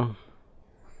 No.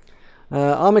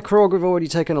 Army Krog we've already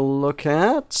taken a look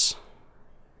at.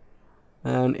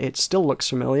 And it still looks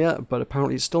familiar, but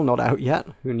apparently it's still not out yet.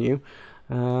 Who knew?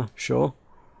 Sure.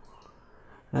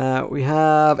 We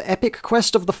have Epic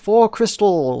Quest of the Four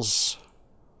Crystals,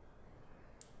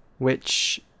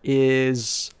 which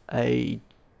is a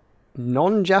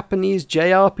non-Japanese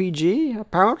JRPG,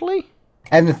 apparently.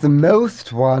 And it's the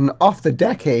most one of the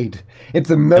decade. It's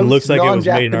the most looks like it was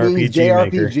made in non-Japanese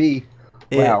RPG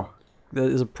JRPG. Wow.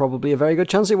 There's probably a very good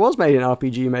chance it was made in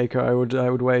RPG Maker, I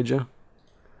would wager.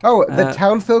 Oh, the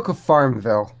townfolk of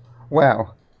Farmville.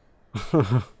 Wow.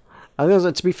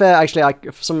 To be fair, actually,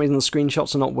 for some reason the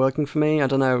screenshots are not working for me. I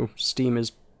don't know. Steam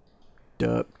is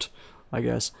derped, I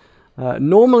guess.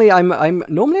 Normally, I'm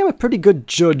a pretty good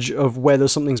judge of whether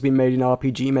something's been made in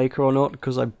RPG Maker or not,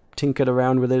 because I've tinkered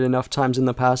around with it enough times in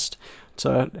the past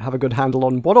to have a good handle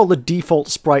on what all the default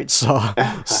sprites are.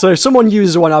 So if someone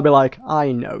uses one, I'll be like,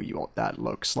 I know what that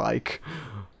looks like.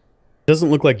 It doesn't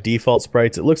look like default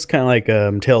sprites. It looks kind of like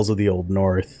Tales of the Old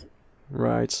North.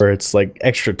 Right. Where it's like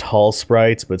extra tall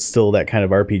sprites, but still that kind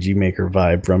of RPG Maker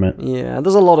vibe from it. Yeah,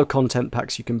 there's a lot of content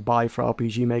packs you can buy for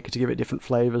RPG Maker to give it different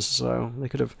flavors, so they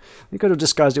could have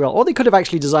disguised it well. Or they could have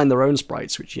actually designed their own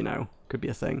sprites, which, could be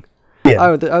a thing. Yeah.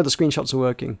 Oh, the screenshots are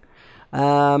working.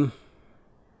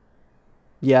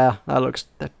 Yeah,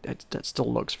 that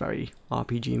still looks very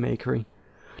RPG Makery.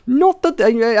 Not that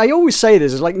I always say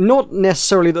this, it's like not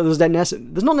necessarily that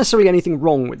there's not necessarily anything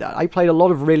wrong with that. I played a lot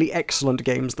of really excellent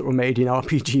games that were made in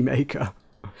RPG Maker.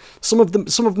 Some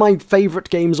of my favorite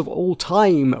games of all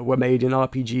time were made in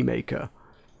RPG Maker.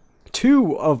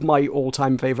 2 of my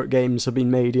all-time favorite games have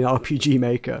been made in RPG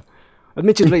Maker.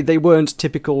 Admittedly, they weren't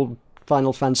typical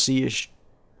Final Fantasy-ish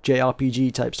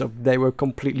JRPG type stuff. They were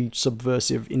completely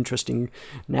subversive, interesting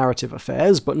narrative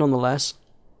affairs, but nonetheless,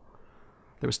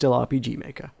 they were still RPG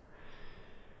Maker.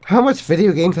 How much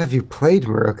video games have you played,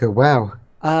 Meroka? Wow.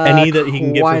 Any that he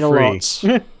can get for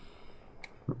free.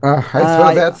 I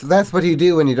suppose that's what you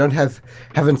do when you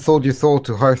haven't sold your soul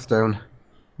to Hearthstone.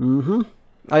 Mm-hmm.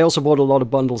 I also bought a lot of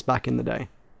bundles back in the day.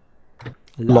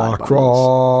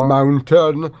 Lacra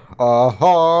Mountain, a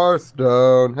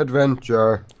Hearthstone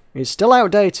adventure. It's still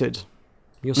outdated.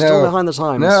 You're still behind the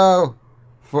times. No.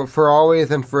 For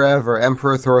always and forever,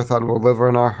 Emperor Thorthon will live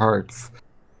in our hearts.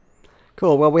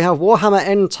 Cool. Well, we have Warhammer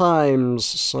End Times,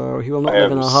 so he will not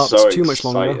live in our hearts too much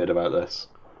longer. I'm so excited about this.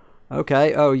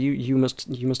 Okay. Oh, you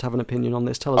must have an opinion on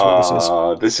this. Tell us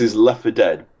what this is. This is Left 4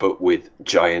 Dead, but with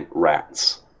giant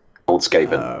rats. Old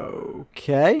Skaven.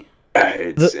 Okay.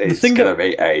 It's gonna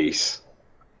be ace.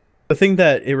 The thing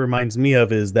that it reminds me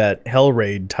of is that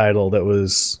Hellraid title that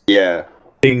was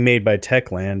being made by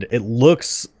Techland. It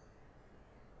looks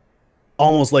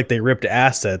almost like they ripped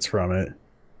assets from it.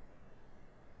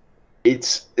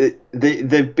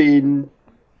 They've been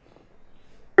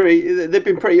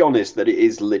pretty honest that it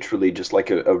is literally just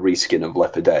like a reskin of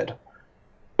Left 4 Dead,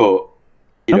 but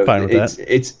I'm fine with that.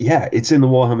 It's in the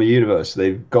Warhammer universe.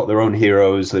 They've got their own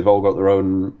heroes. They've all got their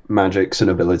own magics and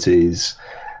abilities,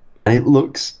 and it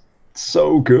looks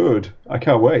so good. I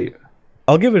can't wait.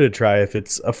 I'll give it a try if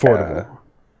it's affordable.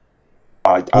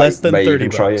 Less than may 30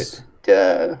 even try bucks. it.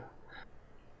 Yeah,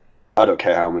 I don't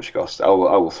care how much it costs. I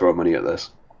will throw money at this.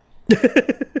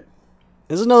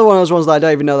 There's another one of those ones that I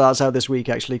don't even know that's out this week,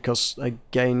 actually, because,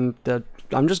 again,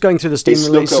 I'm just going through the Steam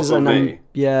releases, and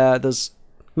there's...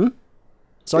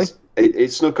 Sorry?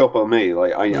 It snuck up on me.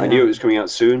 Like I knew it was coming out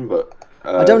soon, but...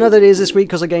 I don't know that it is this week,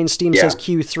 because, again, Steam says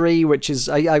Q3, which is...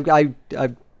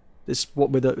 this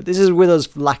is with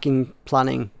us lacking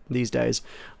planning these days.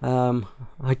 I'm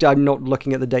not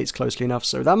looking at the dates closely enough,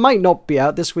 so that might not be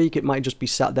out this week. It might just be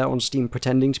sat there on Steam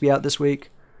pretending to be out this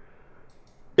week.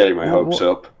 Getting my hopes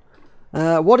up.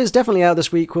 What is definitely out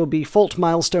this week will be Fault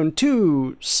Milestone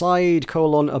 2,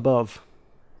 Above.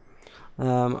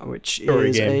 Which Story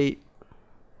is game.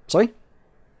 Sorry?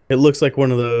 It looks like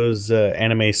one of those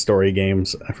anime story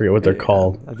games. I forget what they're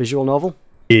called. A visual novel?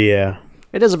 Yeah.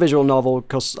 It is a visual novel,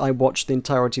 because I watched the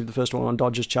entirety of the first one on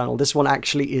Dodger's channel. This one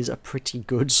actually is a pretty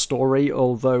good story,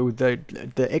 although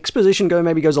the exposition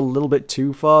maybe goes a little bit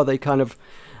too far. They kind of...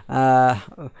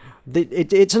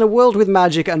 it's in a world with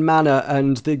magic and mana,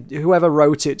 and whoever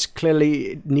wrote it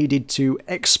clearly needed to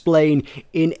explain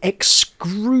in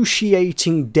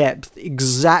excruciating depth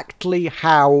exactly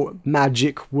how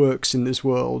magic works in this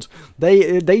world.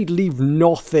 They leave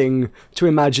nothing to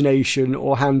imagination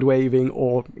or hand waving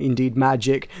or indeed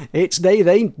magic.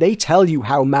 They tell you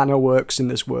how mana works in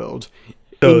this world.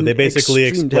 So they basically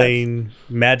explain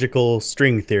magical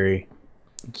string theory.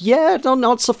 Yeah,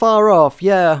 not so far off.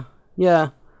 Yeah.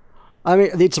 I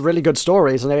mean, it's a really good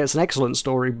story. It's an excellent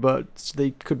story, but they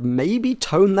could maybe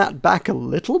tone that back a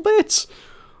little bit.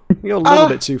 You're a little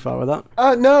bit too far with that.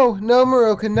 No,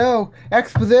 Meroka, no.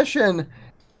 Exposition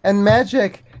and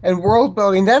magic and world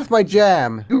building, that's my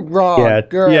jam. You're wrong,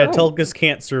 girl. Yeah, Telgus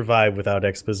can't survive without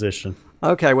exposition.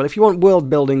 Okay, well, if you want world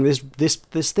building,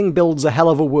 this thing builds a hell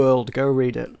of a world. Go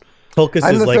read it. Tulkas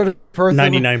I'm is the like sort of person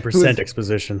 99%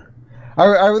 exposition.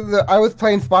 I was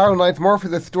playing Spiral Knights more for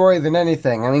the story than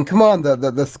anything. I mean, come on,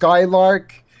 the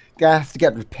Skylark has to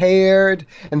get repaired,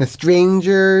 and the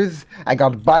strangers, I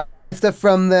got to buy stuff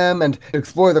from them and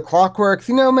explore the clockworks.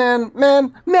 You know, man.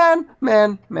 And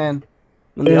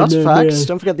the artifacts.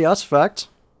 Don't forget the artifact.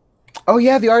 Oh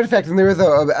yeah, the artifacts, and there was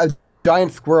a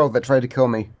giant squirrel that tried to kill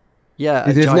me. Yeah,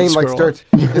 His name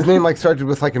started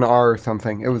with like an R or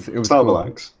something. It was cool.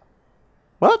 Snorlax.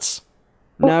 What?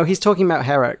 No, he's talking about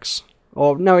Herex.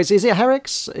 Or no, is it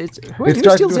Herex? Who It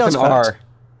started steals with the an artifact? R.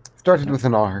 Started with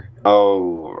an R.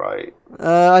 Oh, right.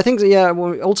 I think that,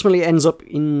 well, ultimately ends up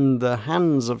in the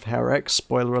hands of Herex.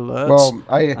 Spoiler alert. Well,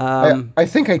 I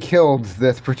think I killed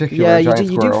this particular giant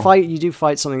squirrel. You do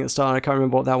fight something at the start. I can't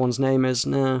remember what that one's name is.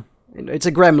 No, it's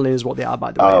a gremlin, is what they are,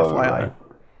 by the way. FYI. Right.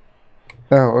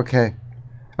 Oh, okay.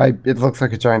 It looks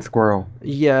like a giant squirrel.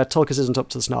 Yeah, Tulkas isn't up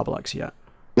to the Snarlax yet.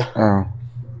 Oh.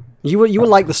 You will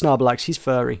like the Snarlax. He's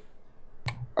furry,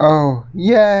 Oh,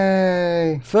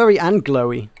 yay! furry and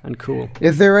glowy and cool.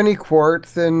 Is there any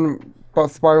quartz in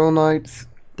Spiral Knights?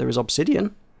 There is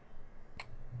obsidian.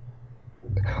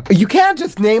 You can't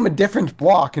just name a different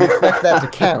block and expect that to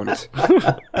count.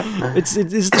 It's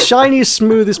the shiniest,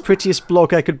 smoothest, prettiest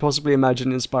block I could possibly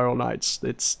imagine in Spiral Knights.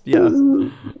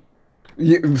 You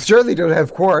surely don't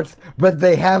have quartz, but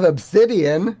they have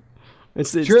obsidian.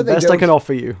 It's Sure the they best I don't. can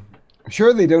offer you.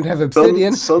 Sure, they don't have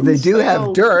obsidian. They do have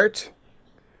Sunstone. dirt.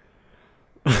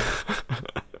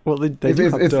 Well, they do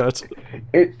have dirt.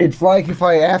 It's like if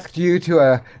I asked you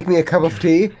to give me a cup of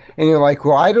tea, and you're like,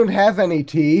 well, I don't have any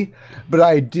tea, but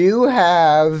I do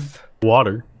have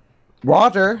Water.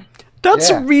 water. That's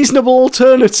Yeah. a reasonable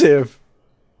alternative.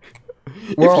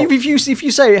 Well, If you say if you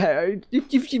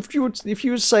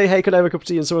would say, hey, can I have a cup of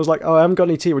tea, and someone's like, oh, I haven't got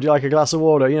any tea, would you like a glass of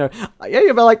water? You know, yeah,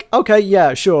 you'd be like, okay,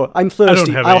 yeah, sure, I'm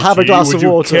thirsty, I'll have a glass of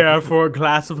water. Would you care for a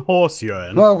glass of horse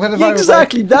urine? well, what if I was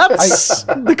Exactly, that's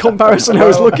the comparison I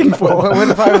was looking for. What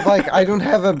if I was like, I don't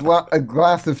have a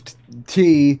glass of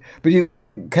tea, but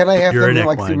can I have Urine something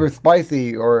like equine. super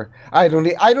spicy? Or I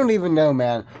don't even know,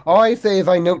 man. All I say is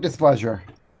I note displeasure.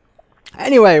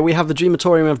 Anyway, we have the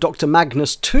Dreamatorium of Dr.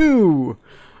 Magnus 2,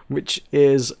 which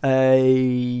is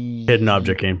a Hidden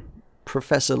object game.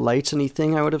 Professor Layton-y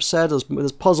thing, I would have said.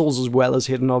 There's puzzles as well as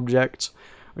hidden object.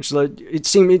 Which it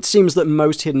seems that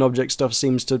most hidden object stuff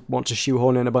seems to want to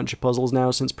shoehorn in a bunch of puzzles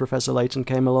now since Professor Layton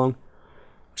came along.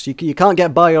 So you can't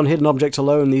get by on hidden object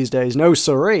alone these days. No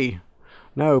siree.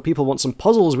 No, people want some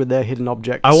puzzles with their hidden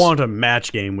objects. I want a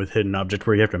match game with hidden object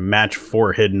where you have to match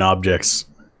 4 hidden objects.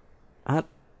 That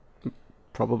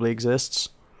probably exists.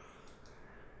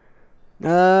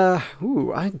 Lovers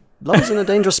in a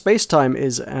Dangerous Spacetime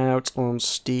is out on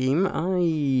Steam.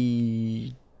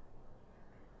 I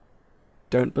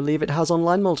don't believe it has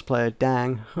online multiplayer.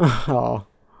 Dang. Oh.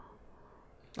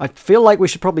 I feel like we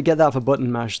should probably get that for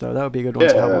Button Mash, though. That would be a good one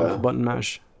to have one for Button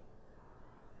Mash.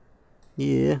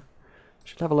 Yeah.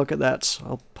 Should have a look at that.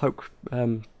 I'll poke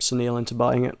Sunil into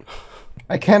buying it.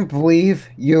 I can't believe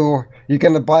you're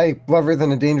gonna buy Lovers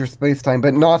in a Dangerous Spacetime,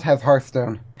 but not have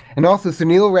Hearthstone. And also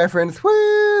Sunil reference.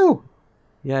 Woo!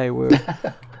 Yay, woo.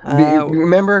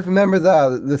 Remember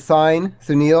the sign,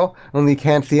 Sunil? Only you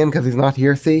can't see him because he's not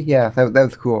here. See? Yeah, that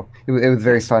was cool. It was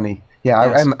very funny. Yeah,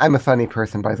 Yes. I'm a funny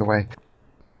person, by the way.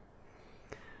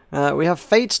 We have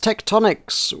Fate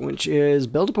Tectonics, which is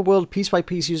build up a world piece by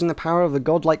piece using the power of the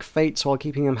godlike fates while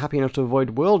keeping them happy enough to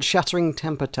avoid world-shattering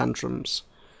temper tantrums.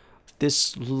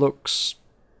 This looks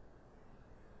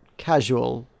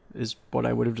casual, is what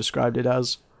I would have described it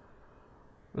as.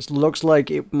 This looks like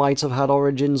it might have had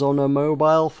origins on a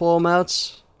mobile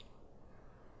format,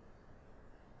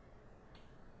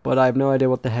 but I have no idea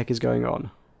what the heck is going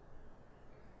on.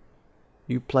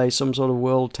 You play some sort of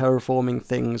world terraforming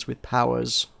things with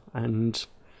powers and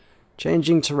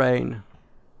changing terrain,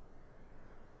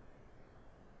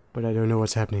 but I don't know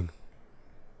what's happening.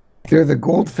 There's a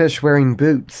goldfish wearing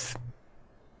boots.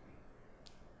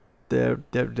 There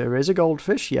is a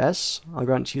goldfish, yes, I'll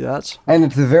grant you that. And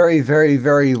it's a very, very,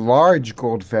 very large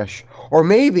goldfish. Or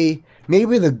maybe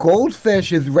the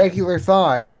goldfish is regular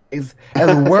size and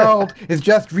the world is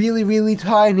just really, really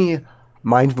tiny.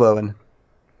 Mind blowing.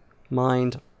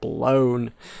 Mind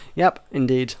blown. Yep,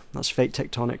 indeed, that's Fate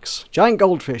Tectonics. Giant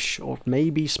goldfish, or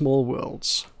maybe small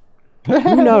worlds.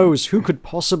 Who knows? Who could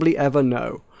possibly ever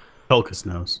know? Tulkas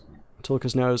knows.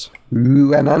 Tulkas knows.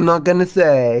 Ooh, and I'm not gonna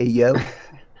say, yo.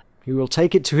 He will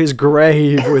take it to his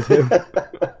grave with him.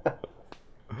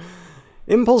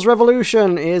 Impulse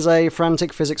Revolution is a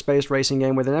frantic physics-based racing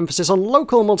game with an emphasis on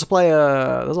local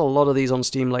multiplayer. There's a lot of these on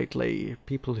Steam lately.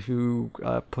 People who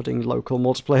are putting local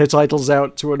multiplayer titles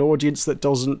out to an audience that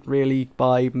doesn't really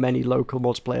buy many local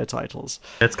multiplayer titles.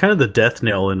 That's kind of the death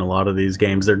knell in a lot of these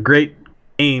games. They're great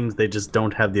games, they just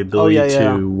don't have the ability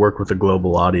to work with a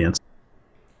global audience.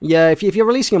 Yeah, if you're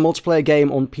releasing a multiplayer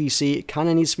game on PC, it kind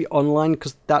of needs to be online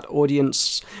because that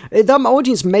audience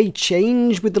may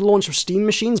change with the launch of Steam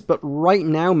machines, but right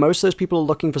now most of those people are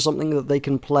looking for something that they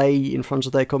can play in front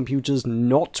of their computers,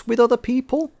 not with other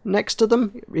people next to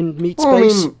them in meet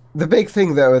space. I mean, the big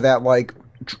thing though is that like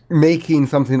making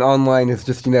something online is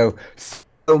just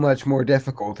so much more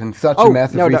difficult and such a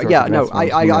massive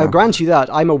I grant you that.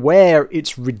 I'm aware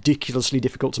it's ridiculously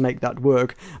difficult to make that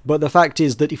work, but the fact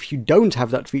is that if you don't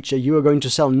have that feature, you are going to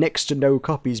sell next to no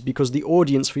copies because the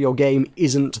audience for your game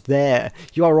isn't there.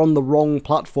 You are on the wrong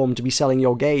platform to be selling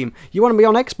your game. You want to be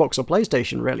on Xbox or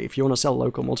PlayStation, really, if you want to sell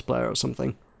local multiplayer or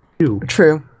something.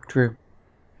 True.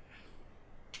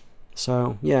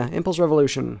 So, yeah, Impulse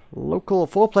Revolution. Local,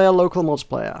 4-player local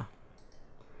multiplayer.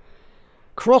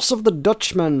 Cross of the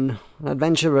Dutchman, an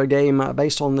adventure game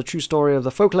based on the true story of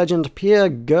the folk legend Pierre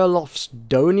Gerloff's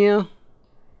Donia.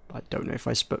 I don't know if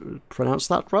I pronounced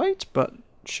that right, but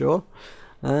sure.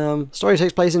 Story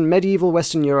takes place in medieval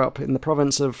Western Europe in the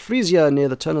province of Frisia near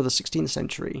the turn of the 16th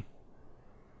century.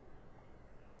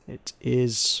 It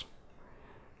is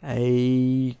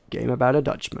a game about a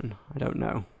Dutchman. I don't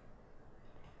know.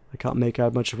 I can't make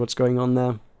out much of what's going on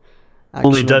there.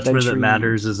 Only Dutchman that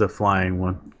matters is a flying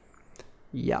one.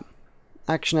 Yeah.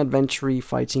 Action-adventure-y,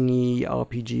 fighting-y,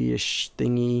 RPG-ish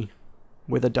thingy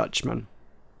with a Dutchman.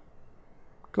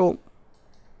 Cool.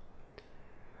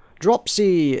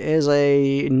 Dropsy is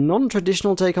a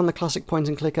non-traditional take on the classic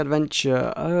point-and-click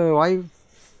adventure. Oh, I've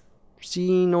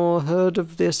seen or heard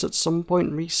of this at some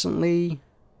point recently.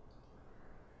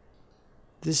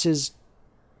 This is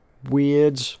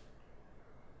weird.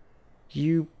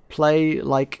 You play,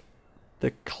 like,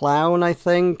 the clown, I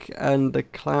think, and the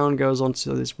clown goes on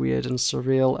to this weird and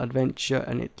surreal adventure,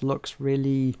 and it looks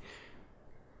really,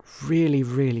 really,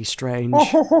 really strange.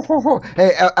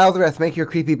 Hey, Alzorath, make your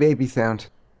creepy baby sound.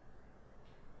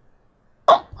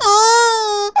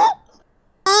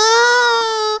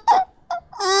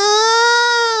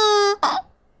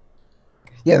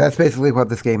 Yeah, that's basically what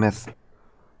this game is.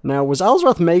 Now, was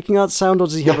Alzorath making that sound, or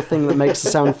does he have a thing that makes the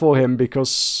sound for him?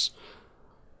 Because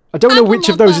I don't know which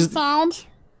of those is.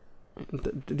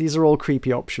 These are all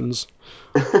creepy options.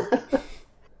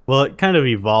 Well, it kind of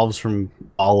evolves from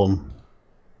Gollum.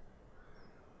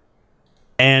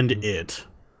 And it.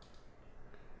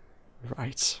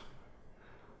 Right.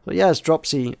 So yeah, it's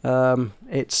Dropsy.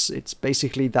 It's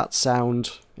basically that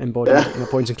sound embodied in a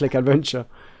point-and-click adventure.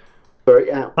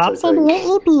 Very apt.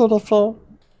 Absolutely beautiful.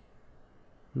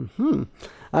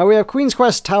 We have Queen's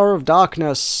Quest: Tower of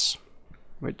Darkness,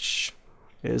 which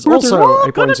is also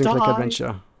a point-and-click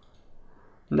adventure.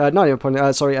 No, not even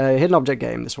point. Sorry, a hidden object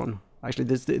game. This one, actually,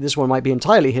 this one might be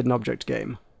entirely hidden object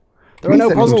game. There are no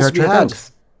puzzles to be had.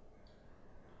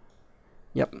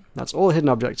 Yep, that's all hidden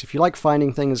objects. If you like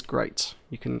finding things, great.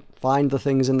 You can find the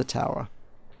things in the tower.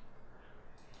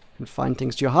 You can find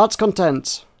things to your heart's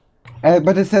content.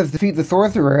 But it says defeat the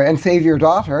sorcerer and save your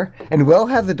daughter, and Will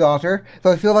has a daughter,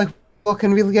 so I feel like Will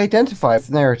can really identify with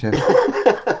the narrative.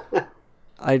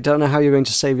 I don't know how you're going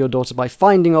to save your daughter by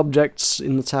finding objects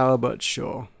in the tower, but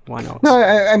sure, why not? No,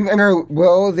 I'm sure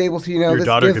Will is able to, Your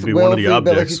daughter could be one of the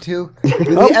objects. Oh,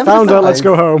 found her, let's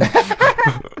go home.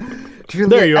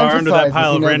 There you are, under that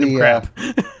pile of random crap.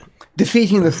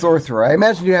 Defeating the sorcerer. I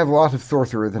imagine you have a lot of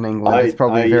sorcerers in England. It's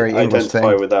probably a very English thing. I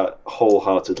identify with that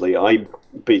wholeheartedly. I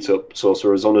beat up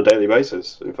sorcerers on a daily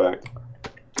basis, in fact.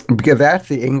 Because that's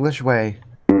the English way.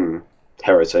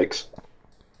 Heretics.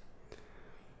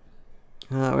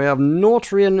 We have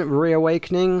Nortrian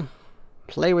Reawakening.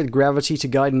 Play with gravity to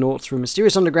guide Nort through a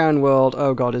mysterious underground world.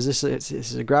 Oh god, is this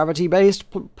a gravity-based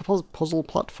puzzle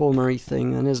platformery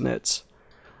thing then, isn't it?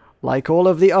 Like all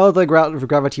of the other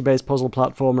gravity-based puzzle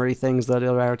platformery things that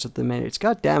are out at the minute.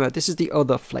 God damn it, this is the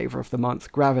other flavor of the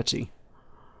month. Gravity.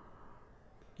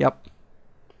 Yep.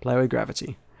 Play with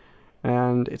gravity.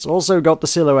 And it's also got the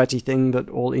silhouette-y thing that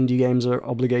all indie games are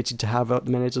obligated to have at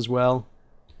the minute as well.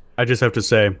 I just have to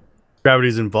say,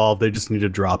 gravity's involved, they just need to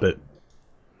drop it.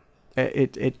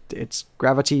 It's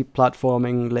gravity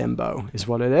platforming limbo is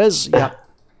what it is. Yep.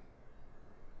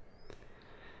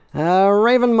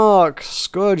 Ravenmark,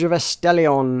 Scourge of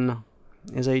Estelion,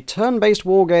 is a turn-based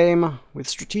wargame with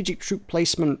strategic troop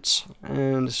placement,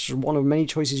 and this is one of many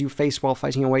choices you face while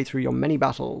fighting your way through your many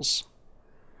battles.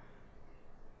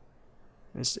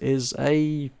 This is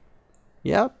a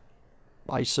Yeah,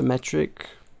 isometric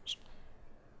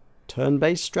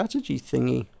turn-based strategy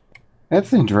thingy.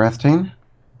 That's interesting.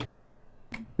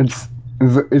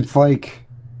 It's like,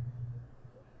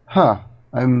 huh?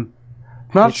 I'm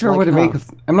not It's sure like what to make how? of.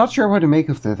 I'm not sure what to make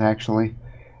of this actually.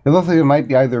 It looks like it might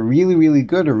be either really, really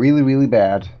good or really, really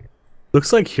bad.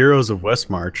 Looks like Heroes of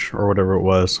Westmarch or whatever it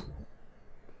was.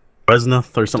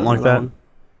 Wesnoth or something like that.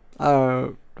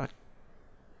 Oh,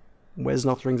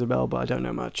 Wesnoth rings a bell, but I don't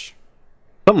know much.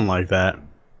 Something like that.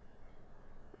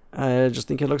 I just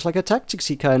think it looks like a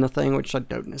tacticsy kind of thing, which I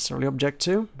don't necessarily object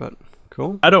to, but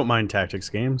cool. I don't mind tactics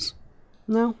games.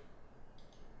 No.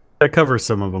 That covers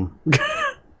some of them.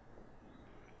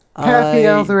 Happy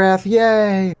I Alzorath,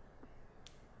 yay!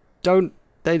 don't.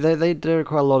 They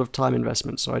require a lot of time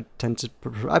investment, so I tend to.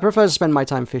 I prefer to spend my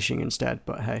time fishing instead,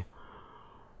 but hey.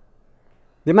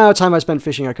 The amount of time I spent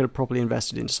fishing, I could have probably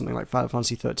invested into something like Final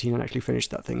Fantasy 13 and actually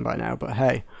finished that thing by now, but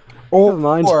hey. Never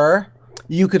mind. Or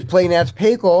you could play Nat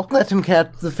Pagel, let him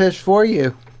catch the fish for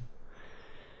you.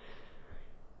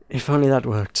 If only that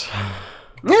worked.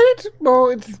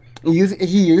 He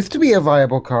used to be a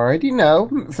viable card, you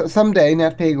know. Someday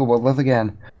Nat Pagel will live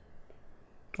again.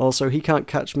 Also, he can't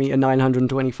catch me a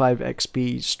 925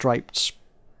 XP striped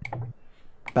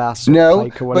bass No, or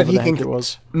pike or but whatever he the heck can. it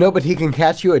was. No, but he can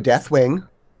catch you a Deathwing.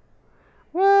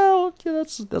 Well, yeah,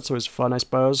 that's always fun, I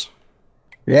suppose.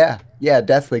 Yeah,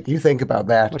 Deathwing. You think about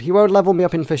that. But he won't level me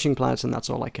up in Fishing Planet, and that's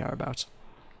all I care about.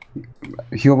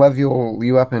 He'll level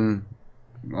you up in.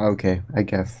 Okay, I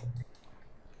guess.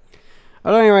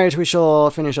 At any rate, we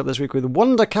shall finish up this week with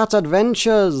Wonder Cat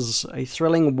Adventures, a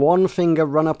thrilling one-finger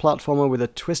runner platformer with a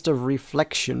twist of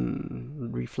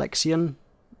reflexion.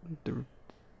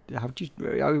 How do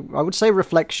you? I would say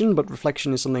reflection, but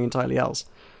reflection is something entirely else.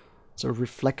 So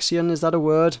reflexion, is that a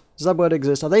word? Does that word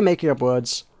exist? Are they making up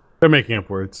words? They're making up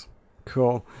words.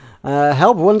 Cool.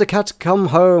 Help Wonder Cat come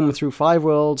home through 5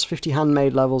 worlds, 50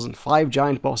 handmade levels, and 5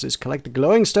 giant bosses. Collect the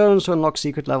glowing stones to unlock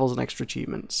secret levels and extra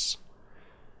achievements.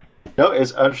 No,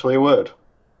 it's actually a word.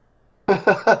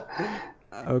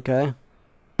 Okay.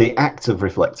 The act of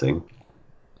reflecting.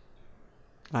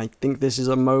 I think this is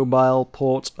a mobile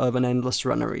port of an Endless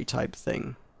Runnery type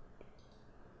thing.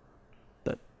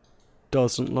 That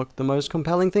doesn't look the most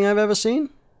compelling thing I've ever seen.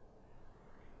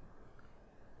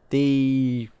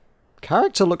 The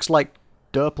character looks like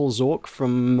Durple Zork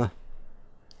from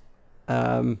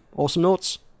Awesome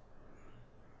Noughts.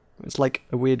 It's like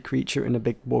a weird creature in a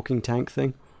big walking tank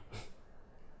thing.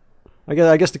 I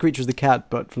guess the creature is the cat,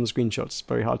 but from the screenshots it's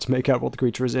very hard to make out what the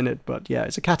creature is in it. But yeah,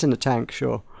 it's a cat in a tank,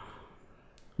 sure.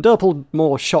 Durple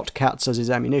more shot cats as his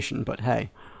ammunition, but hey.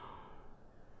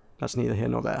 That's neither here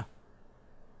nor there.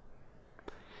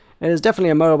 It is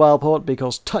definitely a mobile port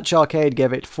because Touch Arcade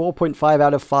gave it 4.5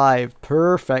 out of 5.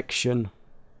 Perfection.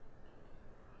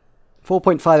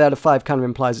 4.5 out of 5 kind of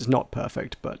implies it's not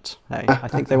perfect, but hey, I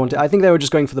think they were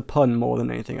just going for the pun more than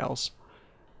anything else.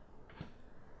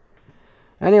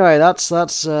 Anyway, that's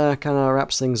kind of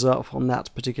wraps things up on that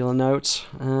particular note.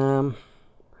 All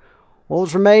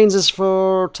that remains is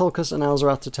for Tulkas and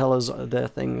Alzorath to tell us their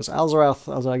things.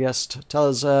 Alzorath, as our guest, tell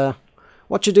us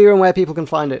what you do and where people can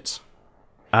find it.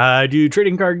 I do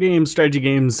trading card games, strategy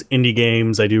games, indie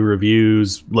games. I do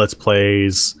reviews, let's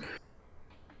plays.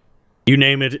 You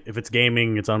name it. If it's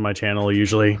gaming, it's on my channel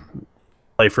usually.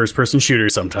 Play first-person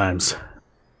shooters sometimes.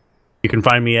 You can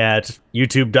find me at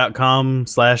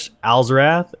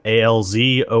youtube.com/Alzorath,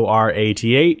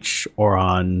 ALZORATH, or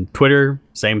on Twitter,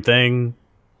 same thing,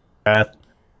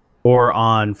 or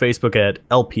on Facebook at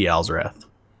LP Alzorath,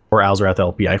 or Alzorath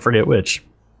LP, I forget which.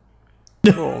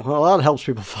 Cool. Well, that helps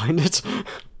people find it.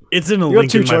 It's in a You got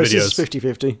link 2 in my choices,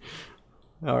 videos.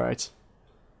 50-50. Alright.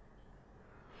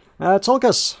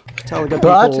 Tulkas, tell the good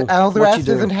But people what you Alzorath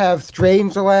do. doesn't have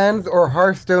Strange Lands or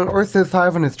Hearthstone or Civ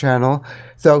 5 on his channel,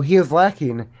 so he is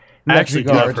lacking. in I that actually do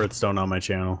regard. have Hearthstone on my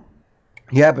channel.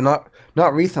 Yeah, but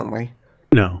not recently.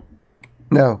 No.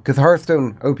 No, because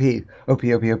Hearthstone, OP,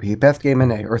 best game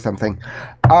in A or something.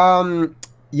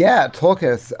 Yeah,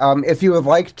 Tulkas, if you would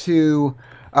like to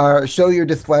show your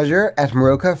displeasure at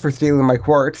Meroka for stealing my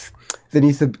quartz, then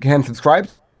you can subscribe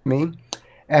to me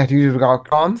at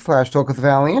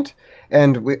youtube.com/TulkasValiant,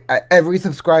 and every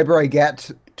subscriber I get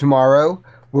tomorrow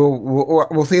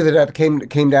we'll see that it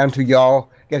came down to y'all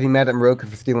getting mad at Meroka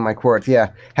for stealing my quartz. Yeah,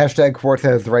 #quartz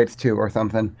has the rights too, or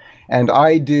something. And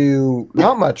I do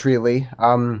not much really.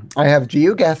 I have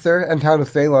GeoGuessr and Town of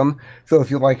Salem. So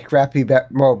if you like crappy,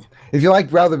 if you like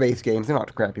browser-based games, they're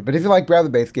not crappy, but if you like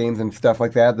browser-based games and stuff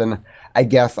like that, then I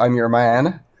guess I'm your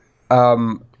man.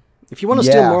 If you want to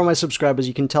steal more of my subscribers,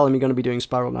 you can tell them you're going to be doing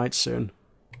Spiral Knights soon.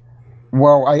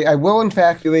 Well, I will in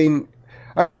fact doing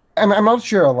I'm not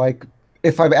sure, like,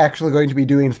 if I'm actually going to be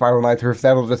doing Spiral Nights or if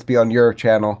that'll just be on your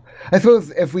channel. I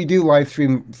suppose if we do live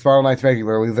stream Spiral Nights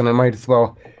regularly, then I might as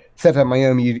well set up my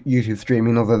own YouTube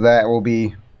streaming, although that will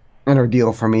be an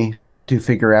ordeal for me to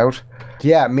figure out.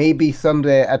 Yeah, maybe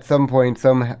someday, at some point,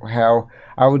 somehow,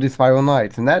 I will do Spiral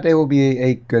Nights, and that day will be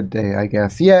a good day, I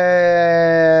guess.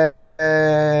 Yay!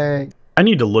 I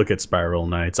need to look at Spiral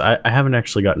Knights. I haven't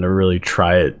actually gotten to really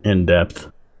try it in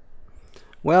depth.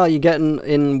 Well, you're getting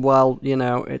in while, you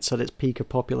know, it's at its peak of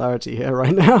popularity here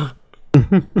right now.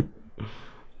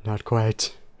 Not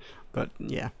quite. But,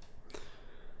 yeah.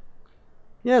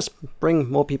 Yes, bring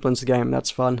more people into the game.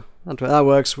 That's fun. That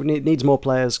works. Needs more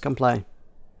players. Come play.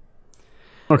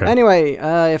 Okay. Anyway,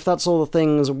 if that's all the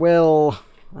things, Will,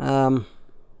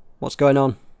 what's going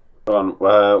on?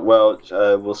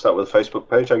 We'll start with the Facebook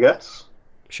page, I guess.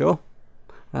 Sure.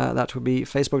 That would be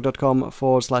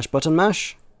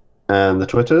facebook.com/buttonmash. And the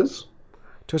Twitters.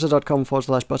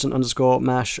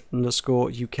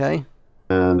 Twitter.com/button_mash_UK.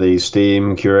 And the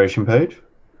Steam curation page.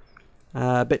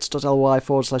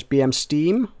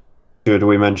 bits.ly/bmsteam. Should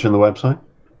we mention the website?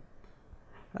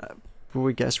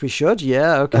 We guess we should,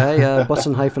 yeah, okay.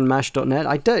 Button-mash.net.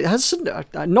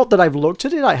 Not that I've looked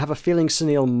at it, I have a feeling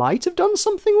Sunil might have done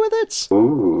something with it.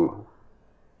 Ooh.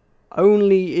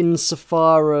 Only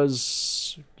insofar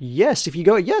as... Yes, if you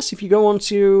go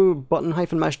onto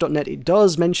button-mash.net, it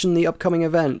does mention the upcoming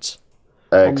event.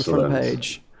 Excellent. On the front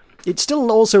page. It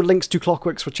still also links to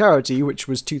Clockworks for Charity, which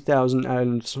was 2000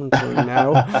 and something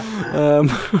now.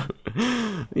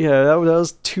 Yeah, that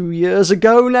was 2 years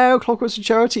ago now, Clockworks for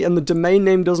Charity, and the domain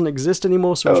name doesn't exist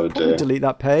anymore, so I should probably delete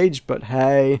that page, but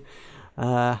hey.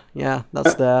 Yeah,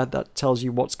 that's there. That tells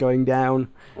you what's going down.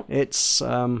 It's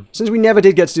since we never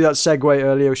did get to do that segue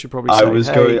earlier, we should probably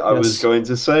say, I was going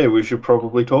to say we should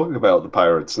probably talk about the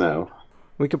pirates now.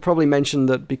 We could probably mention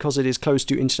that because it is close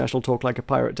to International Talk Like a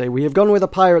Pirate Day, we have gone with a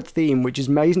pirate theme, which is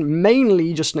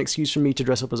mainly just an excuse for me to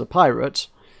dress up as a pirate.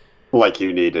 Like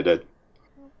you needed it.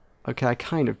 Okay, I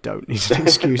kind of don't need an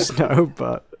excuse, no,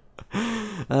 but...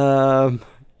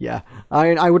 yeah,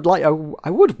 I would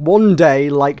one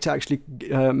day like to actually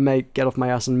get off my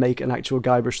ass and make an actual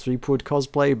Guybrush Threepwood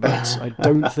cosplay, but I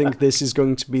don't think this is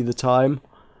going to be the time.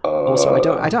 Also,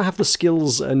 I don't have the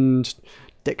skills and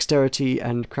dexterity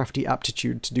and crafty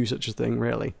aptitude to do such a thing,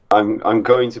 really. I'm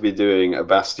going to be doing a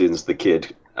Bastion's the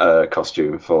Kid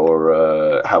costume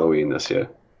for Halloween this year.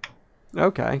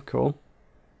 Okay, cool.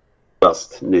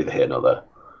 That's neither here nor there.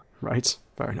 Right,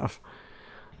 fair enough.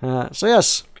 So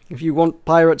yes, if you want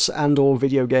pirates and or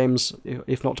video games,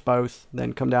 if not both,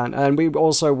 then come down. And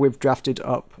we've drafted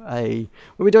up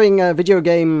we're doing a video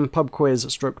game pub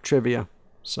quiz / trivia.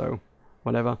 So,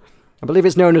 whatever. I believe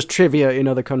it's known as trivia in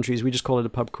other countries. We just call it a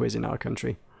pub quiz in our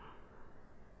country.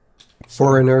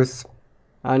 Foreigners.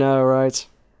 I know, right?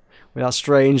 With our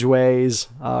strange ways,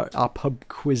 our pub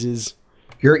quizzes.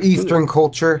 Your Eastern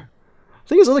culture.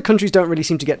 The thing is, other countries don't really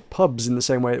seem to get pubs in the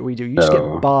same way that we do. You just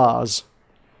get bars.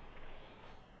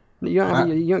 You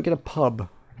don't get a pub.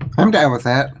 I'm down with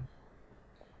that.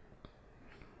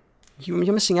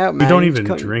 You're missing out, man. You don't even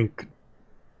drink.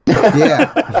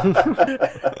 Yeah.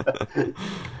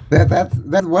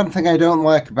 That's one thing I don't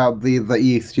like about the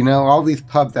East. You know, all these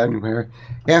pubs everywhere.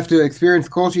 You have to experience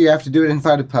culture. You have to do it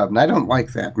inside a pub, and I don't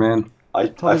like that, man. I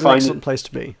find an excellent place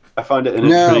to be. I find it an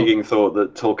intriguing thought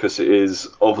that Tulkas is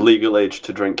of legal age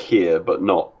to drink here, but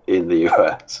not in the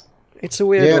US. It's a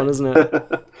weird one, isn't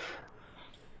it?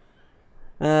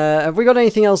 Have we got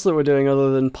anything else that we're doing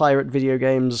other than pirate video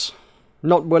games?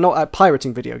 We're not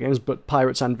pirating video games, but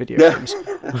pirates and video games.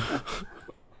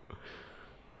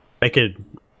 Make it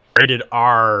rated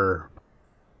R.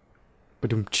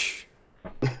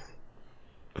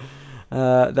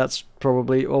 That's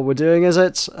probably all we're doing, is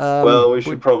it? Well, we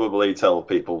should probably tell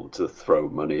people to throw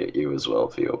money at you as well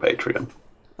for your Patreon.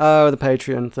 Oh, the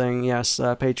Patreon thing, yes.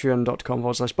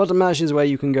 Patreon.com/buttonmash is where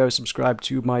you can go subscribe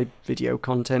to my video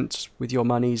content with your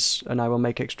monies, and I will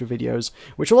make extra videos,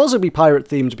 which will also be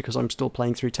pirate-themed because I'm still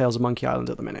playing through Tales of Monkey Island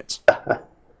at the minute.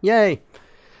 Yay!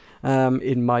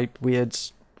 In my weird,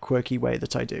 quirky way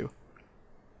that I do.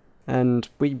 And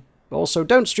we also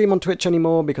don't stream on Twitch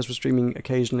anymore because we're streaming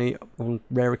occasionally, on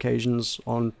rare occasions,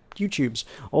 on YouTube's.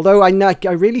 Although I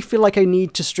really feel like I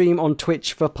need to stream on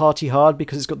Twitch for Party Hard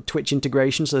because it's got the Twitch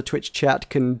integration, so the Twitch chat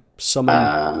can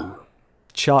summon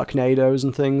Sharknadoes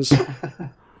and things.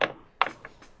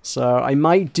 So I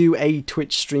might do a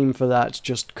Twitch stream for that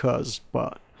just cuz,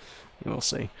 but we'll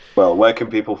see. Well, where can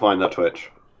people find that Twitch?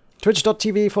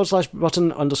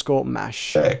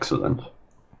 Twitch.tv/button_mash. Excellent.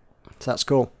 So that's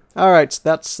cool. Alright,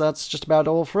 that's just about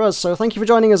all for us. So thank you for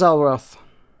joining us, Alzorath.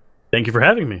 Thank you for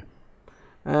having me.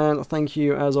 And thank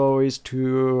you, as always,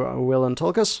 to Will and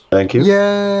Tulkas. Thank you.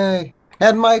 Yay!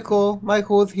 And Michael.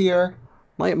 Michael is here.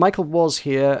 Michael was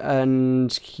here,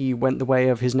 and he went the way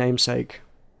of his namesake.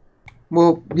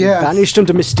 Well, yeah. Vanished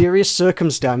under mysterious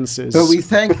circumstances. But we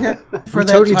thank him for We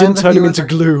that totally time didn't that turn he him was into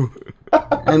glue.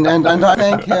 And I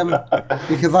thank him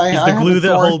because I He's I the have glue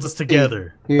that authority holds us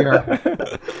together. here.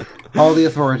 All the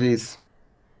authorities.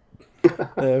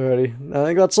 Alrighty. I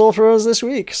think that's all for us this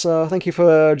week. So thank you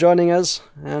for joining us,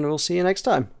 and we'll see you next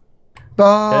time.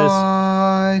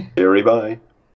 Bye. Bye.